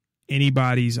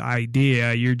anybody's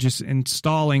idea. You're just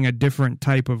installing a different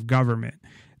type of government.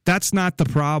 That's not the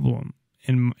problem,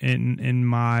 in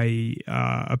my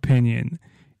opinion.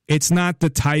 It's not the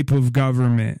type of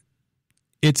government.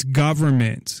 It's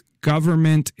government.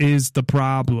 Government is the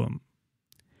problem.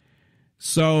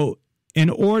 So in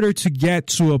order to get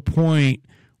to a point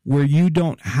where you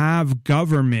don't have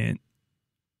government,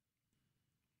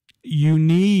 you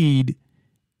need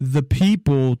the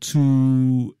people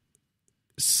to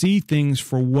see things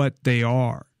for what they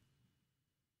are.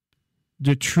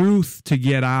 The truth to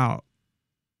get out.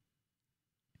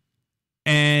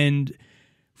 And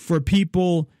for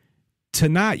people to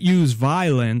not use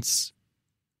violence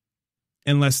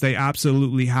unless they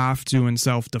absolutely have to in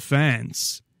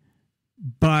self-defense,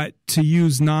 but to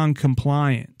use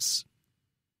non-compliance.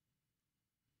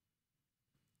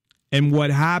 And what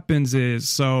happens is,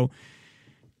 so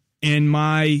in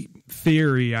my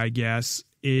theory, I guess,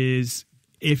 is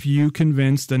if you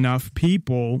convinced enough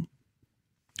people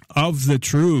of the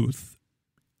truth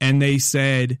and they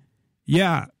said,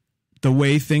 yeah, the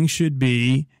way things should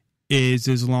be is,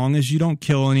 as long as you don't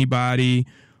kill anybody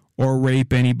or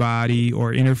rape anybody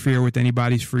or interfere with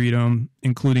anybody's freedom,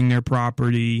 including their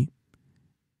property,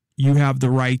 you have the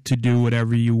right to do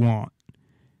whatever you want.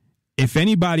 If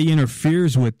anybody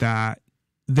interferes with that,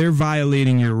 they're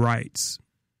violating your rights.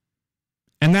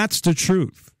 And that's the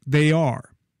truth. They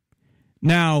are.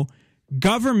 Now,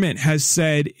 government has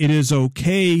said it is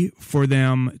okay for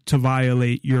them to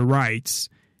violate your rights,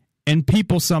 and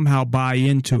people somehow buy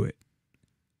into it.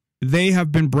 They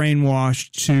have been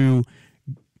brainwashed to,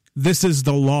 this is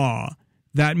the law.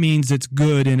 That means it's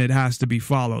good and it has to be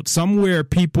followed. Somewhere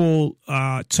people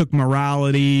took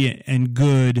morality and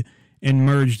good and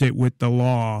merged it with the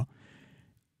law.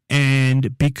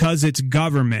 And because it's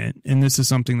government, and this is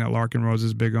something that Larkin Rose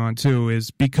is big on too, is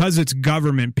because it's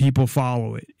government, people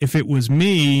follow it. If it was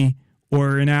me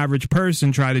or an average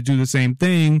person try to do the same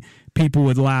thing, people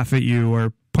would laugh at you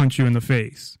or punch you in the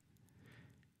face.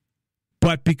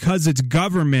 But because it's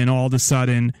government, all of a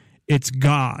sudden, it's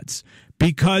God's.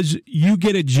 Because you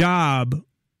get a job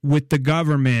with the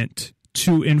government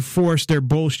to enforce their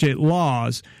bullshit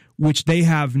laws, which they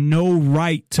have no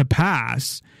right to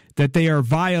pass, that they are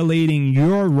violating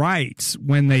your rights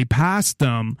when they pass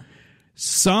them,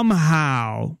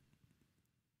 somehow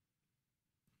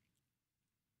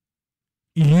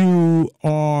you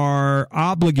are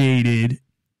obligated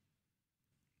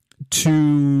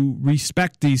to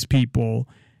respect these people,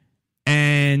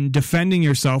 and defending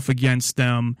yourself against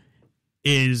them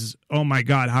is, oh my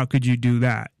God, how could you do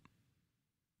that?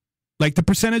 Like the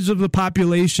percentage of the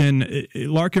population,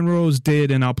 Larkin Rose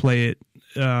did, and I'll play it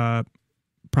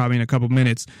probably in a couple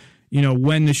minutes,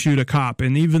 when to shoot a cop.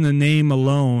 And even the name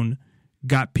alone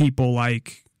got people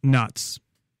like nuts.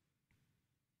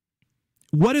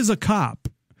 What is a cop?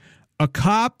 A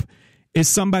cop is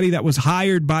somebody that was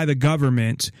hired by the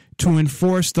government to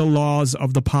enforce the laws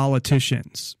of the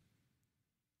politicians.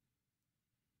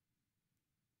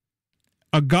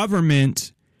 A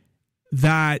government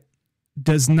that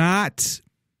does not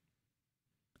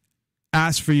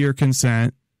ask for your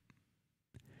consent,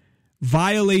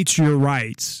 violates your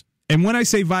rights. And when I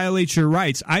say violates your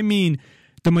rights, I mean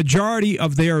the majority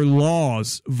of their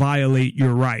laws violate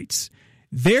your rights.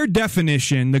 Their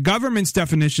definition, the government's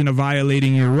definition of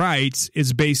violating your rights,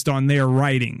 is based on their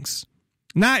writings.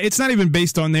 It's not even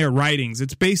based on their writings.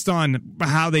 It's based on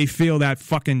how they feel that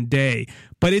fucking day.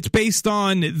 But it's based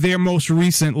on their most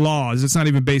recent laws. It's not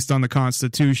even based on the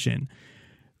Constitution.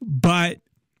 But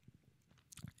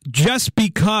just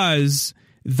because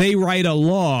they write a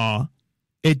law,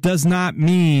 it does not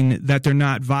mean that they're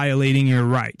not violating your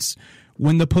rights.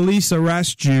 When the police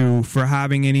arrest you for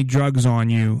having any drugs on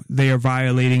you, they are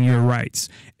violating your rights.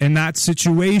 In that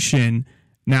situation,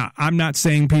 now, I'm not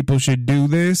saying people should do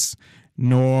this,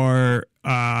 nor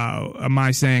am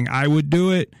I saying I would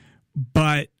do it,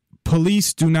 but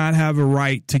police do not have a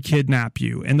right to kidnap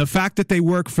you. And the fact that they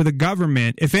work for the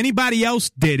government, if anybody else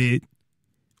did it,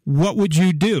 what would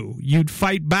you do? You'd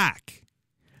fight back.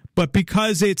 But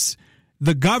because it's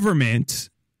the government,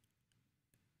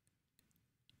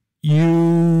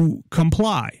 you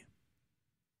comply.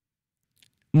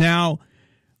 Now,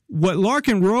 what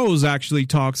Larkin Rose actually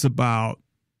talks about,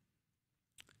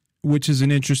 which is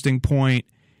an interesting point,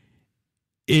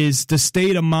 is the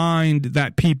state of mind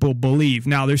that people believe.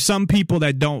 Now, there's some people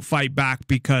that don't fight back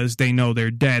because they know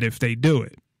they're dead if they do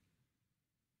it.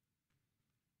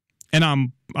 And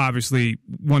I'm obviously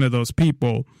one of those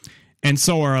people, and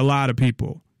so are a lot of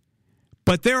people.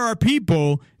 But there are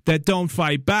people that don't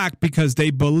fight back because they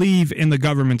believe in the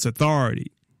government's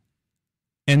authority.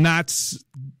 And that's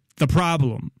the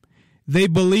problem. They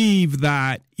believe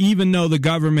that even though the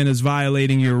government is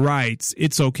violating your rights,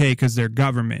 it's okay because they're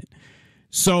government.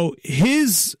 So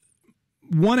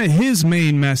one of his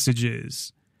main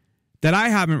messages that I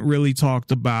haven't really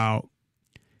talked about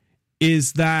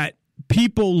is that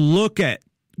people look at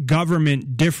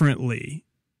government differently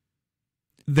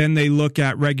than they look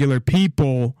at regular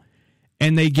people,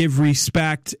 and they give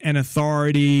respect and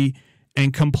authority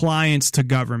and compliance to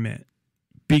government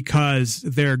because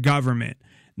they're government.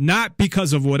 Not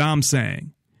because of what I'm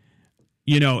saying.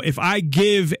 You know, if I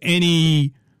give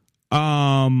any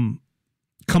compliance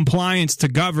to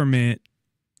government,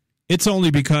 it's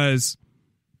only because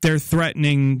they're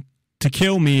threatening to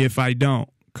kill me if I don't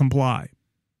comply.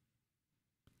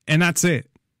 And that's it.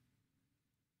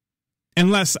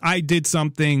 Unless I did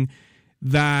something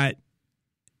that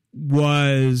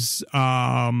was,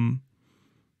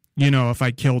 if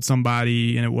I killed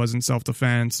somebody and it wasn't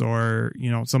self-defense or,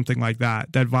 something like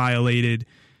that, that violated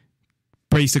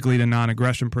basically the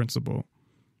non-aggression principle,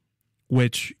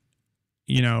 which,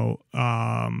 even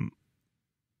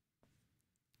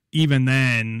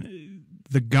then,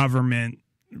 the government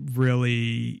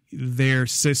really, their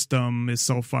system is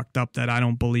so fucked up that I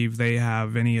don't believe they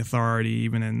have any authority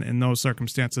even in those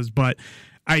circumstances. But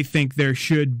I think there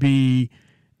should be,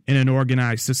 in an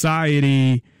organized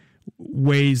society,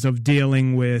 ways of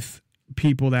dealing with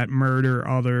people that murder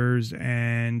others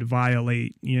and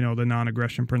violate, the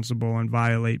non-aggression principle and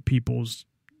violate people's,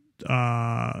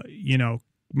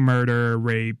 murder,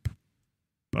 rape,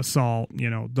 assault,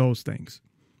 those things.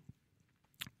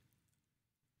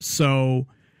 So,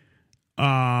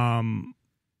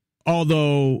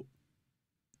 although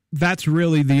that's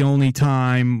really the only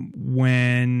time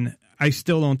when I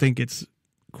still don't think it's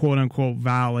quote unquote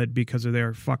valid because of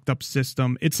their fucked up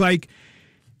system. It's like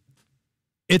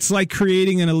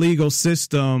creating an illegal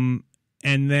system,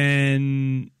 and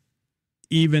then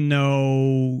even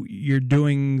though you're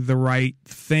doing the right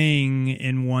thing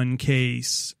in one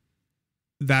case,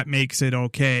 that makes it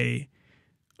okay.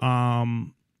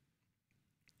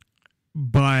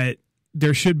 But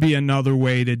there should be another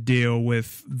way to deal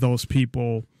with those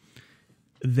people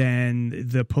than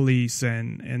the police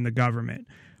and the government.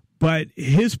 But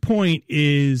his point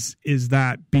is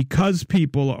that because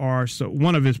people are so,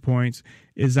 one of his points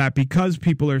is that because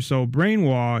people are so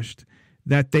brainwashed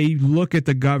that they look at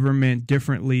the government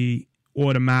differently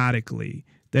automatically,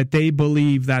 that they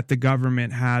believe that the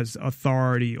government has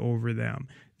authority over them,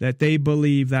 that they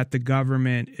believe that the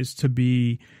government is to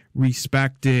be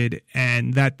respected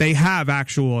and that they have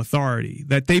actual authority,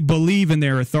 that they believe in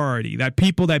their authority, that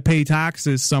people that pay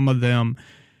taxes, some of them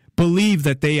believe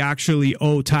that they actually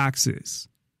owe taxes,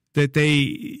 that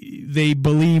they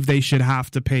believe they should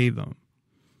have to pay them,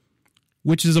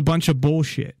 which is a bunch of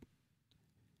bullshit.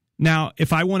 Now,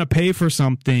 if I want to pay for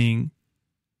something,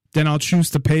 then I'll choose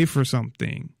to pay for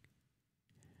something.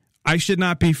 I should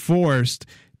not be forced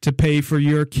to pay for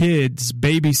your kids'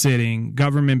 babysitting,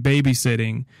 government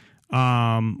babysitting,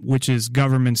 which is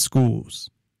government schools,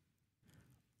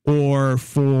 or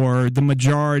for the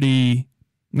majority,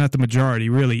 not the majority,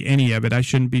 really any of it. I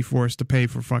shouldn't be forced to pay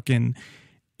for fucking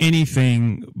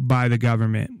anything by the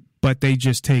government, but they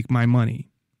just take my money.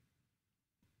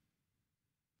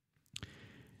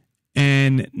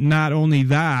 And not only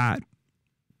that,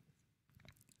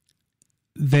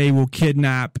 they will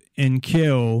kidnap and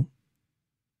kill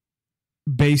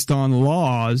based on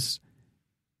laws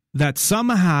that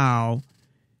somehow,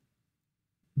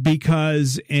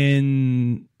 because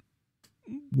in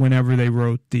whenever they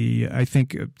wrote I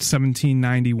think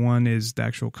 1791 is the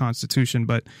actual Constitution,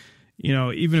 but,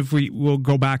 even if we'll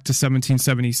go back to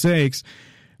 1776,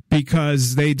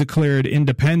 because they declared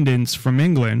independence from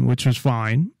England, which was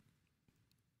fine.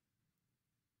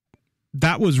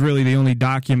 That was really the only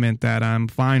document that I'm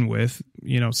fine with,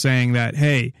 saying that,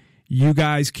 hey, you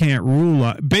guys can't rule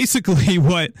us. Basically,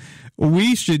 what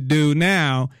we should do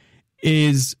now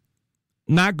is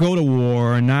not go to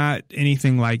war, not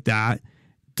anything like that.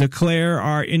 Declare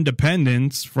our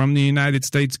independence from the United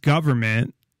States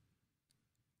government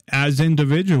as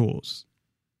individuals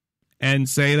and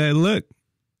say that, look,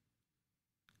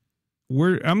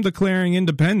 I'm declaring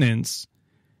independence.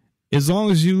 As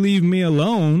long as you leave me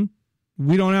alone,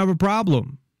 we don't have a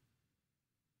problem.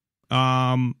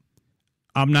 I'm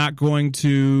not going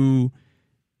to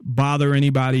bother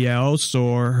anybody else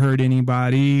or hurt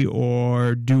anybody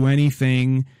or do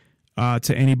anything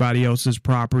to anybody else's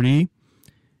property.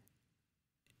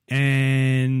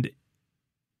 And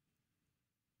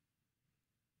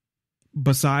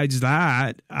besides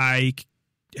that, I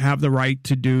have the right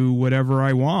to do whatever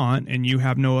I want, and you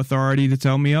have no authority to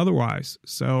tell me otherwise.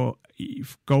 So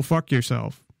go fuck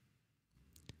yourself.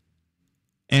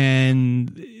 And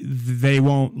they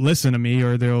won't listen to me,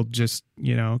 or they'll just,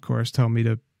 of course, tell me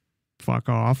to fuck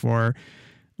off, or,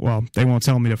 well, they won't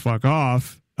tell me to fuck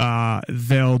off.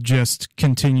 They'll just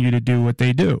continue to do what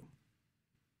they do,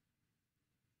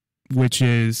 which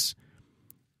is,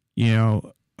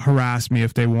 harass me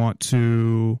if they want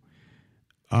to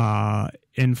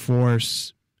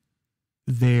enforce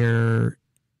their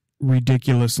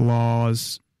ridiculous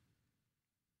laws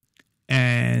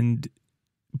and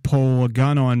pull a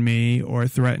gun on me or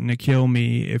threaten to kill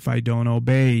me if I don't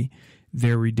obey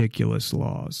their ridiculous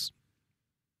laws.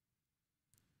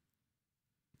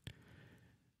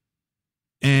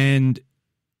 And,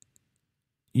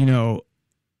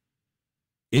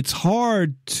 it's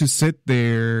hard to sit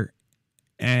there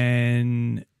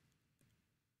and,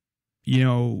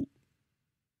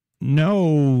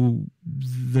 know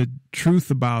the truth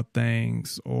about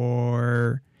things,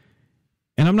 and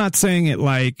I'm not saying it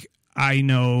like I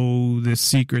know the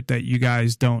secret that you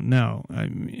guys don't know. I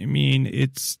mean,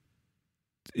 it's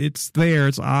there,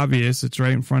 it's obvious, it's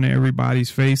right in front of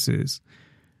everybody's faces.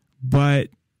 But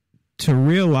to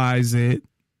realize it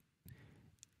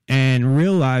and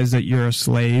realize that you're a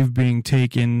slave being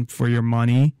taken for your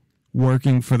money,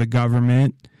 working for the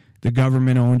government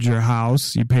owns your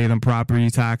house, you pay them property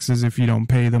taxes. If you don't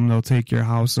pay them, they'll take your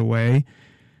house away.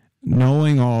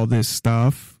 Knowing all this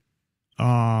stuff,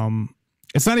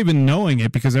 it's not even knowing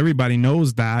it because everybody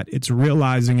knows that. It's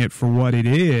realizing it for what it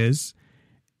is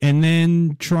and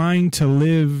then trying to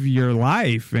live your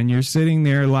life. And you're sitting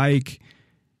there like,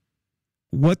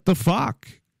 what the fuck?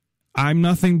 I'm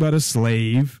nothing but a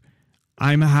slave.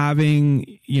 I'm I'm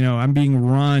being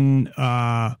run,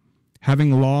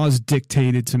 having laws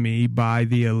dictated to me by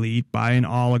the elite, by an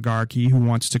oligarchy who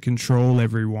wants to control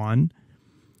everyone.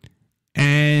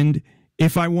 And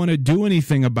if I want to do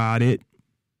anything about it,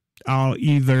 I'll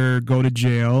either go to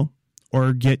jail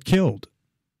or get killed.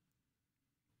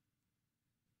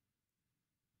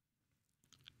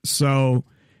 So,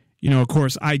 of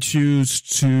course, I choose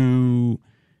to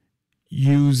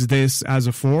use this as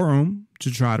a forum to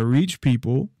try to reach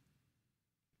people,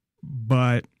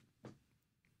 but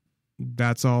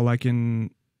that's all I can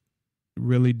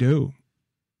really do.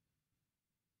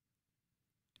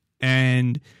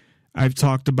 And I've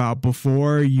talked about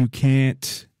before, you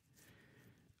can't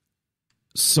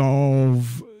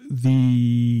solve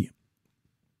the,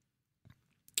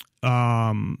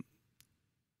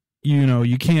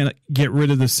 you can't get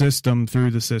rid of the system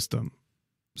through the system.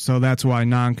 So that's why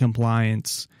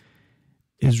non-compliance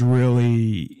is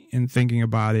really, in thinking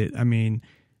about it, I mean,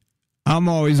 I'm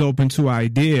always open to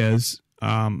ideas,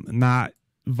 not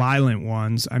violent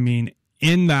ones. I mean,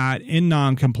 in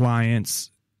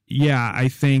non-compliance, yeah, I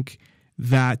think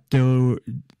that the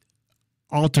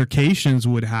altercations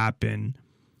would happen,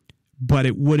 but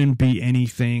it wouldn't be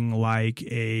anything like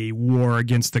a war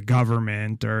against the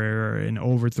government or an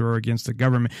overthrow against the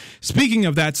government. Speaking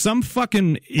of that, some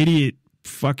fucking idiot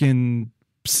fucking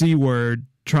C-word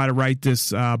try to write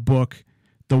this book.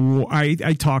 The war, I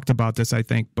talked about this, I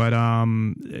think, but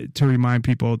to remind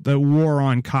people, the war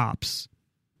on cops,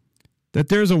 that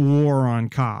there's a war on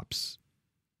cops.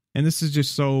 And this is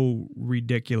just so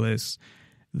ridiculous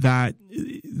that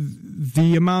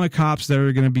the amount of cops that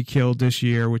are going to be killed this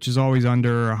year, which is always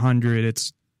under 100,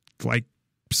 it's like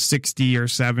 60 or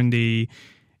 70.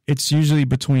 it's usually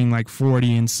between like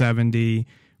 40 and 70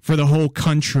 for the whole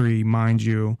country, mind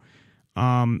you.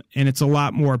 And it's a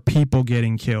lot more people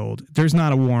getting killed. There's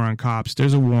not a war on cops.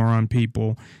 There's a war on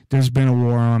people. There's been a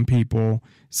war on people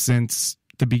since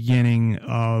the beginning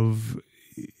of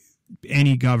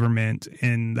any government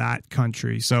in that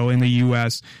country. So in the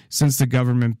U.S., since the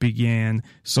government began,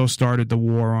 so started the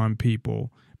war on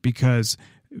people, because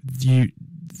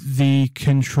the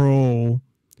control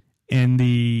and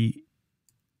the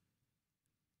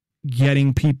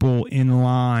getting people in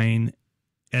line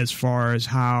as far as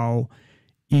how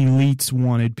elites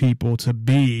wanted people to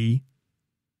be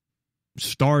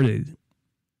started.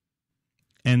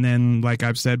 And then, like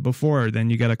I've said before, then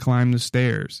you got to climb the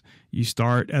stairs. You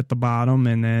start at the bottom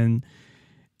and then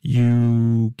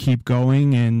you keep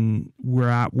going, and we're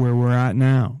at where we're at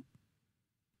now.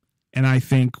 And I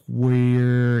think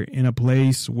we're in a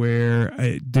place where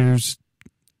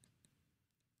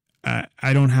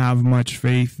I don't have much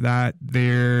faith that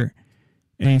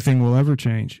anything will ever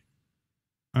change.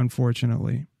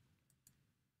 Unfortunately,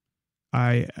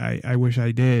 I wish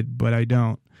I did, but I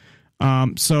don't.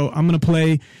 So I'm going to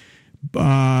play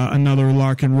another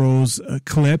Larkin Rose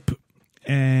clip,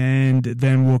 and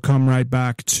then we'll come right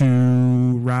back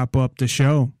to wrap up the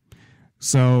show.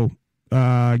 So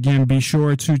again, be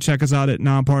sure to check us out at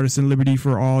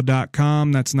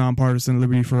NonPartisanLibertyForall.com. That's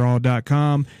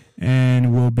NonPartisanLibertyForall.com,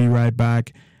 and we'll be right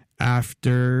back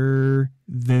after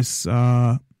this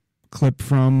clip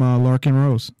from Larkin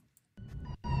Rose.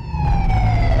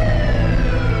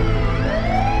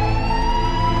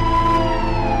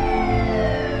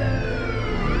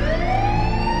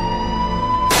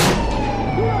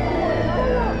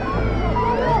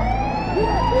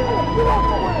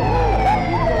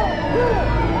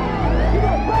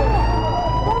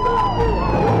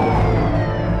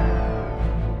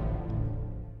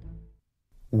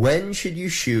 When should you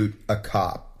shoot a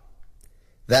cop?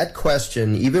 That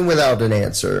question, even without an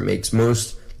answer, makes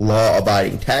most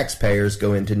law-abiding taxpayers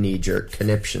go into knee-jerk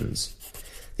conniptions.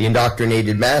 The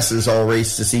indoctrinated masses all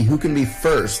race to see who can be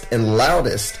first and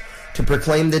loudest to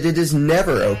proclaim that it is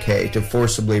never okay to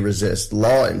forcibly resist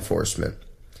law enforcement.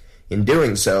 In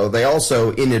doing so, they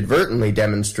also inadvertently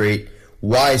demonstrate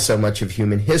why so much of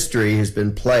human history has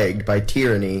been plagued by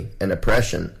tyranny and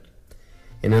oppression.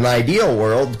 In an ideal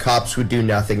world, cops would do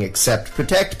nothing except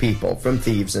protect people from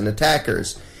thieves and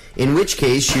attackers, in which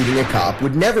case shooting a cop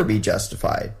would never be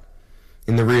justified.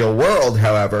 In the real world,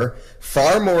 however,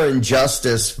 far more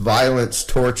injustice, violence,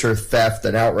 torture, theft,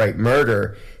 and outright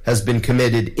murder has been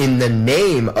committed in the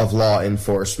name of law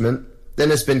enforcement than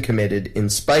has been committed in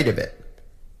spite of it.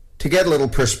 To get a little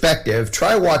perspective,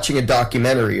 try watching a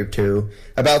documentary or two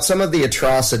about some of the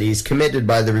atrocities committed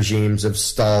by the regimes of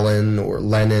Stalin or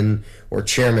Lenin or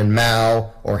Chairman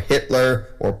Mao or Hitler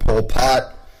or Pol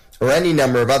Pot or any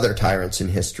number of other tyrants in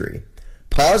history.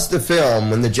 Pause the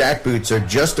film when the jackboots are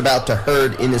just about to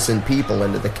herd innocent people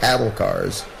into the cattle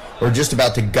cars, or just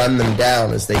about to gun them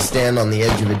down as they stand on the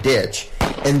edge of a ditch,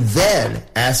 and then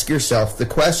ask yourself the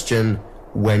question,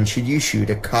 when should you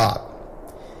shoot a cop?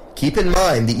 Keep in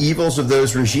mind, the evils of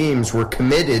those regimes were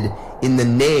committed in the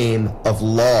name of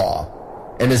law.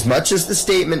 And as much as the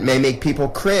statement may make people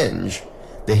cringe,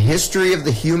 the history of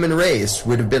the human race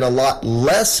would have been a lot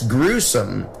less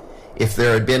gruesome if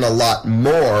there had been a lot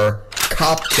more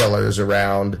cop killers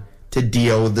around to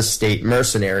deal with the state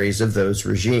mercenaries of those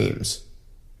regimes.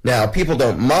 Now, people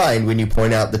don't mind when you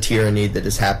point out the tyranny that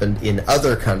has happened in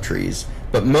other countries,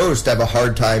 but most have a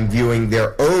hard time viewing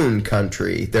their own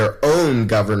country, their own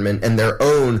government, and their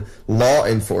own law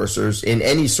enforcers in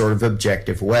any sort of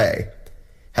objective way.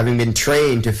 Having been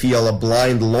trained to feel a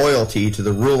blind loyalty to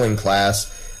the ruling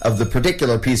class of the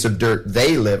particular piece of dirt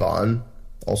they live on,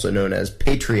 also known as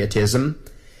patriotism,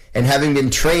 and having been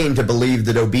trained to believe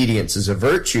that obedience is a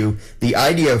virtue, the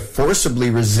idea of forcibly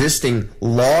resisting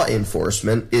law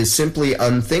enforcement is simply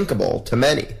unthinkable to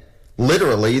many.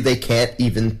 Literally, they can't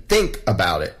even think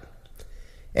about it.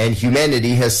 And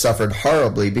humanity has suffered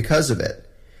horribly because of it.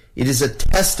 It is a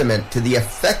testament to the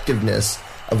effectiveness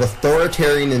of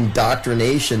authoritarian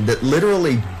indoctrination that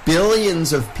literally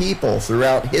billions of people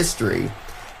throughout history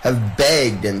have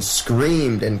begged and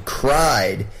screamed and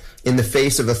cried in the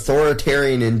face of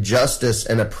authoritarian injustice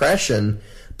and oppression,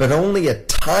 but only a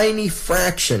tiny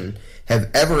fraction have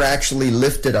ever actually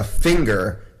lifted a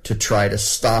finger to try to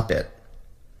stop it.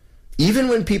 Even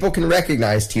when people can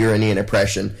recognize tyranny and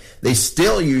oppression, they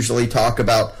still usually talk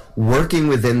about working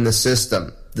within the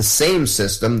system, the same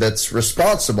system that's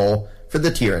responsible for the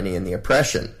tyranny and the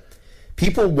oppression.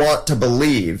 People want to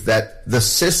believe that the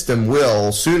system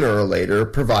will, sooner or later,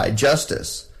 provide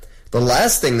justice. The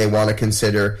last thing they want to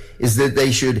consider is that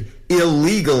they should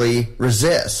illegally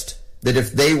resist, that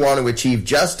if they want to achieve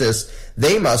justice,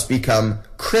 they must become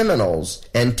criminals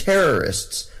and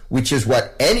terrorists, which is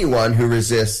what anyone who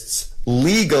resists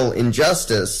legal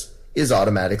injustice is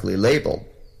automatically labeled.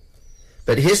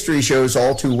 But history shows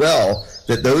all too well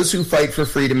that those who fight for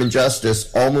freedom and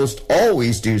justice almost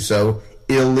always do so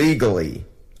illegally,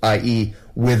 i.e.,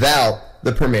 without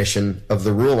the permission of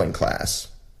the ruling class.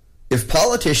 If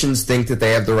politicians think that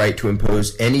they have the right to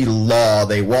impose any law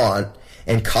they want,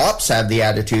 and cops have the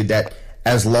attitude that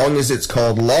as long as it's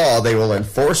called law, they will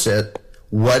enforce it,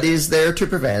 what is there to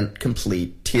prevent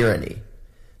complete tyranny?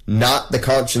 Not the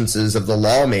consciences of the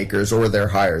lawmakers or their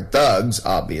hired thugs,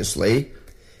 obviously,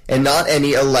 and not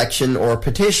any election or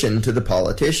petition to the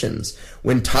politicians.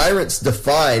 When tyrants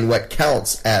define what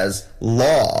counts as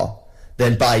law,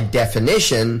 then by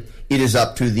definition, it is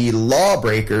up to the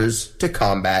lawbreakers to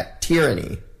combat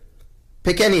tyranny.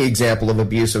 Pick any example of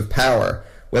abuse of power,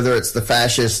 whether it's the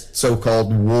fascist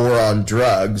so-called war on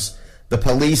drugs, the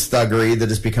police thuggery that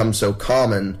has become so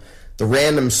common, the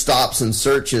random stops and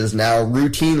searches now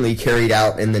routinely carried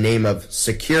out in the name of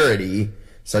security,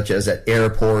 such as at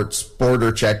airports,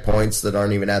 border checkpoints that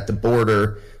aren't even at the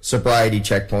border, sobriety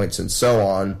checkpoints, and so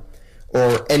on,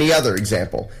 or any other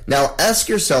example. Now ask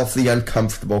yourself the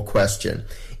uncomfortable question.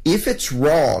 If it's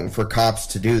wrong for cops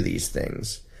to do these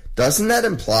things, doesn't that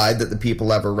imply that the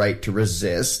people have a right to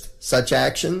resist such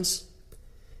actions?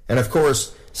 And of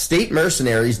course, state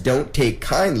mercenaries don't take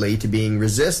kindly to being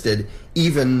resisted,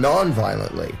 even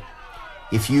non-violently.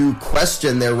 If you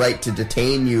question their right to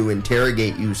detain you,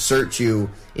 interrogate you, search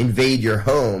you, invade your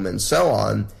home, and so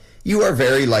on, you are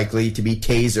very likely to be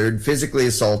tasered, physically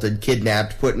assaulted,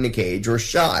 kidnapped, put in a cage, or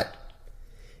shot.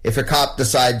 If a cop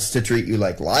decides to treat you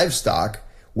like livestock,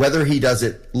 whether he does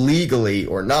it legally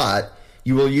or not,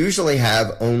 you will usually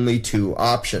have only two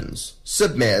options: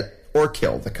 submit or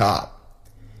kill the cop.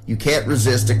 You can't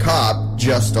resist a cop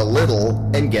just a little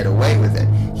and get away with it.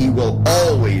 He will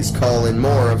always call in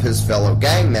more of his fellow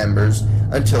gang members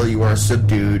until you are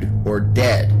subdued or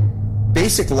dead.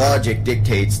 Basic logic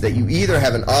dictates that you either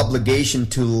have an obligation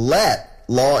to let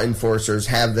law enforcers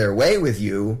have their way with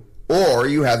you, or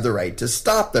you have the right to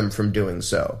stop them from doing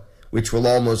so, which will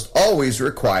almost always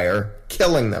require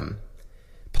killing them.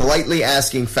 Politely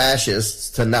asking fascists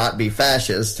to not be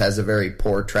fascists has a very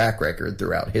poor track record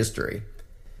throughout history.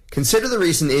 Consider the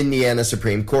recent Indiana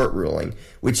Supreme Court ruling,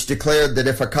 which declared that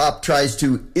if a cop tries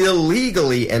to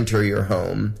illegally enter your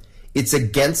home, it's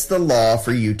against the law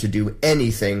for you to do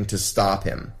anything to stop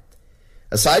him.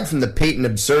 Aside from the patent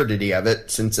absurdity of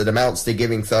it, since it amounts to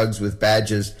giving thugs with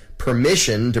badges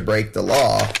permission to break the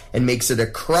law and makes it a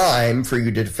crime for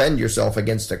you to defend yourself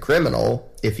against a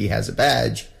criminal, if he has a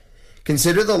badge,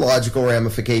 consider the logical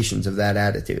ramifications of that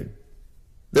attitude.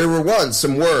 There were once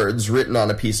some words written on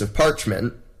a piece of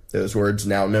parchment, those words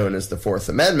now known as the Fourth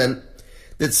Amendment,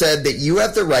 that said that you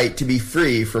have the right to be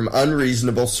free from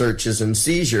unreasonable searches and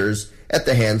seizures at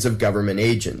the hands of government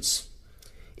agents.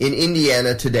 In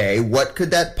Indiana today, what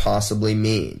could that possibly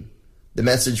mean? The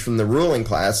message from the ruling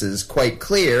class is quite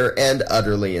clear and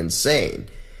utterly insane.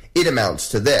 It amounts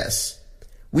to this: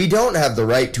 we don't have the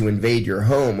right to invade your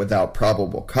home without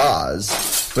probable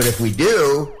cause, but if we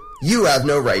do, you have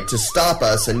no right to stop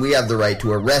us, and we have the right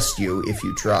to arrest you if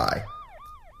you try.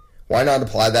 Why not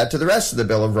apply that to the rest of the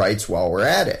Bill of Rights while we're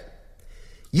at it?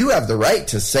 You have the right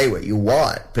to say what you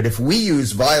want, but if we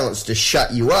use violence to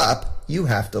shut you up, you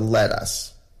have to let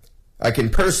us. I can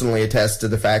personally attest to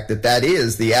the fact that that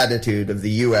is the attitude of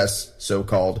the U.S.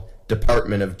 so-called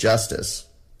Department of Justice.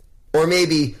 Or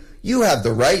maybe, you have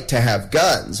the right to have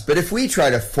guns, but if we try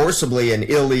to forcibly and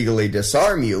illegally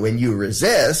disarm you and you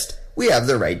resist, we have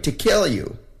the right to kill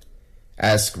you.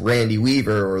 Ask Randy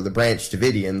Weaver or the Branch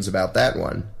Davidians about that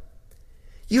one.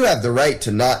 You have the right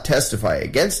to not testify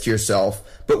against yourself,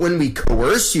 but when we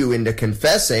coerce you into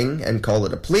confessing and call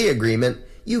it a plea agreement,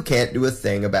 you can't do a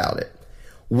thing about it.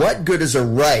 What good is a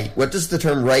right? What does the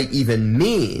term right even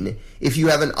mean if you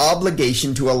have an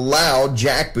obligation to allow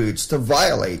jackboots to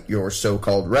violate your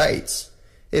so-called rights?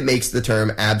 It makes the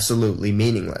term absolutely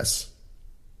meaningless.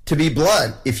 To be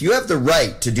blunt, if you have the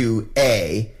right to do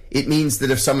A, it means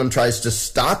that if someone tries to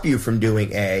stop you from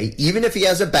doing A, even if he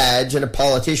has a badge and a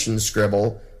politician's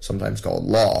scribble, sometimes called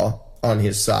law, on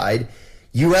his side,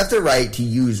 you have the right to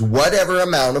use whatever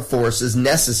amount of force is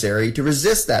necessary to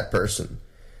resist that person.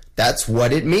 That's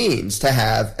what it means to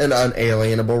have an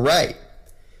unalienable right.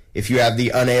 If you have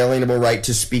the unalienable right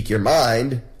to speak your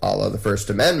mind, a la the First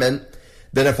Amendment,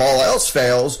 then if all else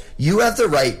fails, you have the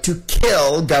right to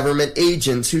kill government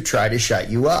agents who try to shut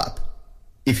you up.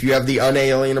 If you have the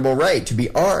unalienable right to be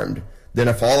armed, then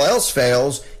if all else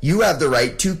fails, you have the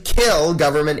right to kill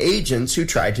government agents who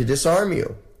try to disarm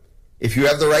you. If you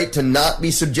have the right to not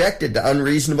be subjected to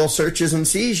unreasonable searches and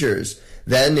seizures,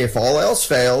 then if all else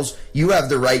fails, you have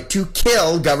the right to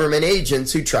kill government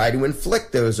agents who try to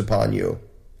inflict those upon you.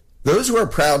 Those who are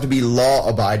proud to be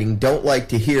law-abiding don't like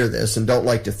to hear this and don't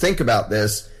like to think about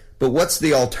this, but what's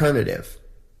the alternative?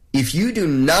 If you do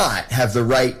not have the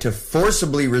right to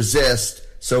forcibly resist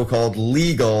so-called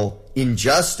legal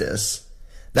injustice,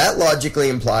 that logically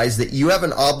implies that you have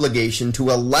an obligation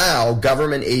to allow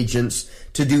government agents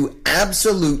to do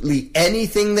absolutely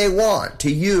anything they want to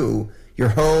you, your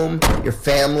home, your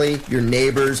family, your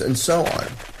neighbors, and so on.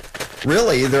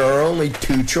 Really, there are only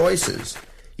two choices.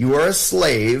 You are a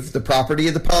slave, the property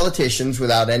of the politicians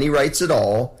without any rights at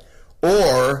all,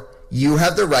 or you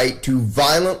have the right to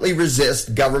violently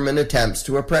resist government attempts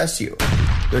to oppress you.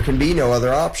 There can be no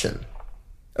other option.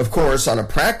 Of course, on a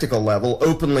practical level,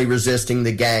 openly resisting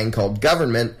the gang called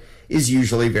government is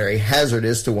usually very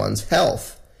hazardous to one's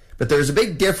health. But there's a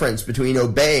big difference between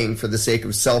obeying for the sake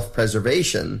of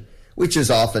self-preservation, which is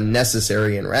often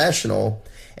necessary and rational,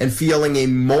 and feeling a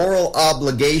moral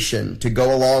obligation to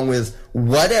go along with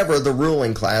whatever the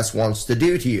ruling class wants to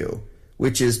do to you,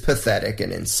 which is pathetic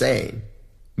and insane.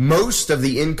 Most of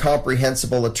the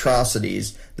incomprehensible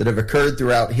atrocities that have occurred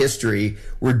throughout history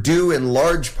were due in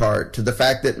large part to the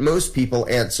fact that most people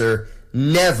answer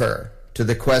never to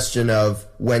the question of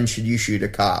when should you shoot a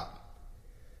cop.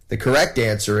 The correct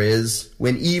answer is,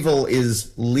 when evil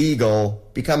is legal,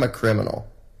 become a criminal.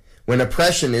 When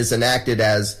oppression is enacted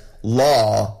as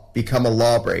law, become a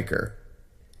lawbreaker.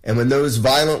 And when those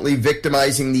violently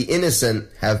victimizing the innocent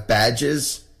have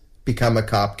badges, become a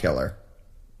cop killer.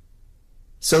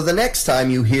 So the next time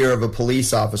you hear of a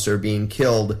police officer being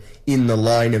killed in the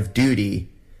line of duty,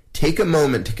 take a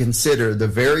moment to consider the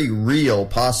very real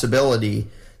possibility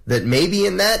that maybe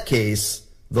in that case,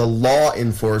 the law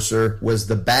enforcer was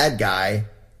the bad guy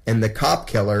and the cop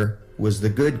killer was the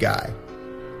good guy.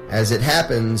 As it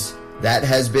happens, that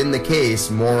has been the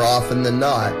case more often than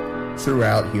not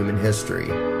throughout human history.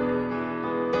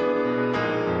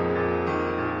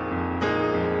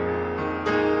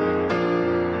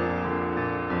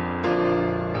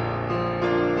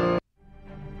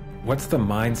 What's the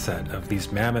mindset of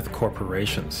these mammoth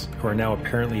corporations who are now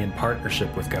apparently in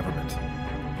partnership with government?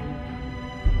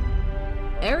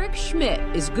 Eric Schmidt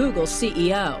is Google's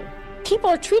CEO. People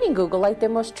are treating Google like their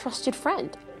most trusted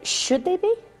friend. Should they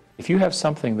be? If you have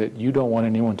something that you don't want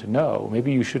anyone to know,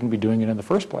 maybe you shouldn't be doing it in the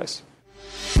first place.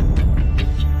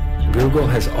 Google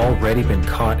has already been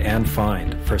caught and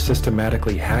fined for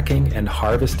systematically hacking and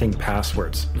harvesting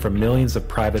passwords from millions of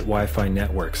private Wi-Fi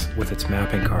networks with its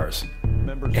mapping cars,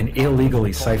 and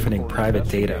illegally siphoning private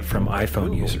data from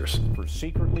iPhone users.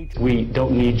 We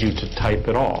don't need you to type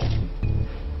at all,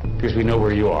 because we know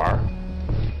where you are,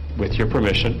 with your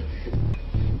permission.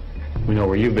 We know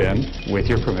where you've been, with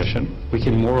your permission. We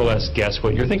can more or less guess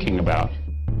what you're thinking about.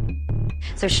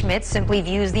 So Schmidt simply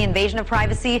views the invasion of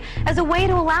privacy as a way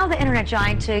to allow the internet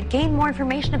giant to gain more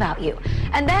information about you.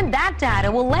 And then that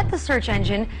data will let the search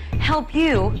engine help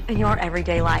you in your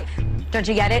everyday life. Don't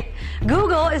you get it?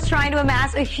 Google is trying to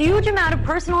amass a huge amount of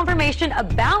personal information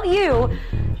about you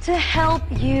to help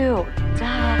you.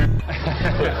 Duh.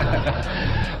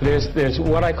 There's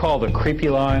what I call the creepy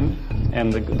line,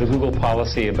 and the Google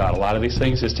policy about a lot of these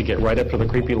things is to get right up to the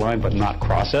creepy line but not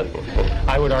cross it.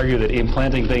 I would argue that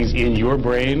implanting things in your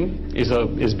brain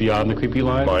is beyond the creepy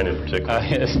line. Mine in particular.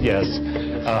 Yes,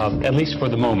 at least for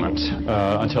the moment,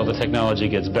 until the technology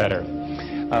gets better.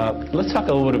 Let's talk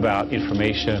a little bit about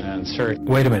information and search.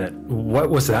 Wait a minute, what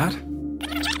was that?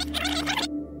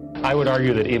 I would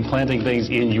argue that implanting things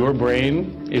in your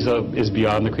brain is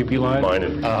beyond the creepy line. Mine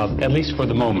in particular. At least for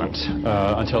the moment,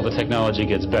 until the technology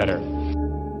gets better.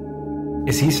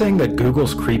 Is he saying that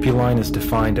Google's creepy line is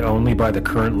defined only by the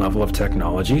current level of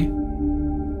technology?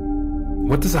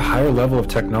 What does a higher level of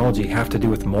technology have to do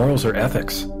with morals or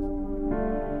ethics?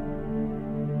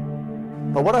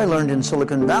 But what I learned in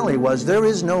Silicon Valley was there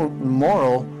is no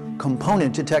moral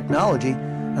component to technology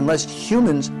unless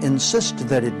humans insist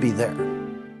that it be there.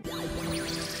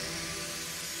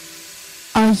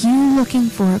 Are you looking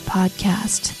for a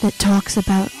podcast that talks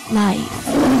about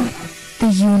life, the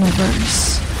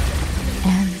universe,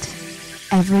 and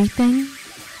everything?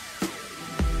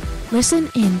 Listen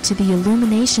in to the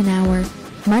Illumination Hour,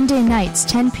 Monday nights,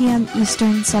 10 p.m.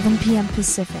 Eastern, 7 p.m.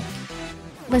 Pacific.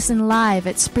 Listen live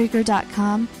at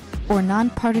Spreaker.com or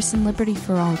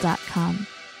NonPartisanLibertyForall.com.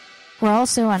 We're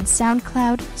also on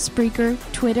SoundCloud, Spreaker,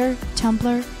 Twitter,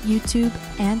 Tumblr, YouTube,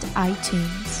 and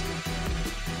iTunes.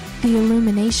 The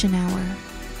Illumination Hour,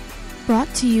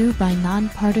 brought to you by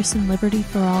Nonpartisan Liberty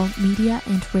for All Media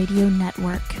and Radio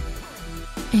Network.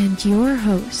 And your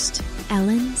host,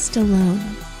 Ellen Stallone.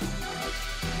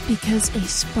 Because a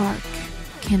spark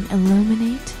can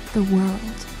illuminate the world.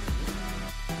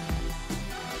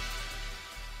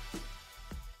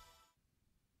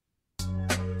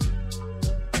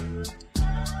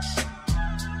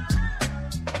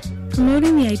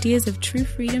 Promoting the ideas of true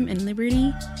freedom and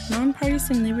liberty,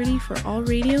 Nonpartisan Liberty for All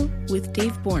Radio with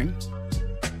Dave Bourne.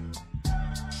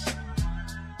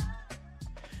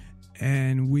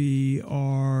 And we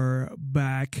are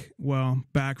back,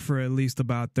 back for at least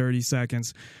about 30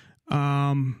 seconds.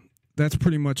 That's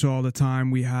pretty much all the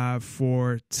time we have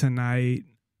for tonight.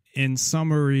 In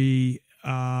summary,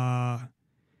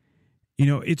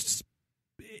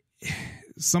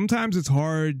 sometimes it's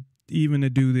hard even to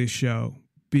do this show,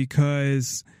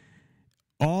 because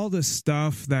all the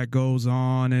stuff that goes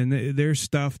on, and there's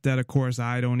stuff that, of course,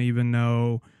 I don't even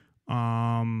know,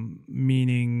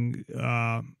 meaning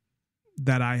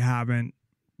that I haven't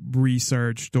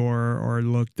researched or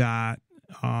looked at,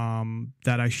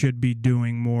 that I should be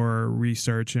doing more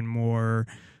research and more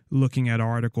looking at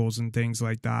articles and things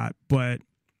like that.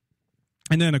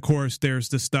 And then, of course, there's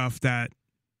the stuff that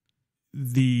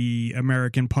the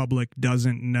American public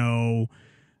doesn't know,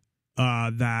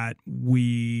 that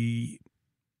we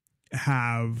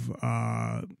have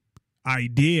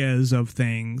ideas of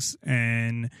things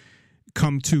and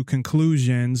come to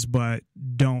conclusions but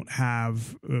don't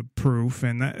have proof.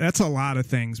 And that's a lot of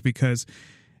things, because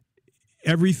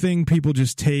everything people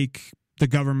just take the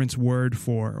government's word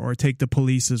for, or take the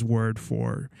police's word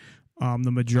for,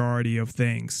 the majority of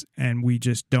things, and we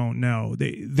just don't know.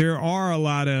 There are a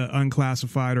lot of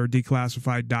unclassified or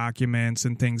declassified documents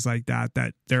and things like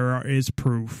that there is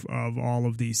proof of all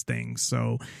of these things,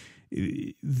 so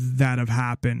that have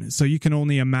happened. So you can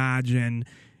only imagine,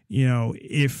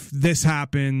 if this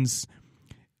happens,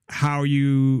 how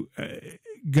you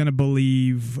gonna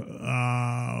believe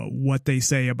what they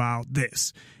say about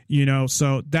this,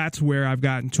 So that's where I've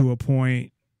gotten to a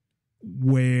point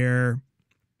where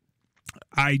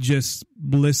I just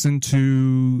listen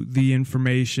to the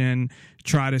information,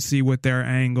 try to see what their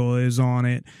angle is on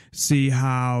it, see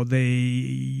how they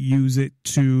use it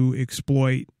to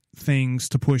exploit things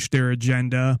to push their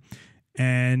agenda,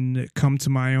 and come to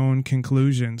my own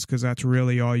conclusions, because that's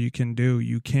really all you can do.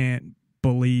 You can't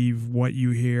believe what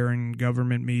you hear in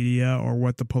government media or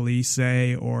what the police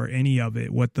say or any of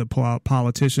it, what the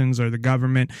politicians or the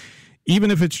government,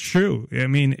 even if it's true. I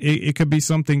mean, it could be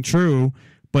something true,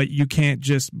 but you can't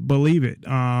just believe it.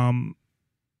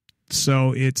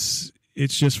 So it's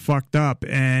just fucked up.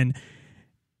 And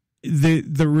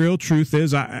the real truth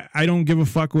is, I don't give a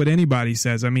fuck what anybody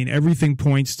says. I mean, everything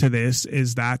points to this,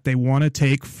 is that they want to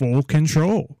take full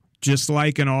control, just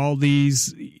like in all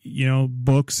these,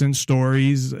 books and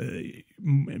stories,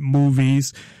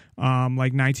 movies,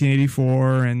 like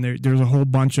 1984, and there's a whole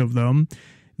bunch of them,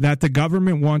 that the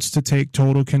government wants to take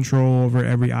total control over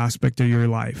every aspect of your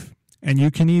life. And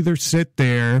you can either sit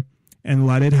there and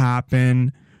let it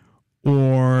happen,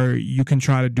 or you can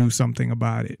try to do something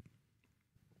about it.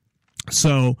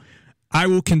 So I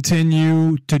will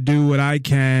continue to do what I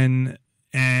can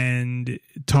and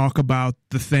talk about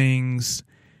the things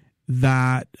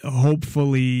that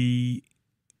hopefully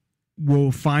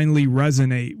will finally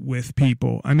resonate with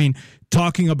people. I mean,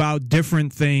 talking about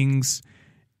different things,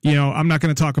 I'm not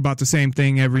going to talk about the same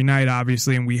thing every night,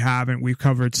 obviously, and we haven't. We've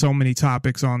covered so many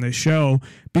topics on this show,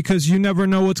 because you never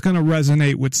know what's going to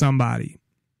resonate with somebody.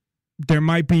 There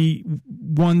might be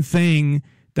one thing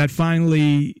that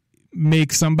finally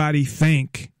makes somebody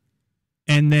think,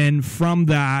 and then from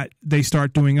that, they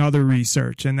start doing other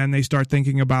research, and then they start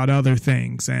thinking about other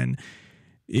things, and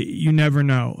you never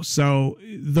know. So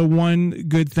the one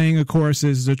good thing, of course,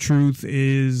 is the truth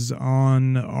is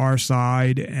on our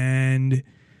side, and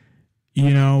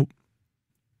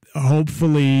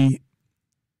hopefully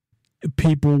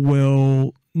people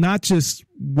will not just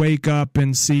wake up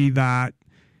and see that,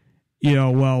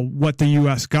 what the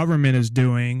U.S. government is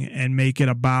doing and make it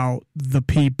about the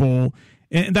people.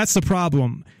 And that's the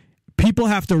problem. People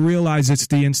have to realize it's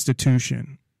the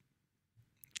institution.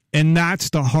 And that's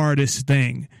the hardest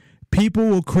thing. People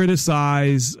will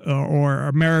criticize, or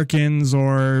Americans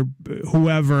or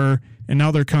whoever in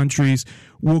other countries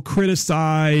will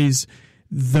criticize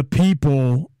the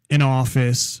people in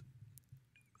office,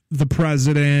 the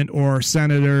president or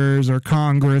senators or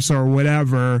Congress or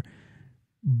whatever,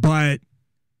 but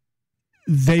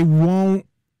they won't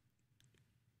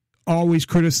always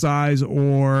criticize,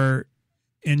 or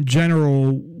in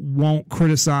general won't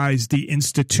criticize, the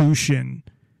institution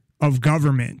of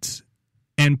government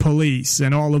and police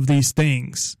and all of these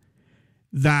things,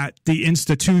 that the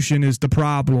institution is the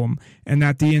problem and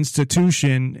that the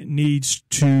institution needs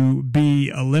to be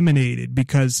eliminated,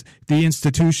 because the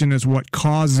institution is what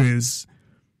causes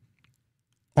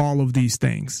all of these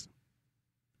things.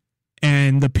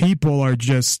 And the people are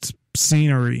just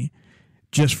scenery,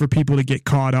 just for people to get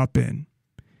caught up in.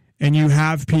 And you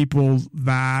have people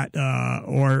that,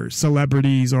 or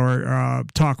celebrities or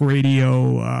talk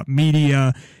radio,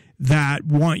 media, that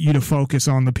want you to focus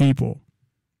on the people,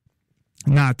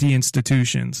 not the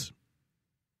institutions,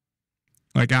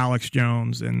 like Alex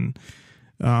Jones and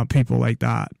people like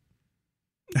that.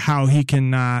 How he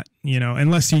cannot,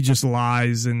 unless he just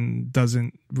lies and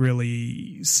doesn't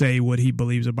really say what he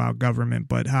believes about government,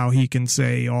 but how he can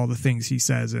say all the things he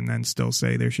says and then still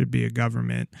say there should be a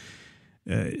government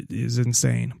is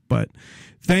insane. But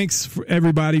thanks for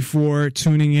everybody for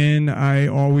tuning in. I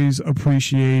always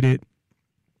appreciate it.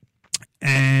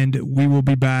 And we will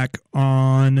be back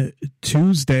on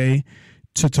Tuesday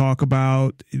to talk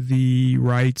about the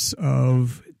rights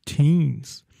of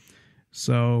teens.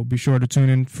 So be sure to tune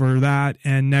in for that.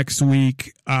 And next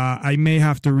week, I may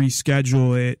have to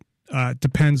reschedule it.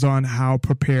 Depends on how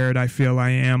prepared I feel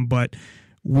I am. But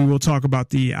we will talk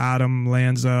about the Adam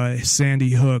Lanza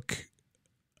Sandy Hook.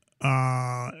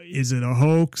 Is it a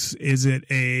hoax? Is it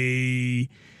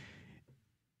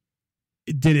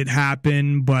did it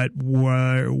happen, but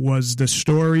was the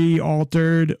story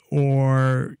altered,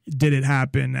 or did it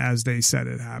happen as they said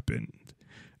it happened?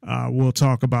 We'll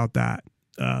talk about that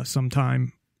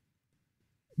sometime.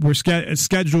 We're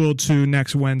scheduled to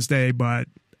next Wednesday, but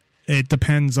it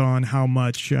depends on how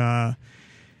much,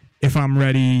 if I'm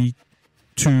ready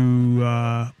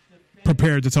to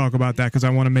prepared to talk about that, because I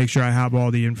want to make sure I have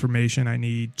all the information I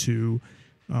need to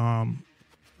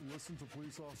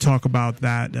talk about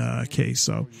that case.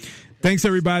 So thanks,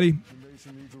 everybody.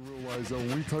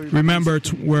 Remember,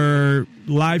 we're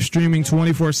live streaming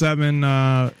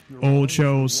 24/7 old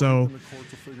shows, so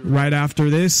right after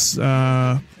this,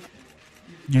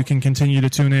 you can continue to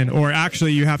tune in. Or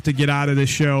actually, you have to get out of this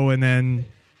show and then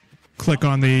click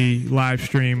on the live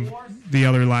stream, the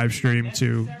other live stream,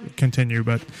 to continue.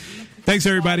 But thanks,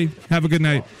 everybody. Have a good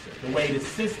night. The way the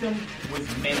system was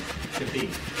meant to be.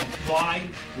 Comply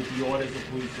with the orders of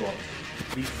police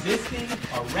officers. Resisting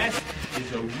arrest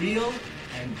is a real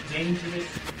and dangerous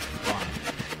crime.